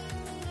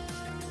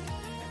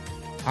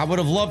 I would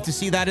have loved to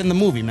see that in the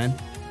movie, man.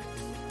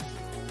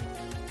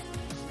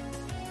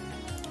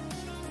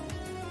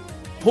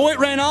 Hoyt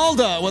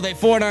Reynaldo with a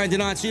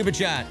 $4.99 super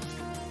chat.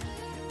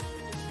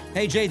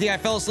 Hey, JD, I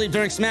fell asleep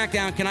during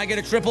SmackDown. Can I get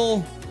a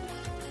triple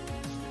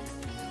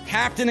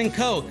Captain and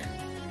Coke?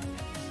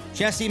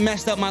 Jesse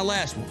messed up my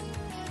last one.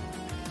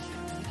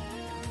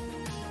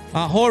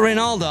 Hoyt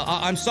Reynaldo,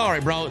 I'm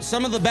sorry, bro.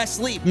 Some of the best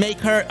sleep may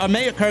occur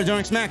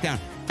during SmackDown.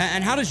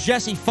 And how does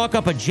Jesse fuck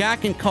up a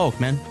Jack and Coke,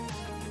 man?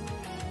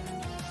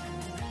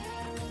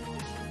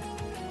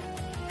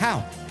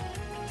 How?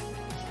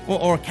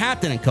 Or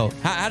Captain and Coke.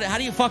 How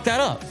do you fuck that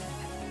up?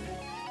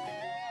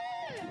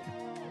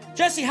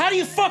 Jesse, how do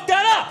you fuck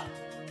that up?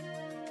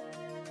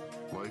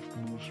 Life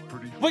moves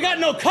pretty fast. We got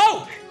no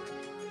Coke.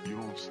 You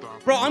don't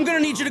stop. Bro, I'm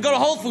gonna need you to go to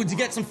Whole Foods to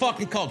get some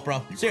fucking Coke,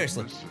 bro.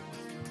 Seriously.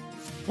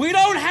 We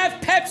don't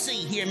have Pepsi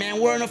here, man.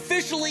 We're an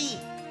officially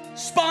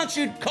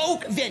sponsored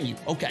Coke venue,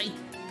 okay?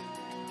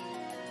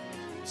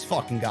 This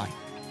fucking guy.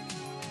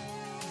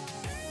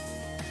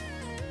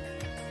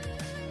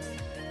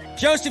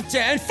 Joseph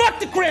and fuck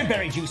the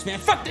cranberry juice, man.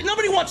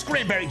 Nobody wants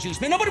cranberry juice,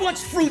 man. Nobody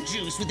wants fruit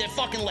juice with their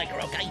fucking liquor,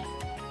 okay?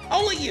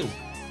 Only you.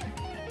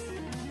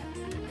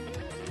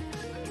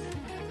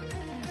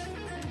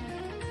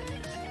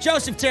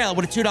 Joseph Taylor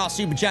with a $2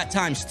 super chat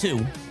times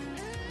 2.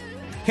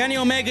 Kenny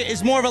Omega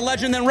is more of a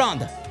legend than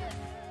Ronda.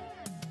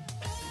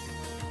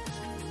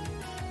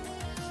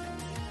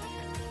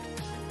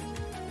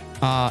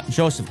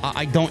 Joseph,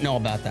 I don't know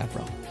about that,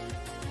 bro.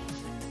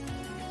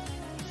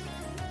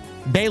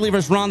 Bayley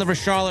versus Ronda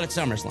versus Charlotte at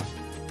SummerSlam.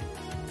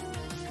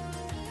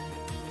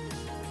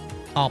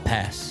 I'll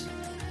pass.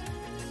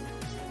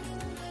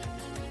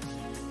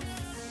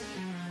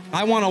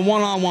 I want a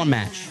one-on-one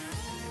match.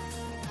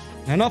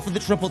 Enough of the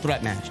triple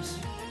threat matches.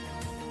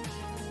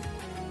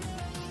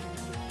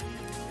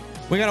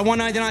 We got a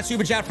 $1.99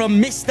 super chat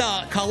from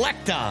Mr.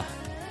 Collector,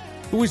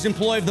 who is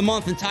employee of the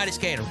month in Titus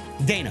Catering.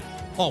 Dana,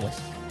 always.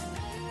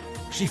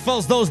 She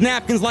folds those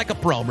napkins like a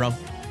pro, bro.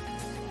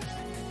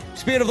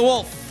 Spirit of the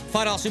Wolf,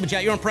 $5 super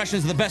chat. Your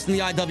impressions are the best in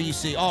the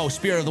IWC. Oh,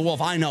 Spirit of the Wolf,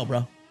 I know,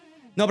 bro.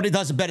 Nobody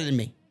does it better than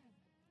me.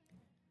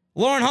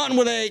 Lauren Hutton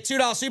with a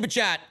 $2 super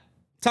chat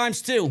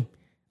times 2.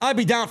 I'd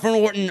be down for an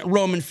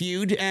Orton-Roman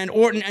feud, and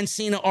Orton and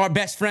Cena are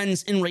best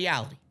friends in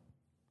reality.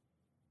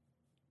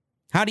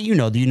 How do you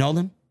know? Do you know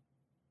them?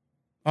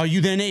 Are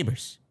you their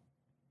neighbors?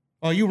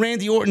 Are you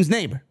Randy Orton's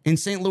neighbor in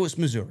St. Louis,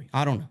 Missouri?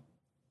 I don't know.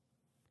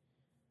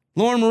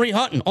 Lauren Marie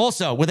Hutton,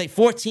 also with a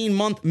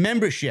 14-month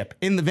membership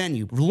in the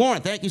venue.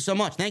 Lauren, thank you so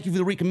much. Thank you for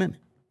the recommitment.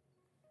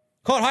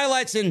 Caught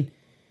highlights, and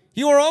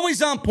you are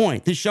always on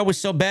point. This show is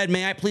so bad.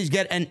 May I please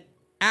get an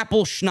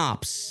apple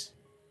schnapps?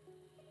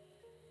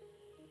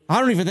 I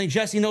don't even think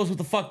Jesse knows what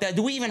the fuck that.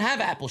 Do we even have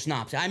apple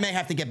schnapps? I may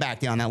have to get back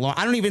to you on that, Lauren.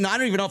 I don't even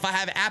know if I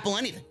have apple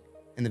anything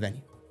in the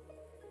venue.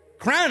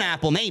 Crown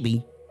apple,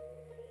 maybe.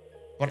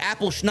 But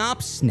apple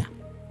schnapps? No.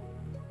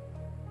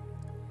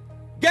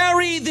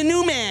 Gary the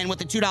New Man with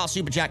the $2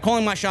 super chat.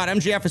 Calling my shot.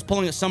 MJF is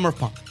pulling a Summer of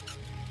Punk.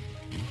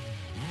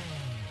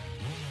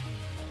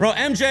 Bro,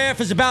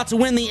 MJF is about to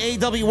win the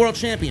AEW World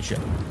Championship.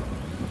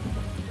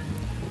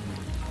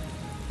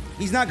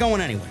 He's not going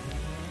anywhere.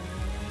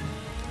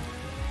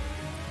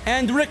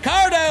 And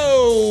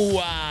Ricardo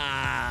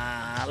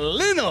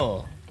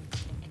Lino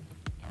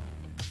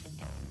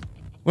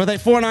with a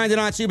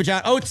 $4.99 super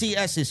chat.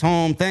 OTS is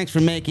home. Thanks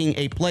for making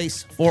a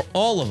place for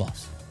all of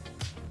us.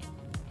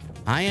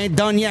 I ain't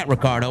done yet,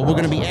 Ricardo. We're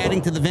going to be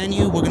adding to the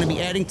venue. We're going to be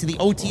adding to the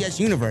OTS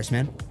universe,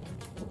 man.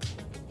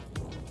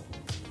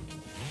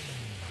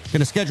 Going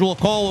to schedule a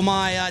call with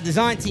my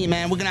design team,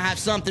 man. We're going to have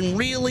something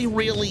really,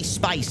 really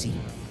spicy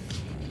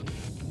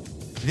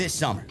this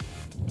summer.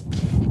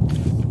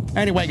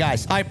 Anyway,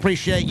 guys, I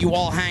appreciate you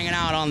all hanging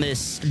out on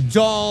this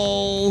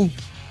dull,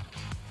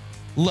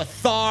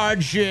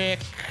 lethargic,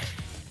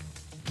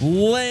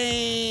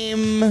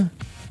 lame,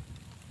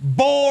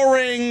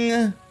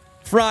 boring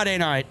Friday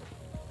night.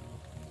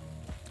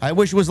 I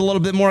wish it was a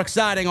little bit more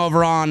exciting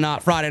over on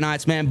Friday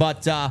nights, man,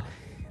 but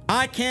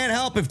I can't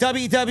help if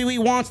WWE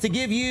wants to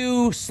give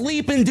you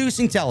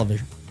sleep-inducing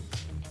television.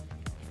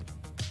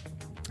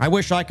 I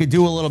wish I could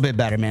do a little bit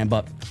better, man,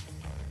 but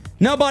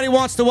nobody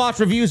wants to watch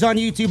reviews on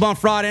YouTube on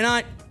Friday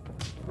night.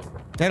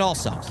 That all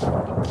sucks.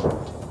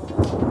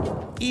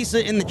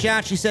 Issa in the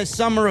chat, she says,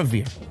 Summer of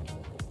Veer.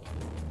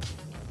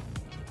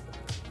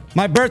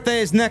 My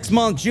birthday is next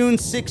month, June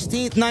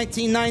 16th,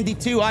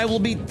 1992. I will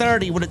be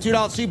 30 with a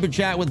 $2 super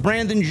chat with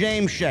Brandon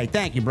James Shea.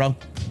 Thank you, bro.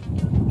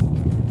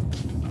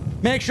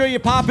 Make sure you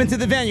pop into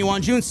the venue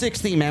on June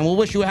 16th, man. We'll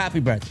wish you a happy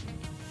birthday.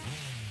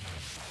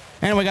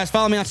 Anyway, guys,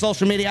 follow me on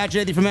social media at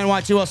JD from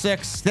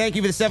NY206. Thank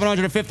you for the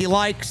 750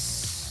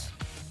 likes.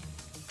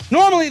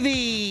 Normally,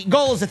 the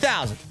goal is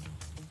 1,000.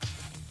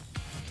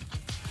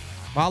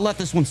 I'll let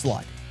this one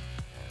slide.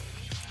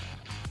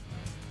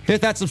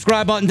 Hit that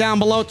subscribe button down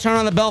below. Turn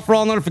on the bell for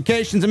all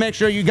notifications. And make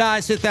sure you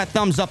guys hit that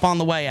thumbs up on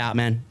the way out,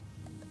 man.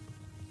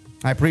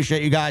 I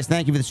appreciate you guys.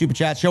 Thank you for the super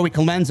chat. Joey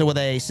Clemenza with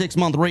a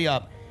 6-month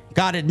re-up.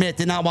 Gotta admit,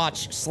 did not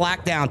watch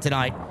Slackdown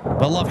tonight,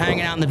 but love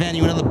hanging out in the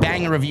venue. Another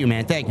banger review,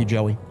 man. Thank you,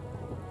 Joey.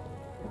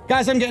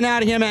 Guys, I'm getting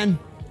out of here, man.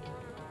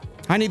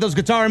 I need those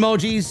guitar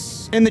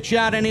emojis in the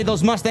chat. I need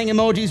those Mustang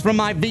emojis from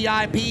my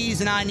VIPs,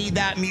 and I need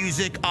that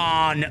music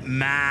on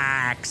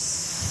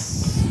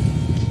max.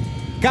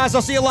 Guys,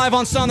 I'll see you live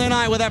on Sunday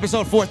night with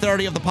episode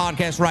 430 of the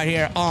podcast right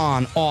here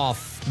on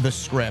Off the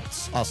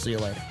Scripts. I'll see you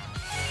later.